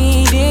you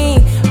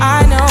needing.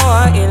 I know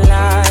what you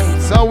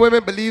like. Some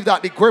women believe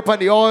that the grip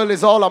and the oil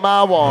is all a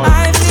man wants.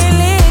 I feel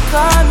it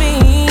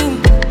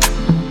coming.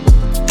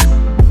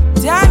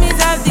 Time is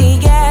of the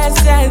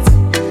essence.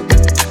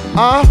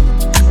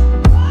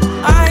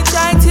 I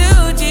try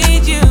to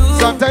teach you.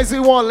 Sometimes we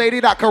want a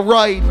lady that can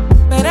ride.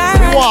 But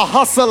We want a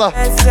hustler.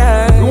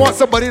 We want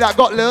somebody that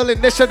got little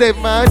initiative,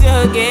 man.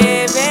 to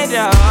give it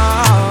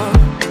all.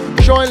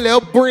 Showing little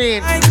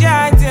brain. I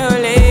try to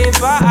live,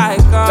 but I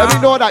can't. Let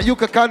me know that you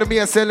could come to me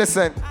and say,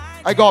 listen,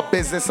 I got a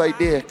business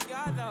idea.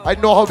 I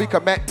know how we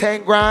could make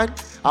 10 grand,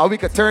 how we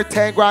could turn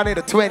 10 grand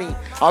into 20,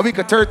 how we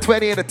could turn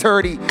 20 into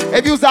 30.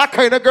 If you's that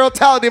kind of girl,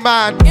 tell the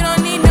man. You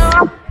don't need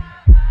no.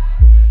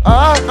 You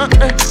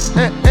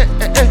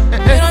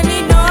don't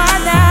need no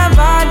other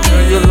body.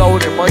 You're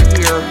loud in my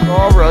ear.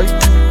 All right.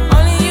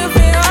 Only you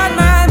feel on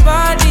my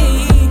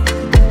body.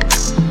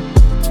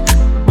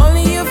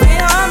 Only you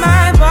feel on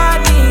my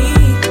body.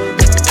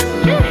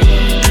 You don't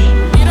need.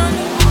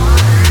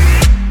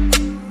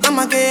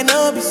 I'ma get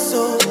no be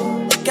so.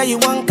 Girl, you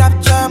won't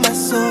capture my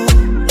soul.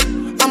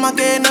 I'ma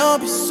get no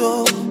be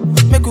so.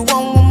 Make you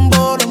one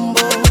wumbo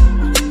lumbo.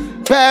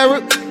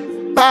 Barry,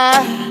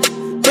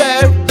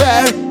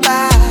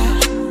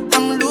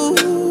 I'm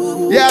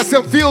loose. yeah,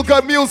 some feel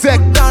good music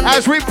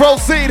as we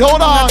proceed.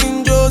 Hold on.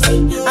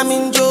 I'm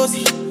in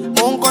Josie.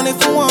 Won't call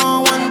if you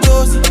want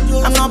Josie.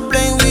 I'm not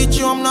playing with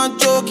you, I'm not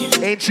joking.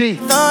 Ain't she?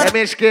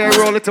 MHK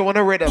roll it to one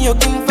rhythm.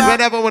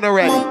 Whenever when I'm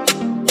ready.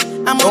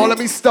 Don't let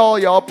me stall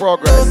y'all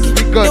progress.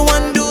 Be good. They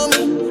want do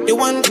me. They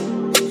want do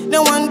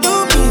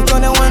me. So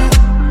they want.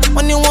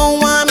 When you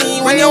won't want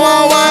me. When you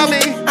won't want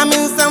me. I'm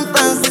in San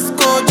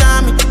Francisco,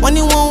 Jammy. When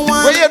you won't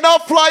want me. Where you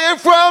not flying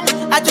from?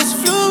 I just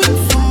flew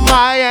in from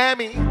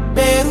Miami.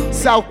 Peru.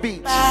 South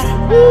Beach.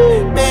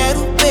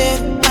 Peru.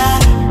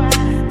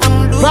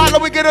 Father,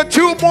 we get a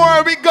 2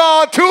 more. We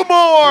go 2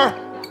 more.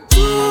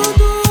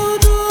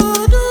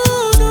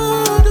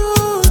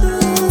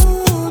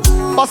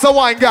 Bust a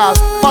wine, gal.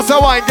 Bust a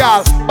wine,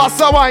 gal.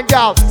 Bust a wine,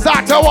 gal.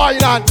 Start to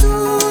wine on.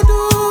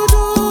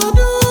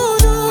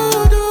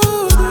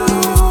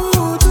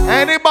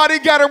 Anybody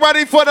getting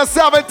ready for the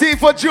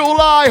 17th of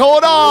July?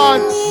 Hold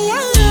on.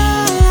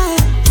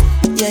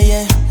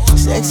 Yeah.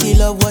 Sexy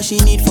love, what she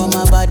need from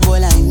a bad boy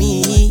like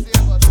me.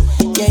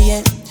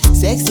 Yeah.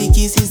 Sexy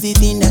kiss is the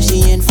thing that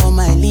she ain't for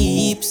my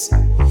lips.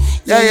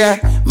 Yeah.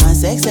 My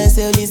sex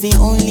herself is the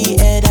only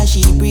air that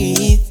she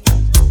breathes.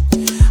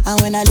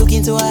 And when I look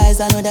into her eyes,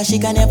 I know that she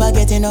can never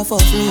get enough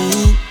of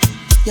me.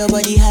 Your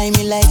body high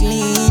me like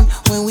lean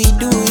when we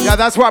do it. Yeah,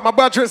 that's right. My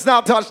brother's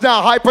now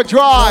touchdown.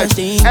 Hyperdrive.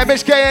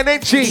 MHK and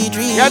Inchi.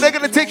 Yeah, they're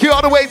going to take you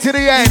all the way to the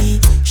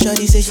end.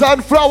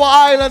 Sunflower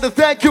Island, the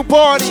thank you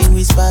party.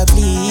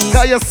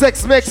 Tell your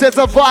 6 mix, it's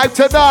a vibe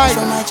tonight.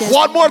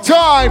 One more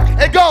time.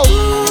 And go.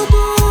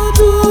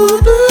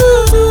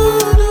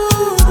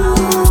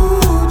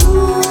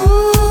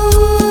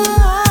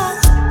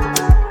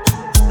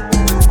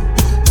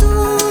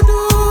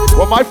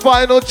 For my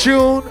final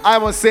tune, I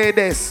will say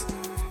this.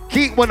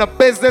 Keep when the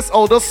business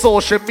or the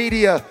social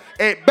media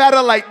ain't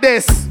better like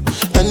this.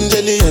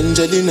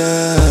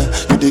 Angelina,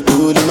 you the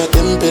cool in my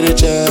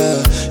temperature.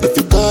 If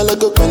you call, I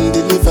go come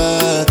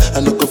deliver. I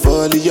no go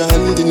fall in your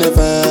hand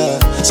never.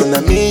 So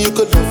now me you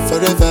could love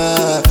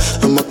forever.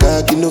 I'm a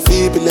cocky no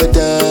feeble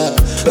letter.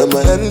 I'm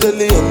a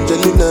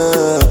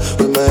Angelina,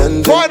 with my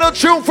hand. Final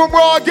tune from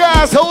Raw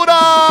Gas. Hold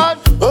on.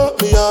 Oh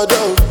me all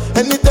down.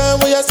 Anytime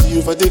when I see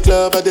you for the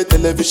club or the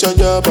television,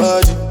 your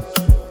body.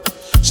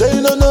 Sure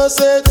you know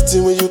safety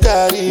when you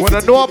carry. When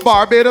I know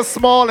Barbados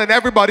small and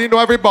everybody know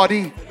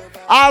everybody.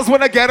 As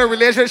when I get a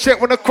relationship,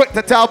 when I'm quick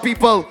to tell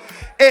people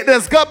it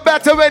has got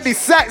better when the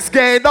sex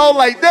game down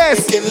like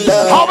this.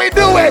 How we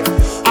do it?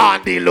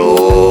 On the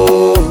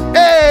low.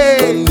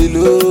 Hey. On the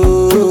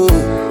low.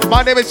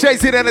 My name is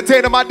Chasey the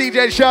Entertainer. My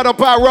DJ shout out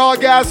by Raw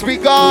Gas. We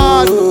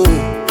gone.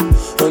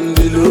 On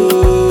the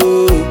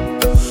low.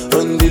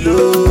 On the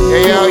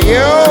low.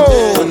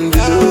 Yo. On the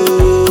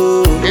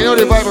low. You know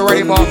the vibe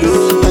already, Bob.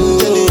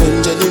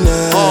 Angelina,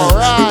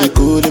 alright. you be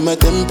cool in my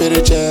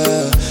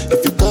temperature.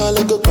 If you call,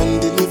 I go come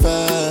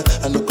deliver.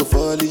 I no go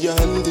fall in your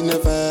hand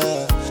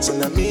never. So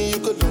now me you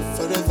could love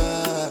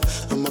forever.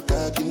 I'm a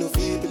cocky no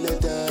feeble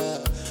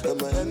letter. I'm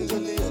a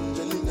Angelina.